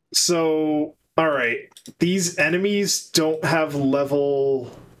 So, alright. These enemies don't have level...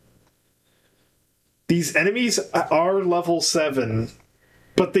 These enemies are level 7,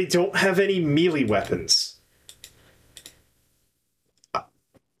 but they don't have any melee weapons.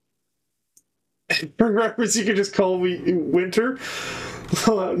 For reference, you can just call me Winter.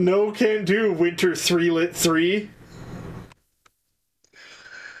 No can do, Winter 3 Lit 3.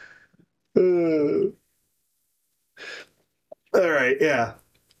 Alright, yeah.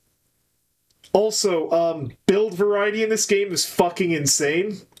 Also, build variety in this game is fucking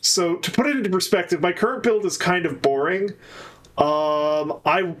insane. So, to put it into perspective, my current build is kind of boring.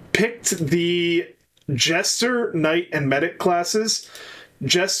 I picked the Jester, Knight, and Medic classes.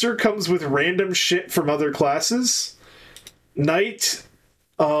 Jester comes with random shit from other classes. Knight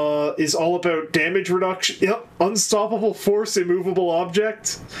is all about damage reduction. Yep, unstoppable force, immovable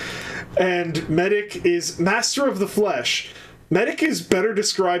object. And Medic is Master of the Flesh. Medic is better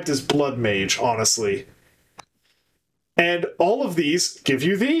described as Blood Mage, honestly. And all of these give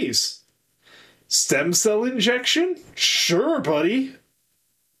you these. Stem cell injection? Sure, buddy.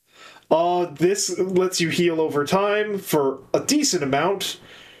 This lets you heal over time for a decent amount.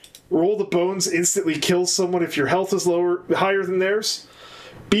 Roll the bones, instantly kill someone if your health is higher than theirs.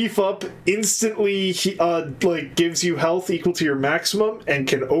 Beef up instantly like gives you health equal to your maximum and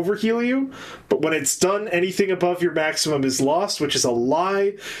can overheal you, but when it's done, anything above your maximum is lost, which is a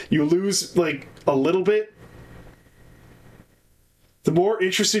lie. You lose like a little bit. The more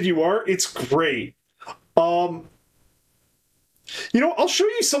interested you are, it's great. You know, I'll show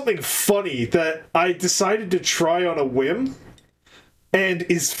you something funny that I decided to try on a whim and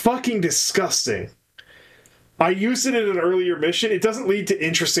is fucking disgusting. I used it in an earlier mission. It doesn't lead to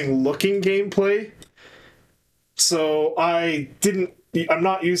interesting looking gameplay, so I'm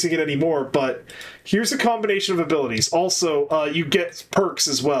not using it anymore, but here's a combination of abilities. Also, you get perks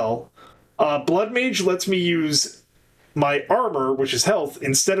as well. Blood Mage lets me use my armor, which is health,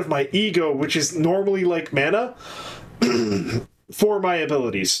 instead of my ego, which is normally like mana, for my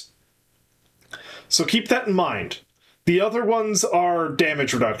abilities. So keep that in mind. The other ones are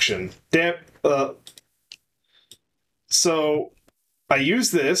damage reduction. So I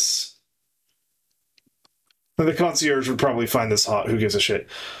use this. The concierge would probably find this hot. Who gives a shit?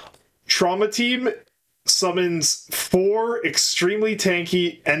 Trauma Team summons 4 extremely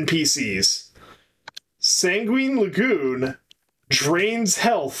tanky NPCs. Sanguine Lagoon drains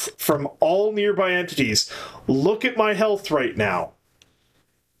health from all nearby entities. Look at my health right now.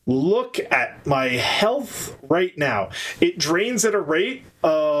 Look at my health right now. It drains at a rate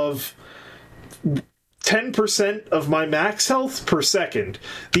of 10% of my max health per second.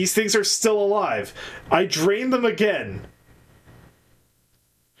 These things are still alive. I drain them again.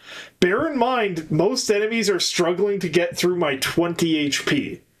 Bear in mind, most enemies are struggling to get through my 20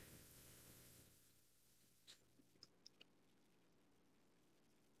 HP.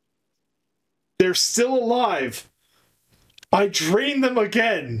 They're still alive. I drain them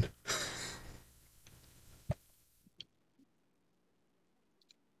again.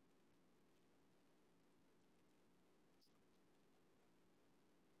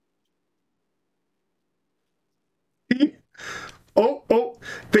 Oh,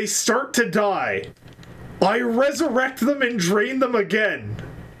 they start to die. I resurrect them and drain them again.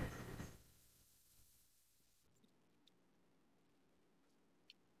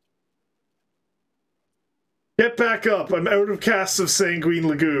 Get back up. I'm out of casts of Sanguine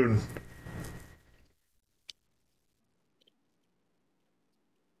Lagoon.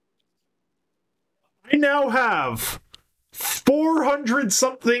 I now have 400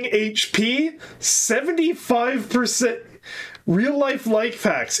 something HP, 75% real life life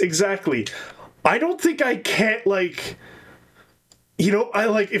packs. Exactly. I don't think I can't, like, you know,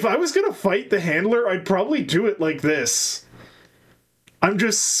 if I was gonna fight the handler, I'd probably do it like this. I'm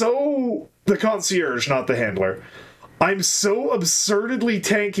just so... The concierge, not the handler. I'm so absurdly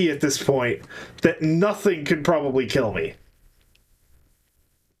tanky at this point that nothing could probably kill me.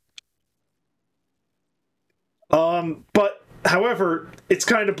 But, however, it's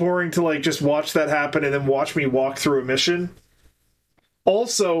kind of boring to, like, just watch that happen and then watch me walk through a mission.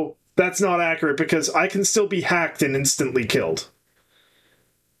 Also, that's not accurate because I can still be hacked and instantly killed.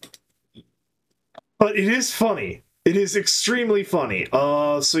 But it is funny. It is extremely funny.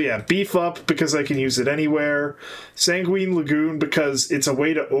 So yeah, beef up because I can use it anywhere. Sanguine Lagoon because it's a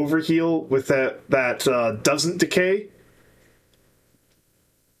way to overheal with that doesn't decay.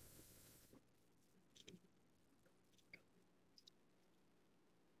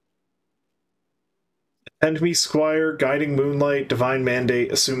 End me Squire, Guiding Moonlight, Divine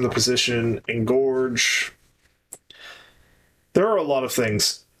Mandate, Assume the Position, Engorge. There are a lot of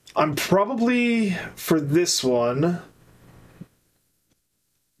things. I'm probably, for this one...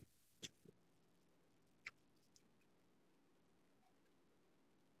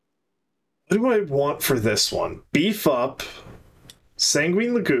 What do I want for this one? Beef up,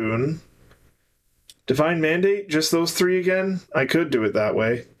 Sanguine Lagoon, Divine Mandate, just those three again? I could do it that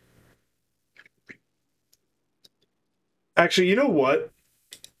way. Actually, you know what?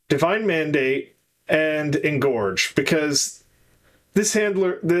 Divine Mandate and Engorge, because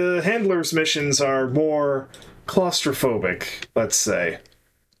the handler's missions are more claustrophobic, let's say.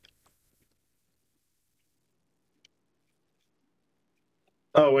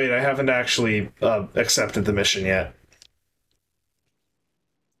 Oh wait, I haven't actually accepted the mission yet.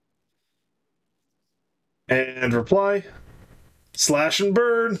 And reply. Slash and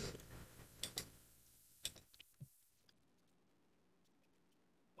burn.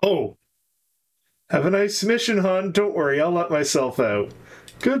 Oh. Have a nice mission, hon. Don't worry, I'll let myself out.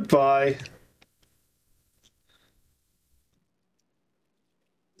 Goodbye.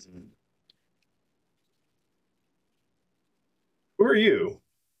 Who are you?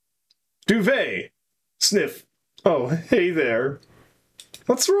 Duvet. Sniff. Oh, hey there.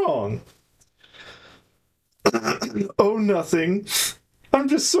 What's wrong? Oh, nothing. I'm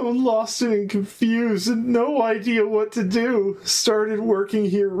just so lost and confused and no idea what to do. Started working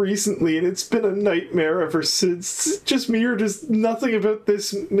here recently and it's been a nightmare ever since. Just me or does nothing about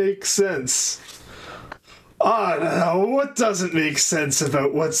this make sense? I don't know. What doesn't make sense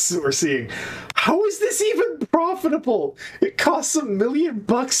about what we're seeing? How is this even profitable? It costs $1 million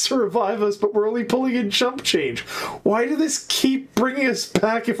to revive us, but we're only pulling in chump change. Why do this keep bringing us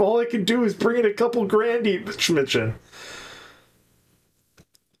back if all I can do is bring in a couple grand each mission?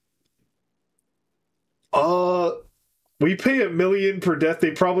 We pay $1 million per death.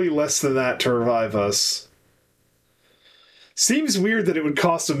 They probably less than that to revive us. Seems weird that it would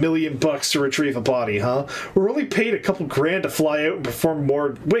cost $1 million to retrieve a body, huh? We're only paid a couple grand to fly out and perform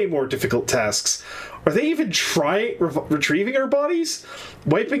way more difficult tasks. Are they even trying retrieving our bodies?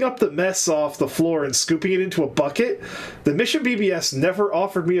 Wiping up the mess off the floor and scooping it into a bucket? The mission BBS never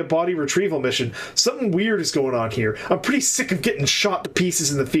offered me a body retrieval mission. Something weird is going on here. I'm pretty sick of getting shot to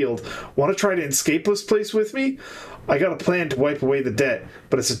pieces in the field. Want to try to escape this place with me? I got a plan to wipe away the debt,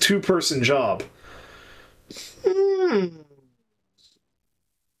 but it's a two-person job.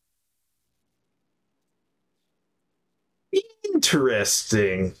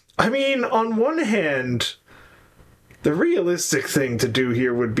 Interesting. I mean, on one hand, the realistic thing to do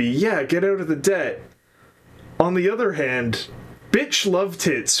here would be, yeah, get out of the debt. On the other hand, Bitch Love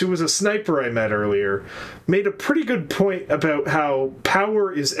Tits, who was a sniper I met earlier, made a pretty good point about how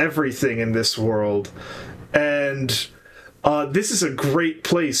power is everything in this world, and this is a great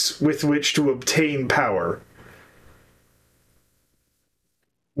place with which to obtain power.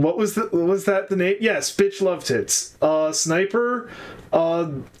 Was that the name? Yes, bitch love tits. Sniper.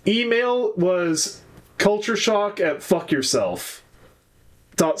 Email was cultureshock at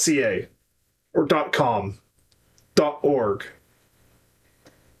fuckyourself.ca or .com .org.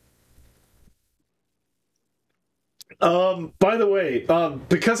 By the way,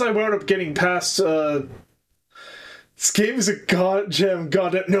 because I wound up getting past this game is a goddamn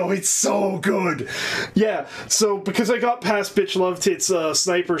no, it's so good. Yeah, so because I got past bitch love tits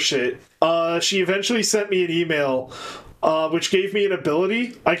sniper shit, she eventually sent me an email which gave me an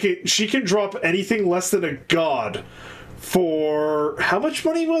ability. She can drop anything less than a god for how much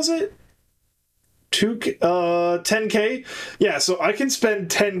money was it? 10k? Yeah, so I can spend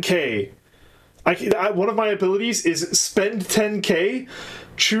 10k. One of my abilities is spend 10k,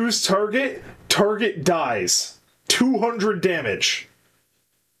 choose target, target dies. 200 damage.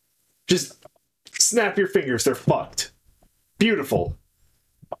 Just snap your fingers, they're fucked. Beautiful.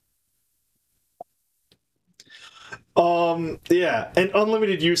 Yeah, and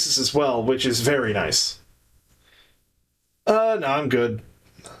unlimited uses as well, which is very nice. No, I'm good.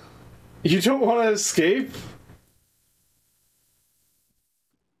 You don't want to escape?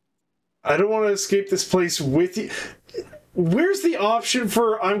 I don't want to escape this place with you. Where's the option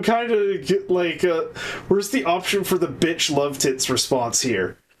for I'm kind of like where's the option for the bitch love tits response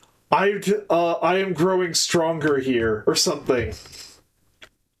here? I am growing stronger here or something.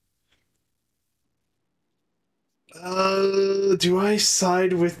 Do I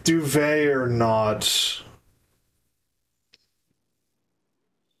side with Duvet or not?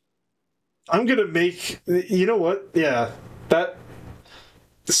 I'm gonna make, you know what? Yeah, that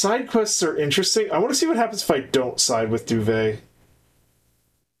the side quests are interesting. I want to see what happens if I don't side with Duvet.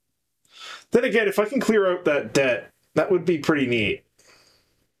 Then again, if I can clear out that debt, that would be pretty neat.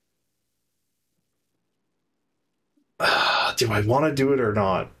 Do I want to do it or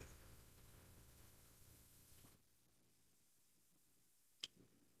not?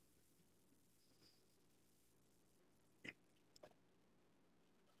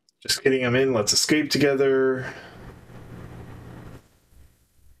 Just getting him in. Let's escape together.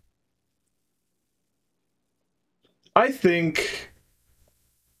 I think...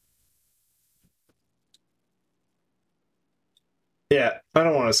 Yeah, I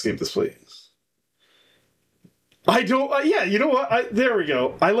don't want to escape this place. I don't... yeah, you know what? There we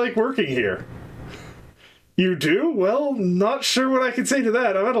go. I like working here. You do? Well, not sure what I can say to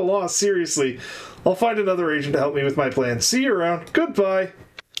that. I'm at a loss, seriously. I'll find another agent to help me with my plan. See you around. Goodbye.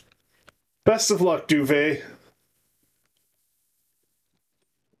 Best of luck, Duvet.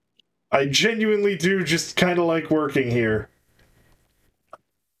 I genuinely do just kind of like working here.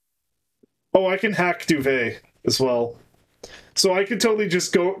 Oh, I can hack Duvet as well. So I could totally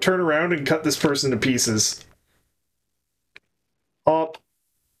just go turn around and cut this person to pieces. Up.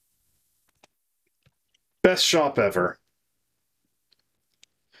 Best shop ever.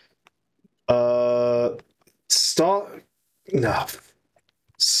 Stock. No.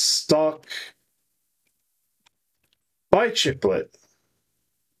 Stock. Buy chiplet.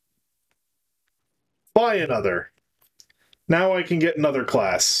 Buy another. Now I can get another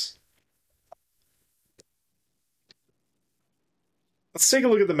class. Let's take a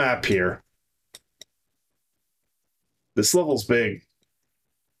look at the map here. This level's big.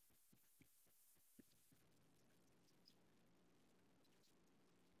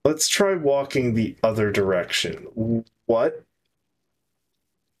 Let's try walking the other direction. What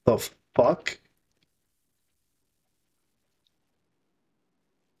the fuck?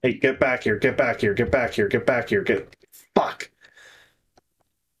 Hey, get back here, get back here, get back here, get back here, get... Fuck!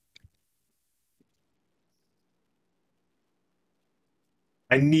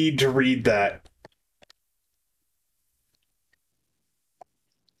 I need to read that.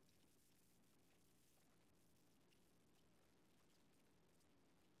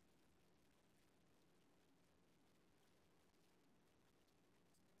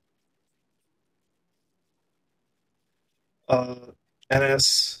 Uh,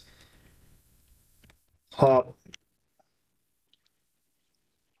 NS... Hop...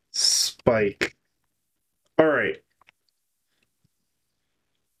 Spike. Alright.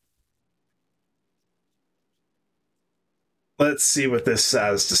 Let's see what this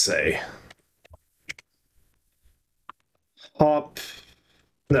has to say. Hop...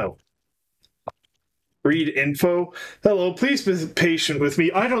 No. Read info. Hello, please be patient with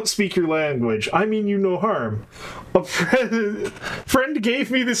me. I don't speak your language. I mean you no harm. A friend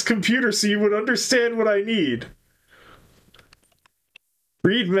gave me this computer so you would understand what I need.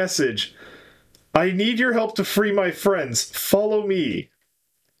 Read message. I need your help to free my friends. Follow me.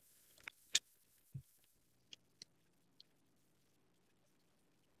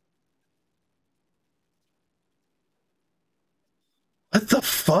 What the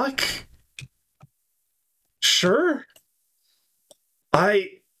fuck? Sure.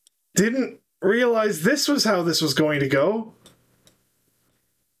 I didn't realize this was how this was going to go.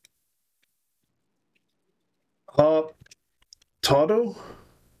 Todo?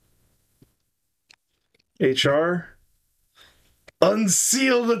 HR?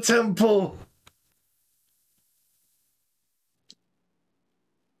 Unseal the temple!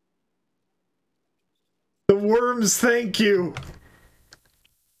 The worms, thank you!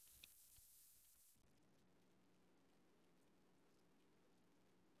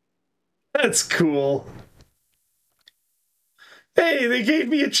 That's cool. Hey, they gave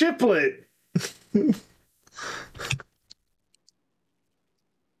me a chiplet!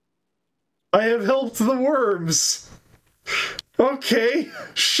 I have helped the worms! Okay,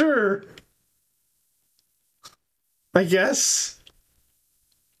 sure. I guess.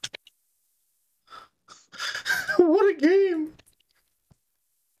 What a game!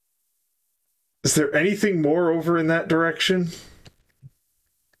 Is there anything more over in that direction?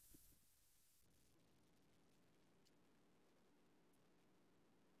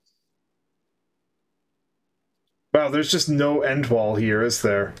 Wow, there's just no end wall here, is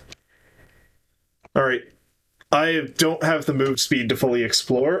there? Alright. I don't have the move speed to fully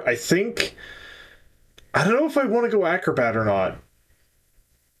explore. I think... I don't know if I want to go acrobat or not.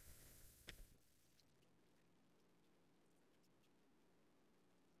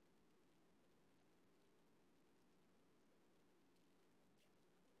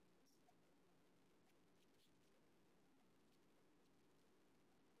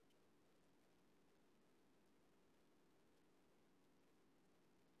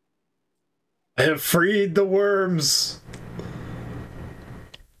 I have freed the worms!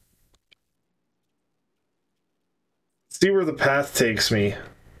 See where the path takes me.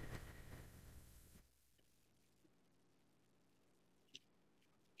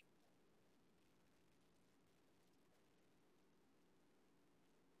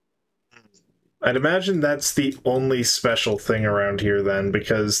 I'd imagine that's the only special thing around here then,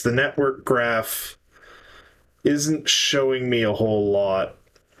 because the network graph isn't showing me a whole lot.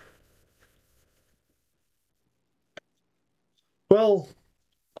 Well,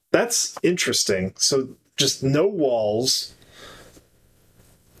 that's interesting. So just no walls.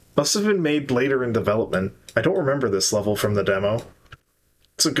 Must have been made later in development. I don't remember this level from the demo.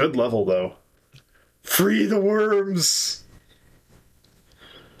 It's a good level, though. Free the worms!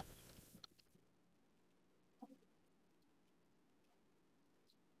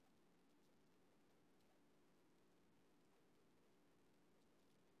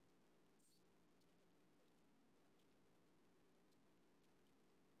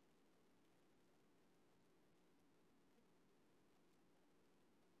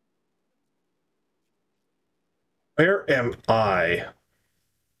 Where am I?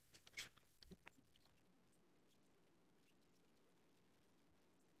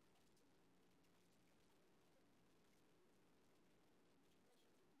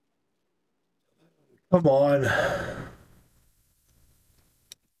 Come on.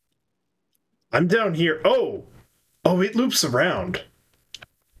 I'm down here. Oh! Oh, it loops around.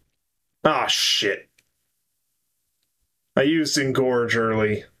 Ah, shit. I used Engorge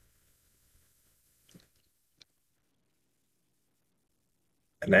early.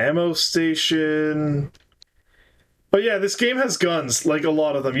 An ammo station. But yeah, this game has guns, like a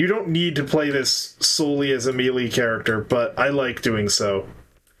lot of them. You don't need to play this solely as a melee character, but I like doing so.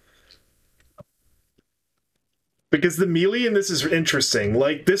 Because the melee in this is interesting.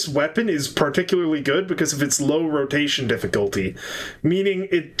 Like, this weapon is particularly good because of its low rotation difficulty, meaning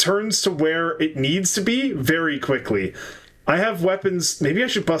it turns to where it needs to be very quickly. I have weapons... Maybe I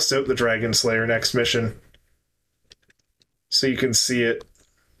should bust out the Dragon Slayer next mission, so you can see it.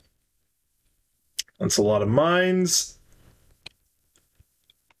 That's a lot of mines.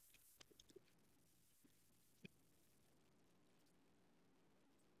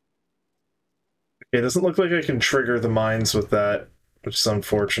 It doesn't look like I can trigger the mines with that, which is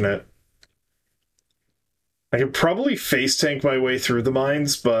unfortunate. I could probably face tank my way through the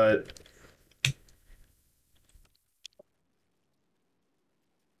mines, but...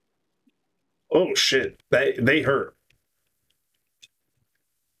 Oh shit, they hurt.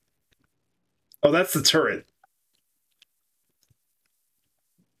 Oh, that's the turret.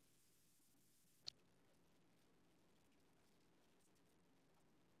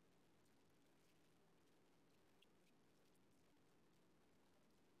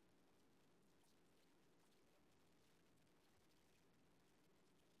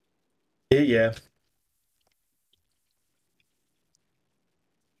 Yeah.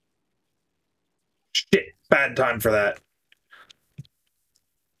 Shit, bad time for that.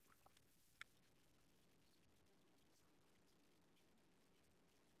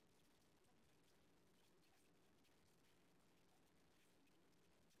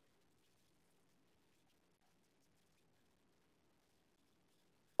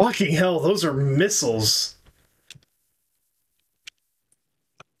 Fucking hell, those are missiles.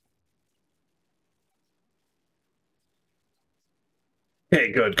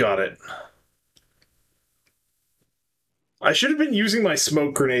 Okay, good, got it. I should have been using my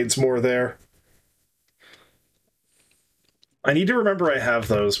smoke grenades more there. I need to remember I have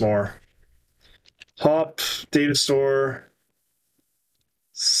those more. Hop, data store.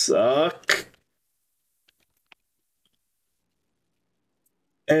 Suck.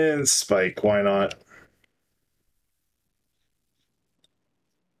 And spike, why not?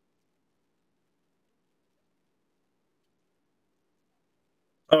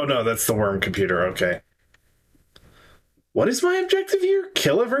 Oh no, that's the worm computer, okay. What is my objective here?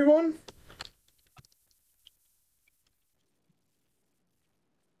 Kill everyone?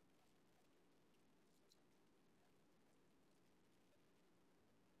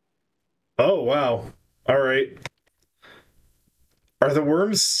 Oh wow. Alright. Are the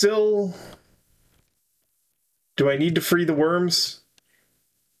worms still... Do I need to free the worms?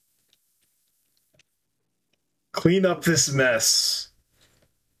 Clean up this mess.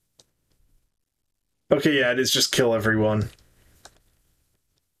 Okay, yeah, it is just kill everyone.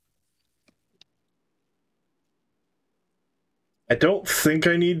 I don't think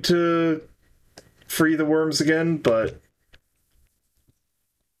I need to free the worms again, but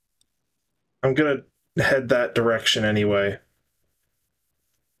I'm gonna head that direction anyway.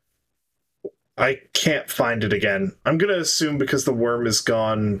 I can't find it again. I'm gonna assume because the worm is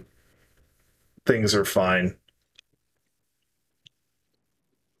gone, things are fine.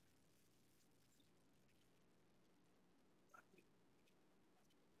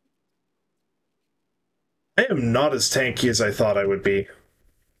 I am not as tanky as I thought I would be.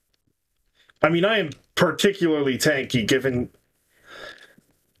 I mean, I am particularly tanky given...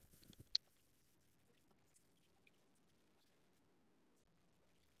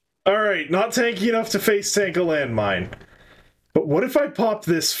 Alright, not tanky enough to face tank a landmine. But what if I pop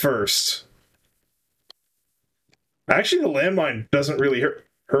this first? Actually, the landmine doesn't really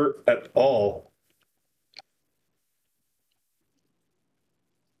hurt at all.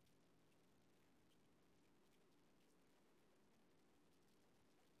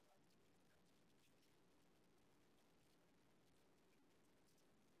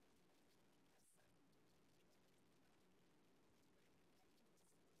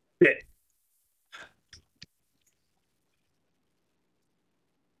 Yeah.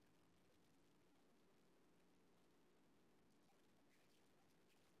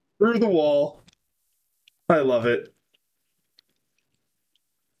 Through the wall. I love it.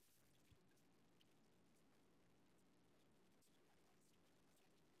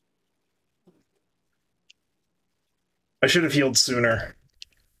 I should have healed sooner.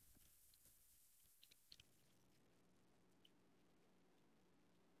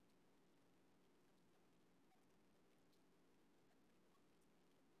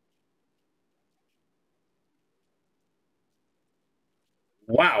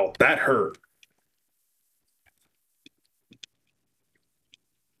 Wow, that hurt.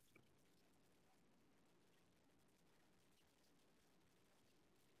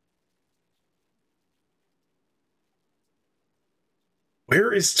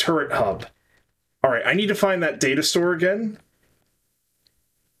 Where is Turret Hub? Alright, I need to find that data store again.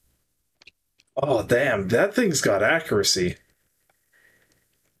 Oh, damn, that thing's got accuracy.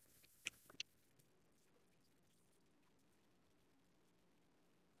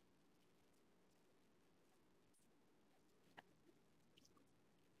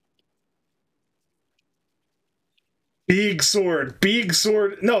 Big sword, big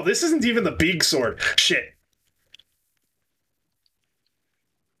sword. No, this isn't even the big sword. Shit.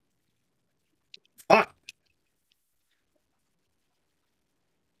 Fuck.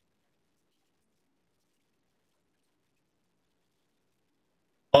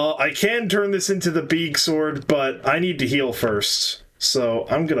 I can turn this into the big sword, but I need to heal first. So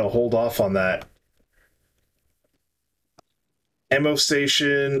I'm gonna hold off on that. Ammo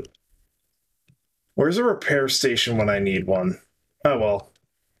station. Where's a repair station when I need one? Oh well.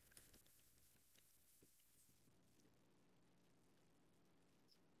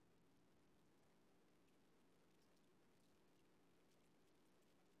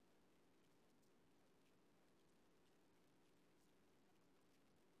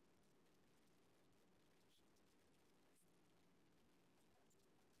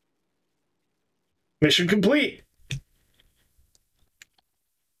 Mission complete.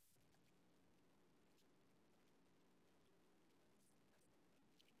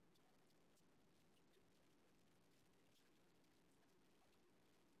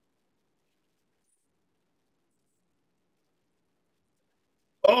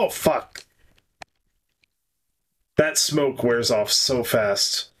 Oh, fuck. That smoke wears off so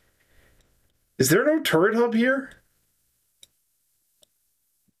fast. Is there no turret hub here?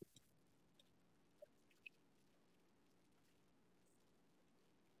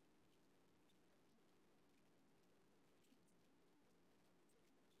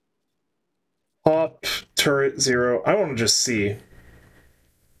 Up, turret 0. I want to just see.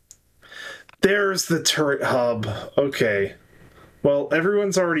 There's the turret hub. Okay. Well,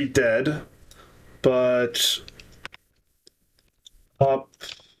 everyone's already dead, but... Up.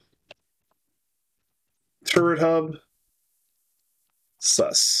 Turret hub.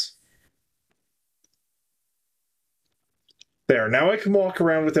 Sus. There, now I can walk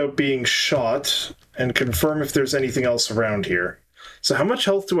around without being shot and confirm if there's anything else around here. So how much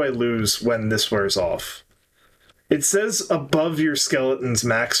health do I lose when this wears off? It says above your skeleton's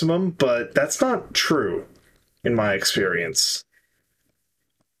maximum, but that's not true, in my experience.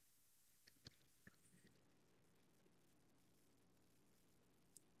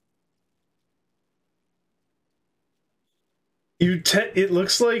 It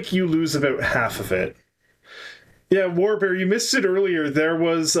looks like you lose about half of it. Yeah, Warbear, you missed it earlier. There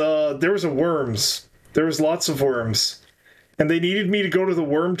was a worms. There was lots of worms. And they needed me to go to the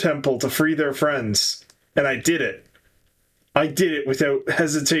worm temple to free their friends. And I did it. I did it without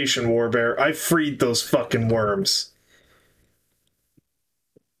hesitation, Warbear. I freed those fucking worms.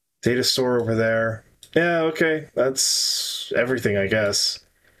 Data store over there. Yeah, okay. That's everything, I guess.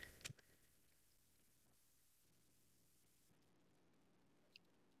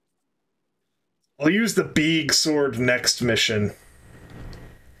 I'll use the big sword next mission.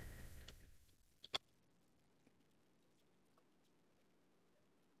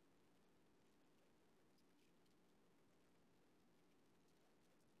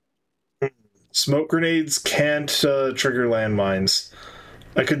 Smoke grenades can't trigger landmines.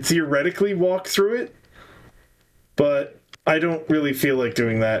 I could theoretically walk through it, but I don't really feel like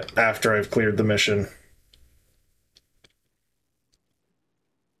doing that after I've cleared the mission.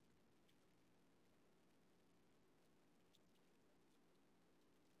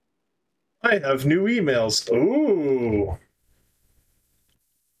 I have new emails. Ooh.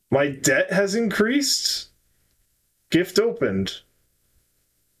 My debt has increased? Gift opened.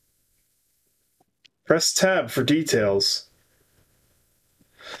 Press tab for details.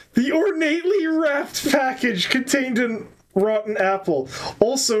 The ornately wrapped package contained a rotten apple.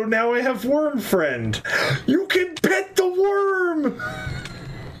 Also, now I have worm friend. You can pet the worm!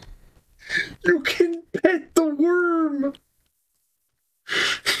 You can pet the worm!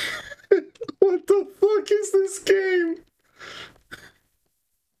 What the fuck is this game?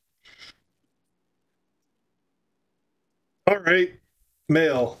 Alright.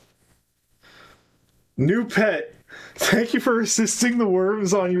 Mail. New pet. Thank you for assisting the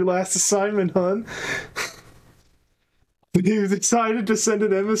worms on your last assignment, hon. You decided to send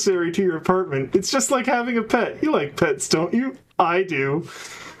an emissary to your apartment. It's just like having a pet. You like pets, don't you? I do.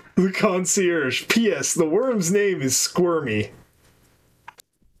 The concierge. P.S. The worm's name is Squirmy.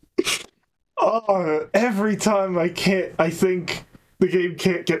 Oh, every time I think the game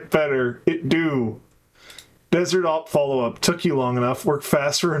can't get better, it do. Desert Op follow-up. Took you long enough. Work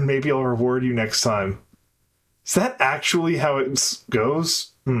faster and maybe I'll reward you next time. Is that actually how it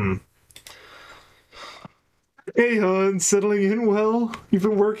goes? Hey, hon, settling in well? You've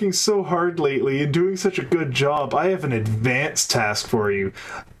been working so hard lately and doing such a good job. I have an advanced task for you.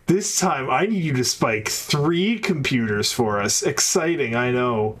 This time, I need you to spike 3 computers for us. Exciting, I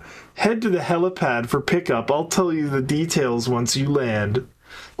know. Head to the helipad for pickup. I'll tell you the details once you land.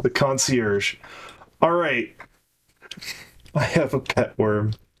 The concierge. Alright. I have a pet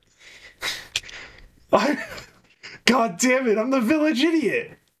worm. God damn it, I'm the village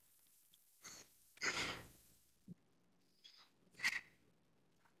idiot!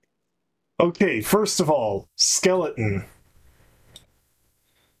 Okay, first of all, skeleton.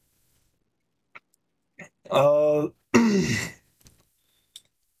 That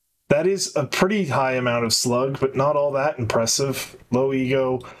is a pretty high amount of slug, but not all that impressive. Low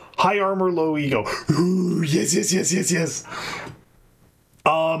ego. High armor, low ego. Ooh, yes, yes, yes, yes, yes.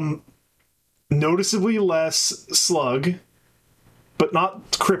 Noticeably less slug, but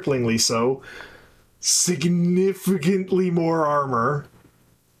not cripplingly so. Significantly more armor.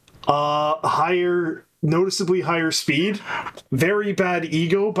 Noticeably higher speed. Very bad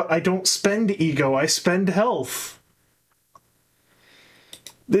ego, but I don't spend ego, I spend health.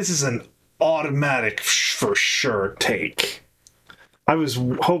 This is an automatic for sure take. I was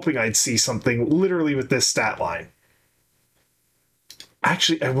hoping I'd see something literally with this stat line.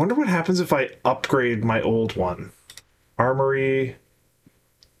 Actually, I wonder what happens if I upgrade my old one. Armory.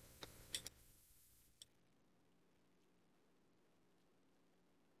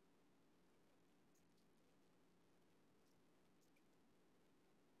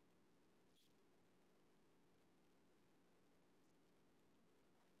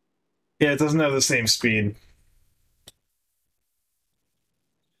 Yeah, it doesn't have the same speed.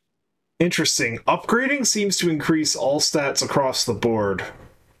 Interesting. Upgrading seems to increase all stats across the board,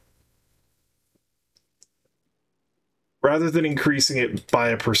 rather than increasing it by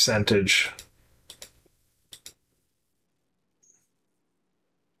a percentage.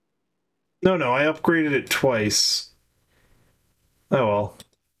 No, no, I upgraded it twice. Oh well.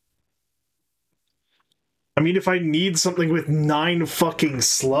 I mean, if I need something with 9 fucking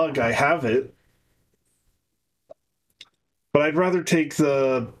slug, I have it. But I'd rather take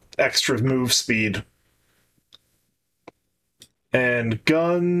the extra move speed. And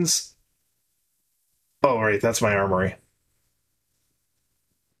guns. Oh, right, that's my armory.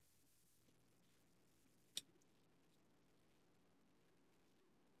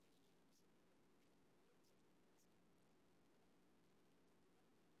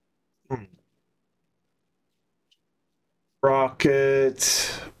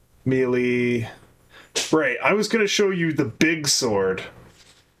 Rocket, melee. Right, I was going to show you the big sword.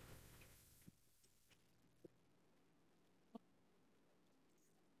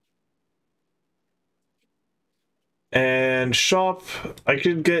 And shop, I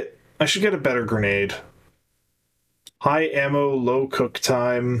should get a better grenade. High ammo, low cook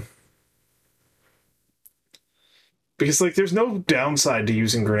time. Because, like, there's no downside to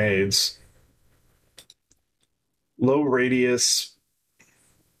using grenades. Low radius.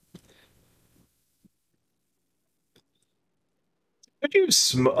 Could you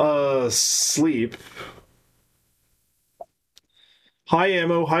sleep? High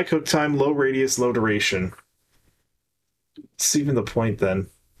ammo, high cook time, low radius, low duration. It's even the point then.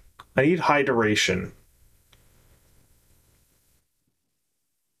 I need high duration.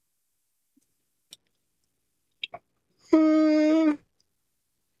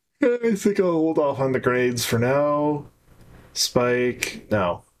 I think I'll hold off on the grenades for now. Spike,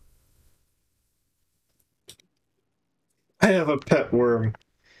 no. I have a pet worm.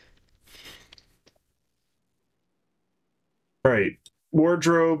 Right.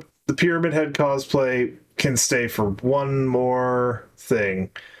 Wardrobe, the Pyramid Head cosplay can stay for one more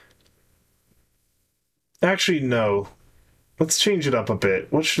thing. Actually, no. Let's change it up a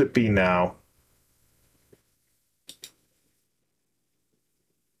bit. What should it be now?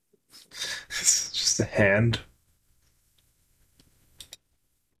 It's just a hand.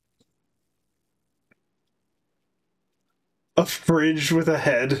 A fridge with a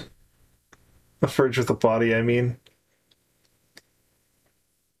head. A fridge with a body, I mean.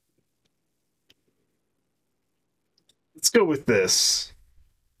 Let's go with this.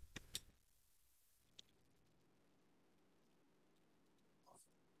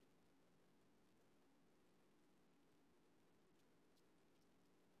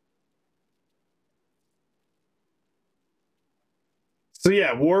 So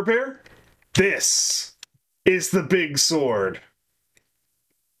yeah, Warbear, this is the big sword.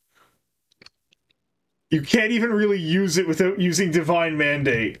 You can't even really use it without using Divine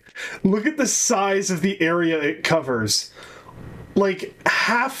Mandate. Look at the size of the area it covers. Like,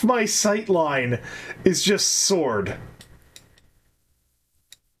 half my sight line is just sword.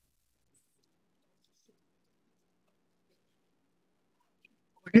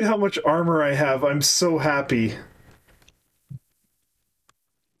 Look at how much armor I have. I'm so happy.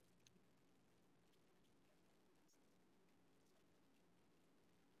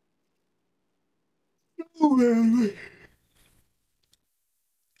 Oh, man.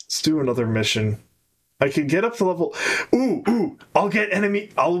 Let's do another mission. I can get up to level. Ooh! I'll get enemy.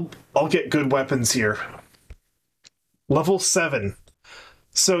 I'll get good weapons here. Level 7.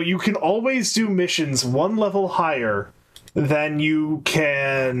 So you can always do missions one level higher than you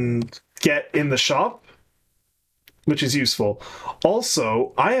can get in the shop, which is useful.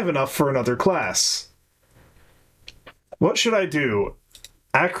 Also, I have enough for another class. What should I do?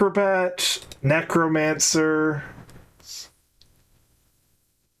 Acrobat, Necromancer,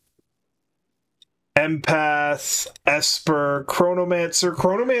 Empath, Esper, Chronomancer.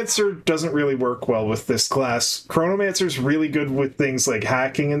 Chronomancer doesn't really work well with this class. Chronomancer's really good with things like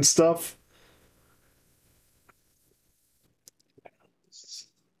hacking and stuff.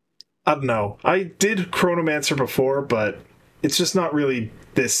 I don't know. I did Chronomancer before, but it's just not really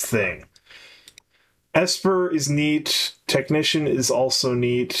this thing. Esper is neat. Technician is also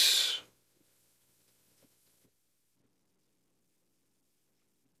neat.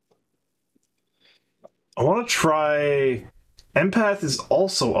 I want to try... Empath is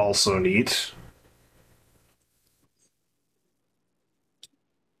also neat.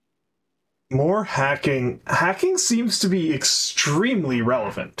 More hacking. Hacking seems to be extremely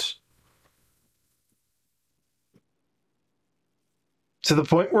relevant. To the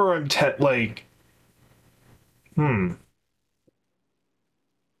point where I'm like,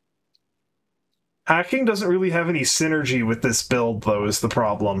 hacking doesn't really have any synergy with this build, though, is the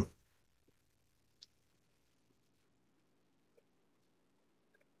problem.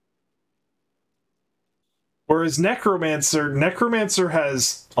 Whereas Necromancer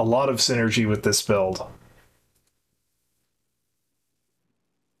has a lot of synergy with this build.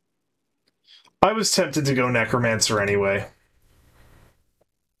 I was tempted to go Necromancer anyway.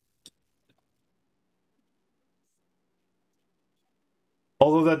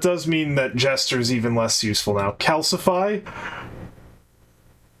 Although that does mean that Jester's even less useful now. Calcify?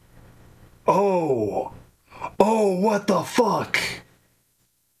 Oh! Oh, what the fuck?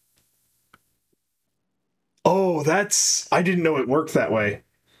 Oh, that's... I didn't know it worked that way.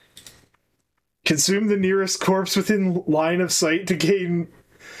 Consume the nearest corpse within line of sight to gain...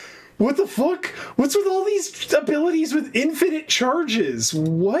 What the fuck? What's with all these abilities with infinite charges?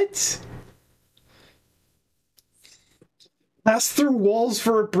 What? Pass through walls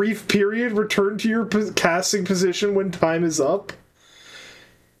for a brief period, return to your casting position when time is up.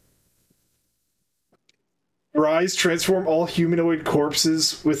 Rise, transform all humanoid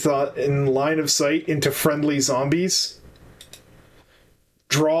corpses in line of sight into friendly zombies.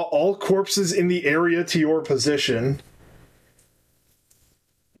 Draw all corpses in the area to your position.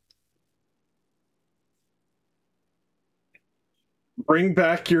 Bring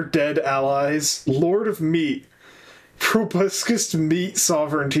back your dead allies. Lord of Meat. Proboscis Meat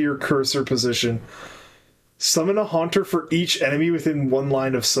Sovereign to your cursor position. Summon a haunter for each enemy within one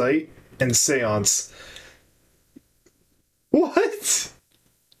line of sight. And Seance. What?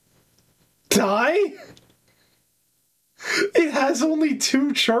 Die? It has only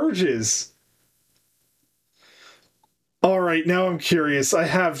 2 charges. Alright, now I'm curious. I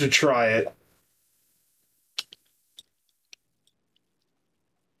have to try it.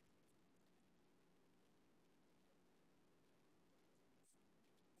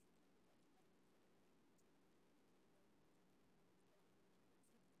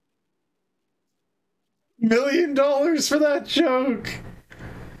 $1 million for that joke!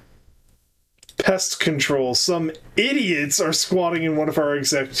 Pest control. Some idiots are squatting in one of our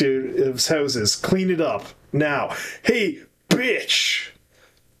executives' houses. Clean it up. Now. Hey, bitch!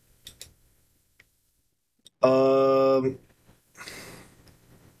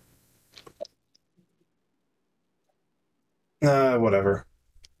 Whatever.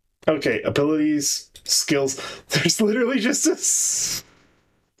 Okay, abilities, skills. There's literally just a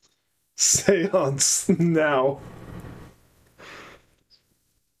seance now.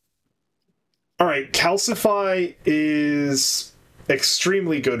 Alright, Calcify is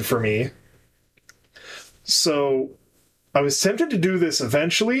extremely good for me. So, I was tempted to do this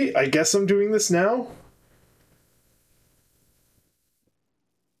eventually. I guess I'm doing this now.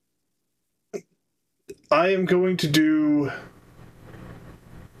 I am going to do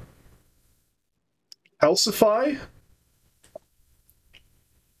Calcify.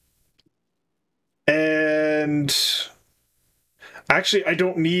 And actually, I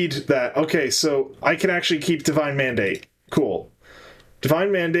don't need that. Okay, so I can actually keep Divine Mandate. Cool. Divine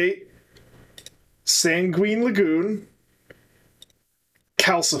Mandate, Sanguine Lagoon,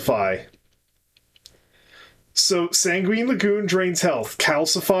 Calcify. So Sanguine Lagoon drains health.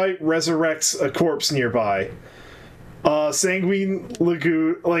 Calcify resurrects a corpse nearby. Sanguine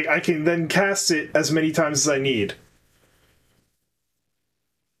Lagoon, like, I can then cast it as many times as I need.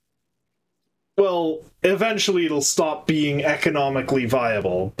 Well, eventually it'll stop being economically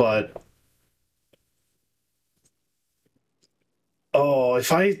viable, but... Oh,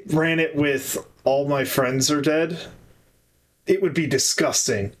 if I ran it with all my friends are dead, it would be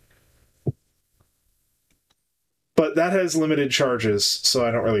disgusting. But that has limited charges, so I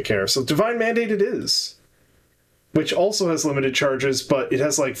don't really care. So Divine Mandate it is. Which also has limited charges, but it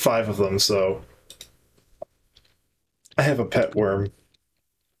has like 5 of them, so... I have a pet worm.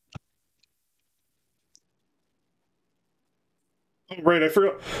 Oh, right, I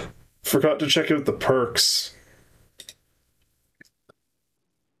forgot to check out the perks.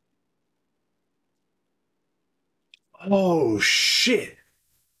 Oh, shit!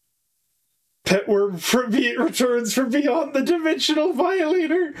 Petworm returns from beyond the dimensional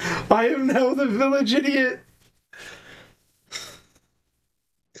violator! I am now the village idiot!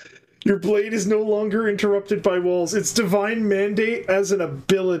 Your blade is no longer interrupted by walls. It's Divine Mandate as an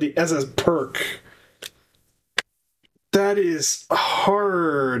ability, as a perk. That is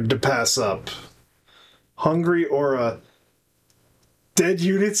hard to pass up. Hungry Aura. Dead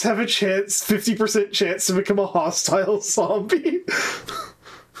units have a chance, 50% chance to become a hostile zombie.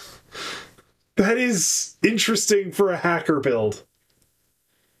 That is interesting for a hacker build.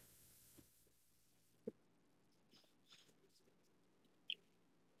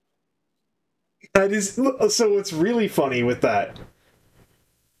 That is so. What's really funny with that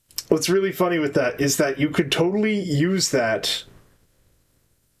is that you could totally use that.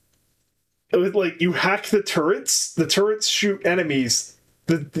 Like you hack the turrets. The turrets shoot enemies.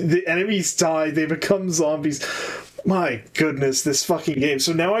 The enemies die. They become zombies. My goodness, this fucking game.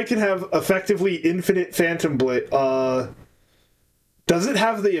 So now I can have effectively infinite Phantom Blade. Does it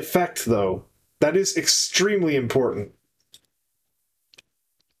have the effect though? That is extremely important.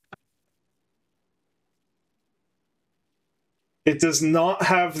 It does not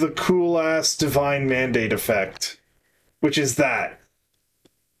have the cool ass Divine Mandate effect, which is that.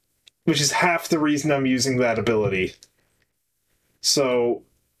 Which is half the reason I'm using that ability. So,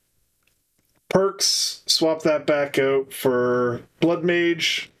 perks, swap that back out for Blood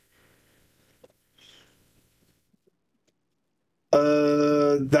Mage.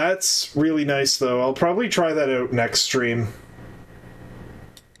 That's really nice though. I'll probably try that out next stream.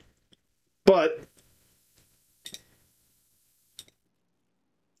 But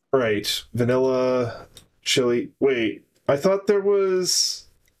right, vanilla chili. Wait, I thought there was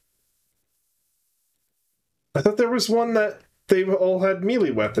one that they all had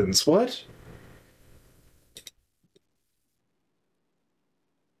melee weapons. What?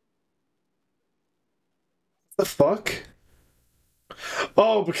 The fuck?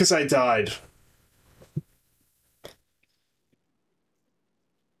 Oh, because I died.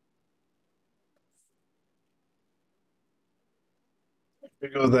 We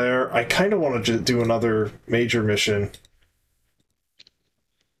go there. I kind of want to do another major mission.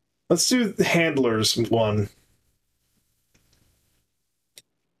 Let's do the handlers one.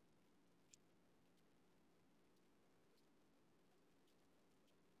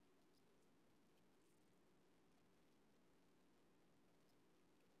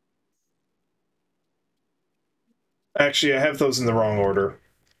 Actually, I have those in the wrong order.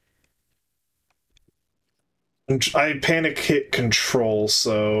 I panic hit control,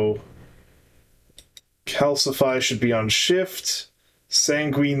 so Calcify should be on shift.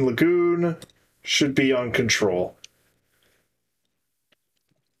 Sanguine Lagoon should be on control.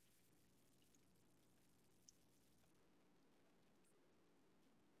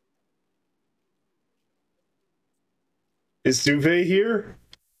 Is Duvet here?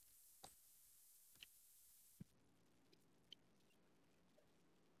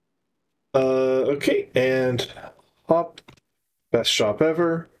 Okay, and hop. Best shop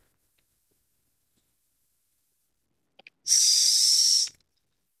ever. Stock.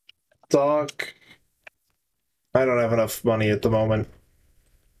 I don't have enough money at the moment.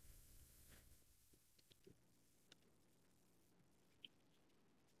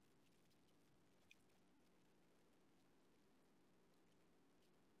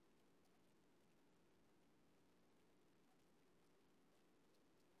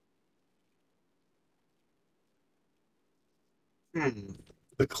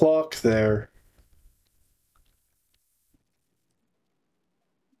 The clock there.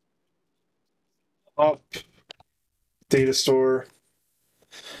 Up. Data store.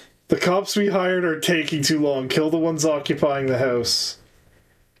 The cops we hired are taking too long. Kill the ones occupying the house.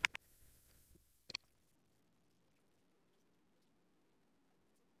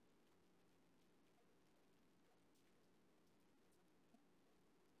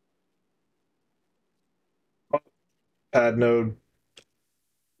 Pad node.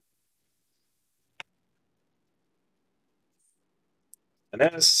 An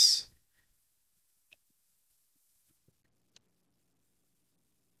S.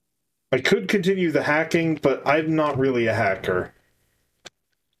 I could continue the hacking, but I'm not really a hacker.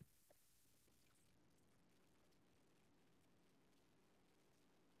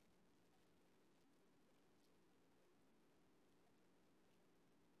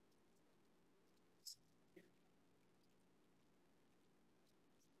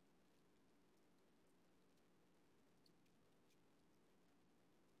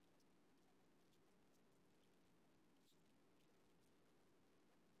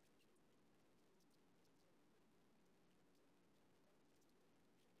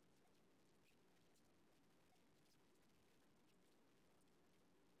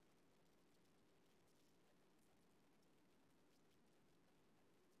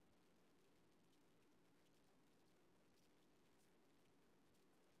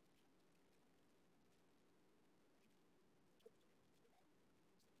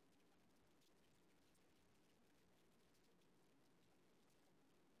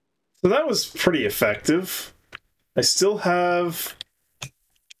 So that was pretty effective. I still have...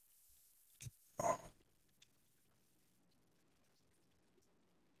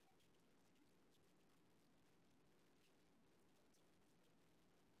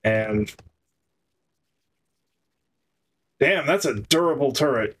 And Damn, that's a durable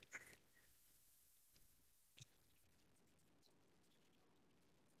turret.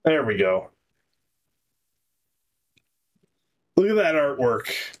 There we go. Look at that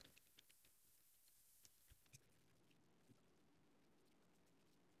artwork.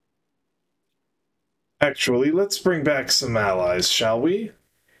 Actually, let's bring back some allies, shall we?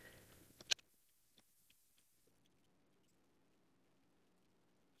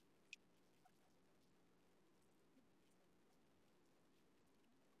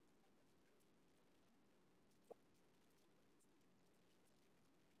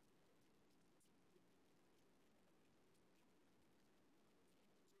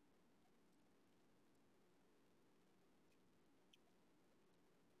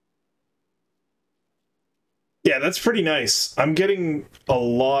 Yeah, that's pretty nice. I'm getting a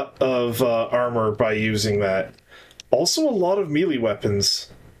lot of armor by using that. Also, a lot of melee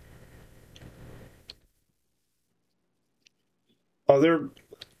weapons. Oh, they're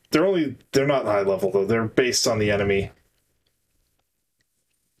not high level though. They're based on the enemy.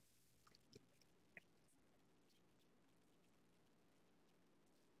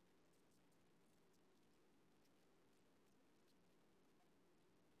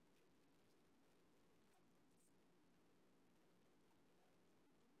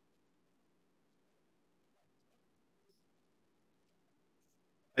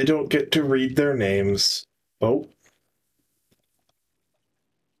 I don't get to read their names. Oh,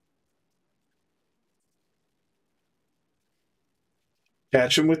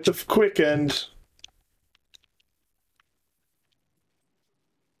 catch him with the quick end.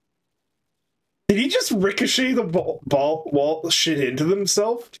 Did he just ricochet the ball wall shit into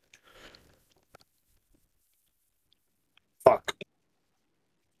himself? Fuck.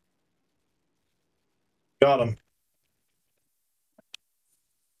 Got him.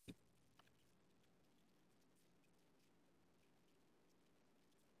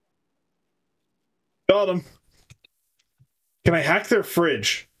 Got him. Can I hack their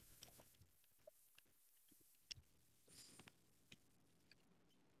fridge?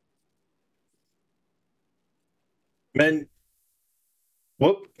 Men.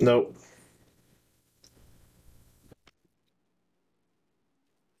 Whoop. Nope.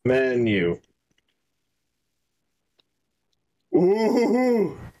 Menu.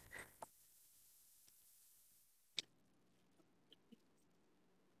 Ooh.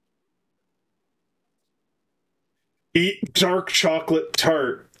 Eat dark chocolate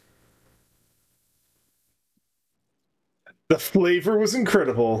tart. The flavor was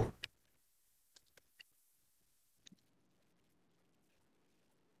incredible.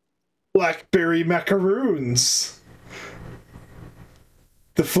 Blackberry macaroons.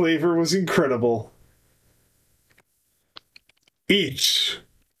 The flavor was incredible. Each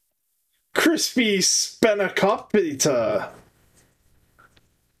crispy spanakopita.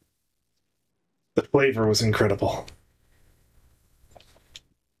 The flavor was incredible.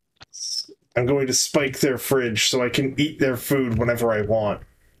 I'm going to spike their fridge so I can eat their food whenever I want.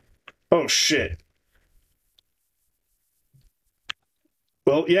 Oh shit.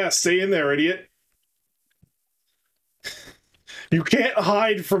 Well, yeah, stay in there, idiot. You can't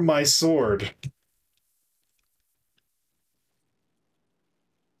hide from my sword.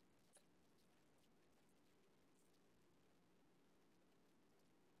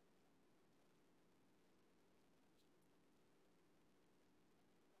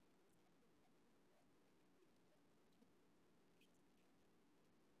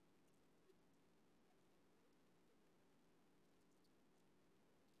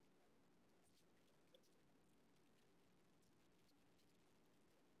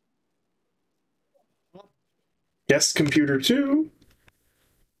 Yes, computer 2.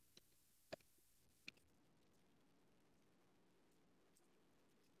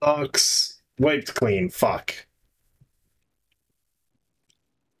 Sucks. Wiped clean. Fuck.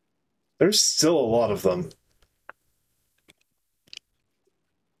 There's still a lot of them.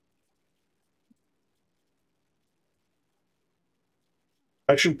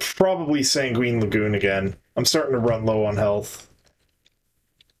 I should probably Sanguine Lagoon again. I'm starting to run low on health.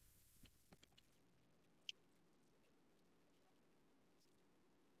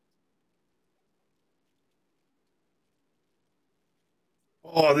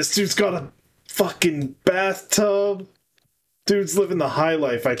 Oh, this dude's got a fucking bathtub. Dude's living the high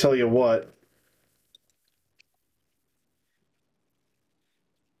life, I tell you what.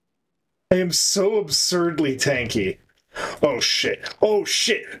 I am so absurdly tanky. Oh shit. Oh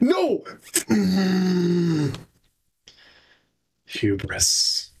shit. No!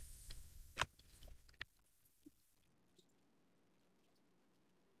 Hubris.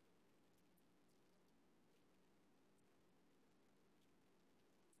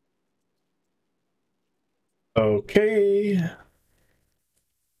 Okay.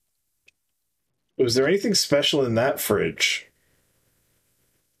 Was there anything special in that fridge?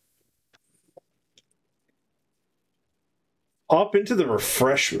 Hop into the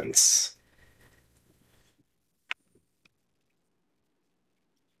refreshments.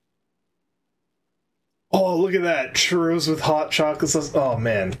 Oh, look at that. Churros with hot chocolate sauce. Oh,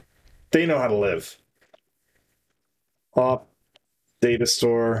 man. They know how to live. Hop, data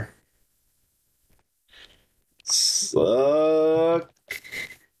store. Suck.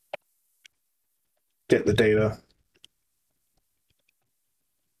 Get the data.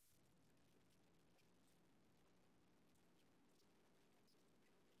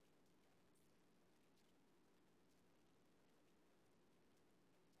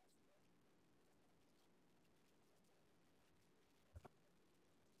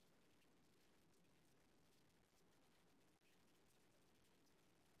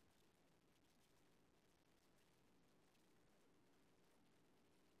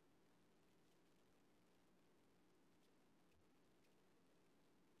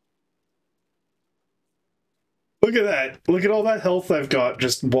 Look at that. Look at all that health I've got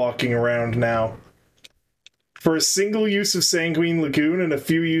just walking around now. For a single use of Sanguine Lagoon and a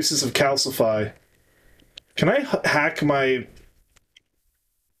few uses of Calcify. Can I hack my...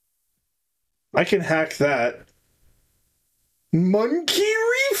 I can hack that. Monkey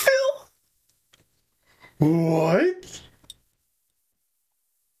refill? What?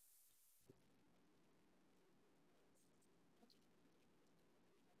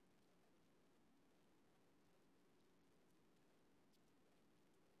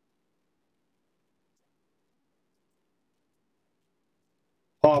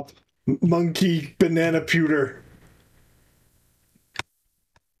 Hop. Monkey banana pewter.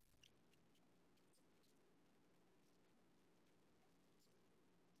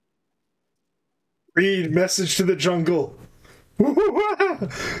 Read message to the jungle.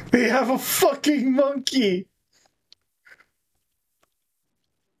 They have a fucking monkey.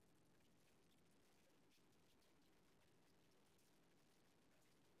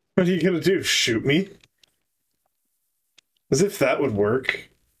 What are you gonna do? Shoot me? As if that would work.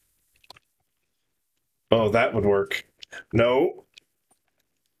 Oh, that would work. No.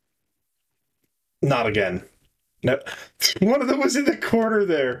 Not again. No. One of them was in the corner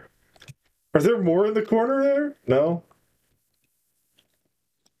there. Are there more in the corner there? No.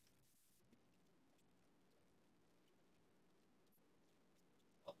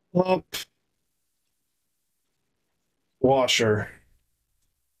 Up. Washer.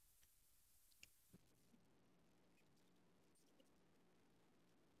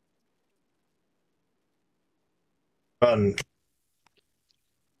 Run.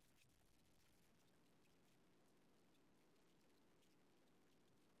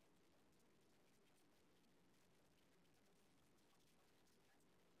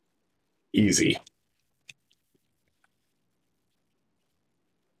 Easy.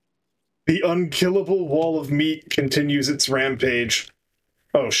 The unkillable wall of meat continues its rampage.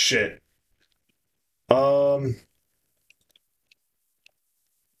 Oh shit. Um.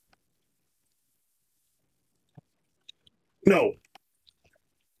 No.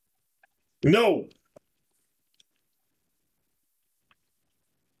 No.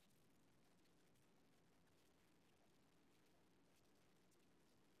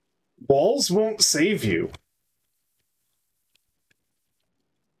 Walls won't save you.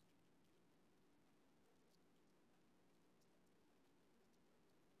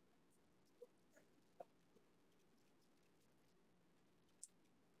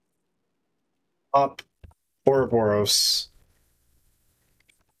 Up. Ouroboros.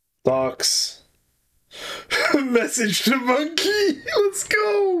 Docks. Message to monkey. Let's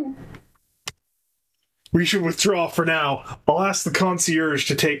go. We should withdraw for now. I'll ask the concierge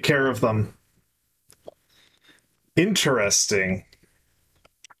to take care of them. Interesting.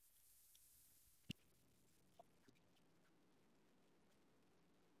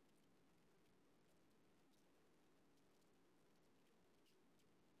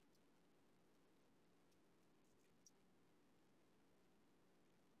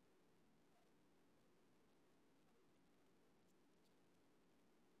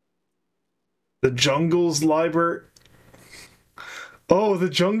 The jungle's library. Oh,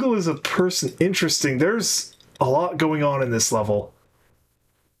 the jungle is a person. Interesting. There's a lot going on in this level.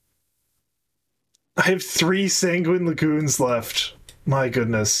 I have 3 Sanguine Lagoons left. My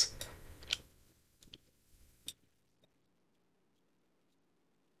goodness.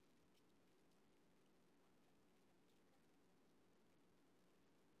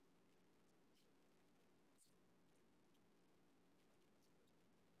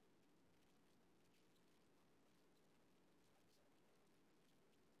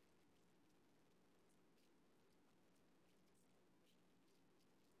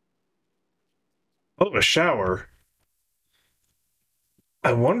 Oh, a shower.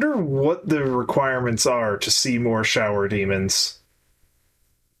 I wonder what the requirements are to see more shower demons.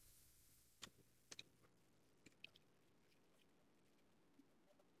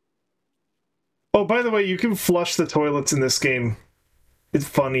 Oh, by the way, you can flush the toilets in this game. It's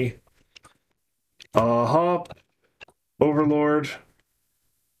funny. Hop, Overlord,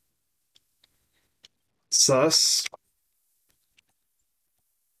 Sus,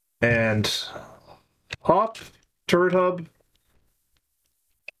 and Hop, Turret Hub,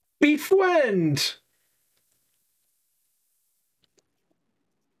 Befriend!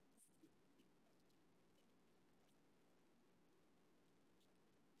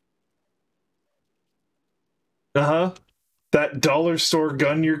 Uh-huh. That dollar store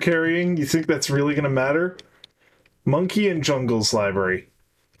gun you're carrying, you think that's really gonna matter? Monkey and Jungle's library.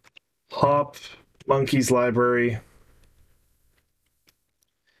 Hop, Monkey's library.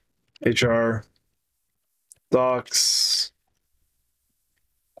 HR. Docs.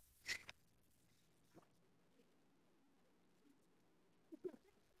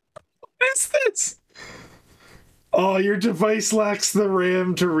 What is this? Oh, your device lacks the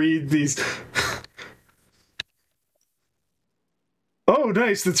RAM to read these. Oh,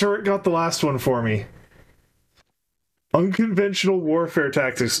 nice. The turret got the last one for me. Unconventional warfare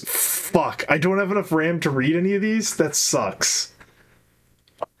tactics. Fuck. I don't have enough RAM to read any of these? That sucks.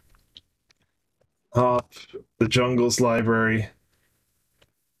 The Jungle's library.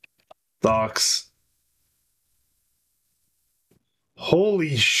 Docs.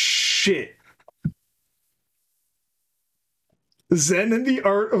 Holy shit. Zen and the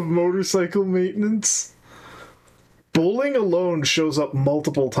Art of Motorcycle Maintenance. Bowling alone shows up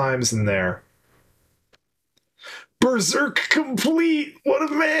multiple times in there. Berserk complete!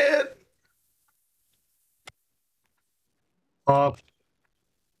 What a man!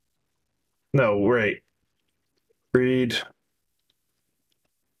 No, wait. Read.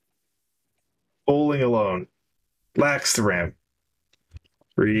 Bowling alone. Lacks the RAM.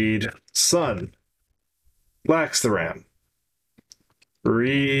 Read. Sun. Lacks the RAM.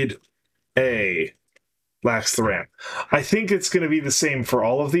 Read. A. Lacks the RAM. I think it's going to be the same for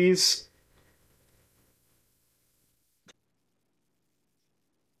all of these.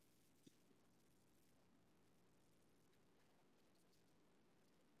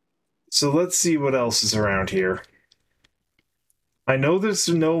 So let's see what else is around here. I know there's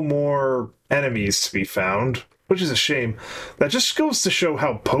no more enemies to be found, which is a shame. That just goes to show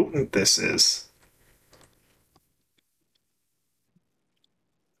how potent this is.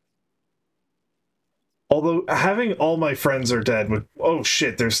 Although having all my friends are dead would... Oh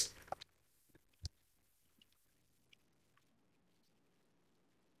shit, there's...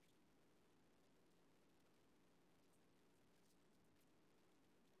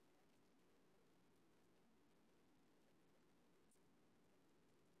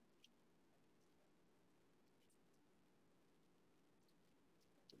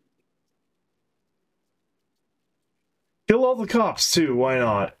 Kill all the cops too, why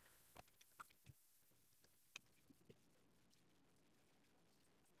not?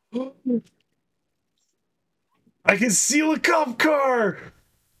 I can steal a cop car!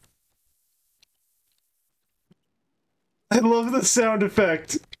 I love the sound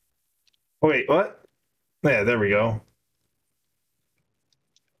effect. Wait, what? Yeah, there we go.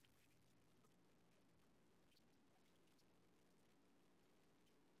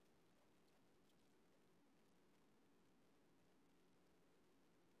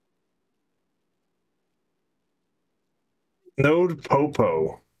 Node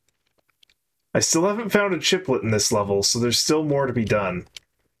Popo. I still haven't found a chiplet in this level, so there's still more to be done.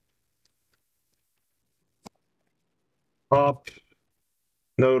 Up.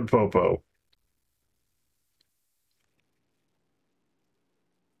 Node Popo.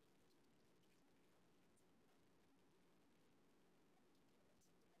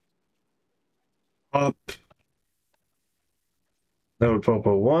 Up. Node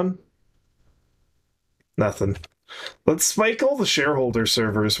Popo 1. Nothing. Let's spike all the shareholder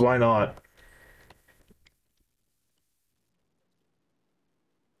servers, why not?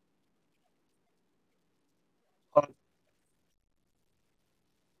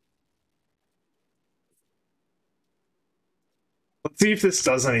 Let's see if this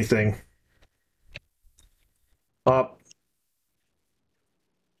does anything. Up.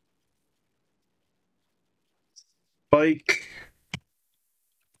 Spike.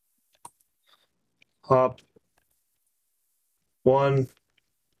 Up. 1.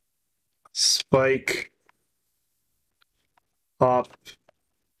 Spike. Up.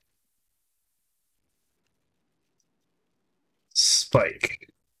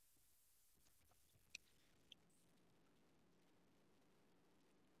 Spike.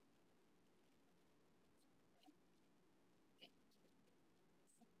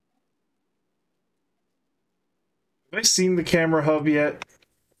 Have I seen the camera hub yet?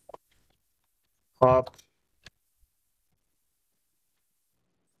 Hop.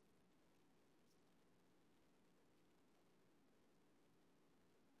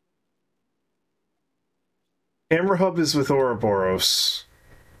 Camera hub is with Ouroboros.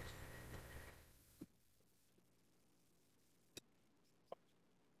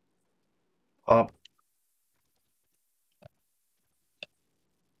 Up.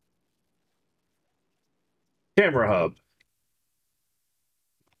 Camera hub.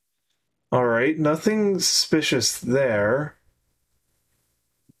 Alright, nothing suspicious there.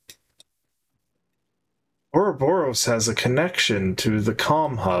 Ouroboros has a connection to the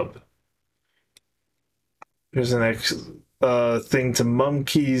comm hub. There's an thing to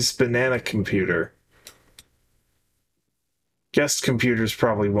Monkey's banana computer. Guest computers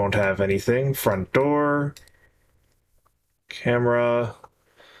probably won't have anything. Front door. Camera.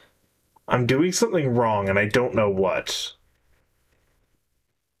 I'm doing something wrong and I don't know what.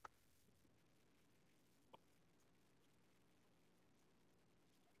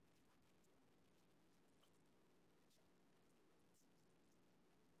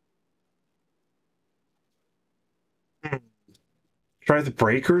 Try the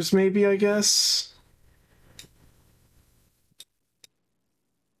breakers, maybe, I guess?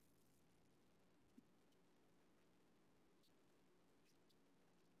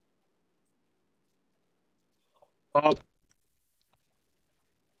 Up.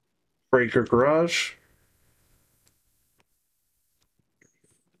 Breaker garage.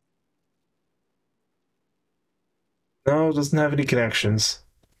 No, it doesn't have any connections.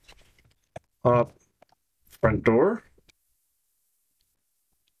 Up. Front door.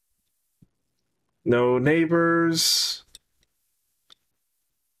 No neighbors.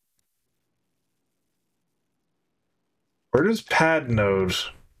 Where does pad node?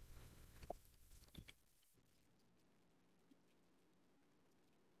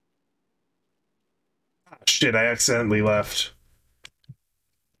 Ah, shit, I accidentally left.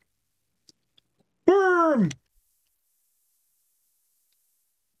 Worm!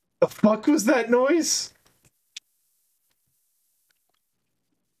 The fuck was that noise?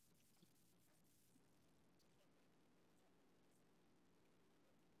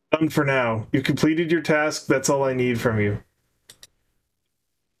 Done for now. You completed your task. That's all I need from you.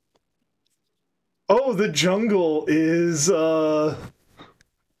 Oh, the jungle is,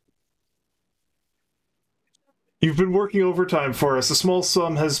 You've been working overtime for us. A small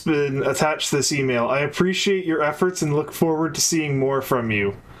sum has been attached to this email. I appreciate your efforts and look forward to seeing more from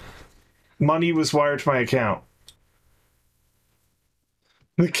you. Money was wired to my account.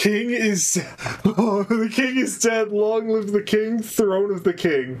 The king is... Oh, the king is dead. Long live the king. Throne of the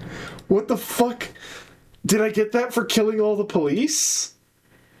king. What the fuck? Did I get that for killing all the police?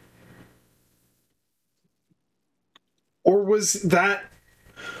 Or was that...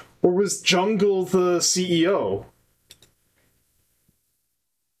 Or was Jungle the CEO?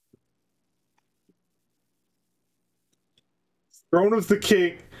 Throne of the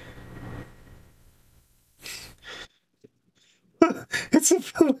king. It's a...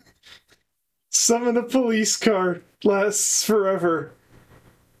 Summon a police car. Lasts forever.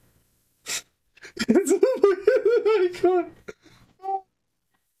 Oh my god.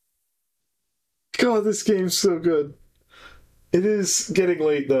 God, this game's so good. It is getting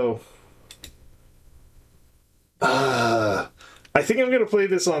late, though. I think I'm going to play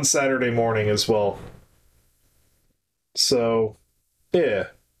this on Saturday morning as well. So, yeah.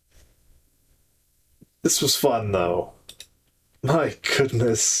 This was fun, though. My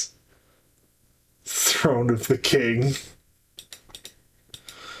goodness. Throne of the King.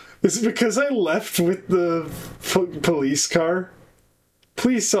 Is it because I left with the police car?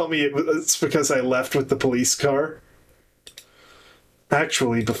 Please tell me it's because I left with the police car.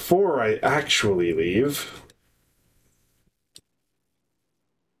 Actually, before I actually leave...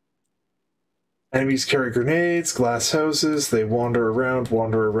 Enemies carry grenades, glass houses, they wander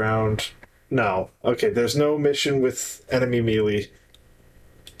around. No. Okay, there's no mission with enemy melee.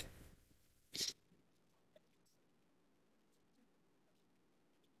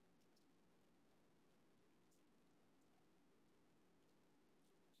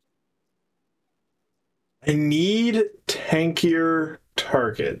 I need tankier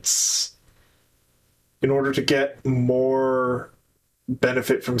targets in order to get more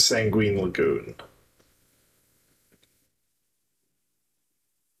benefit from Sanguine Lagoon.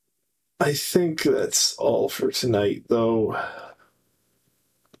 I think that's all for tonight, though.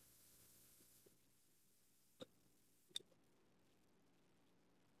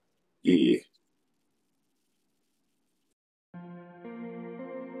 Yeah.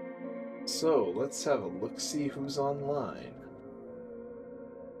 So, let's have a look-see who's online.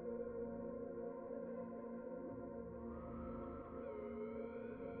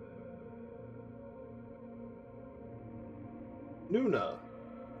 Nuna.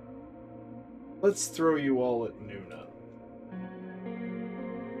 Let's throw you all at Nuna.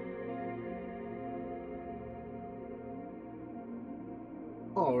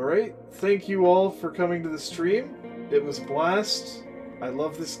 Alright, thank you all for coming to the stream. It was a blast. I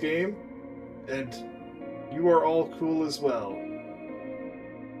love this game. And you are all cool as well.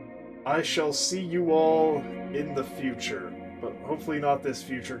 I shall see you all in the future. But hopefully not this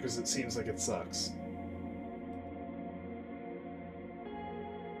future, because it seems like it sucks.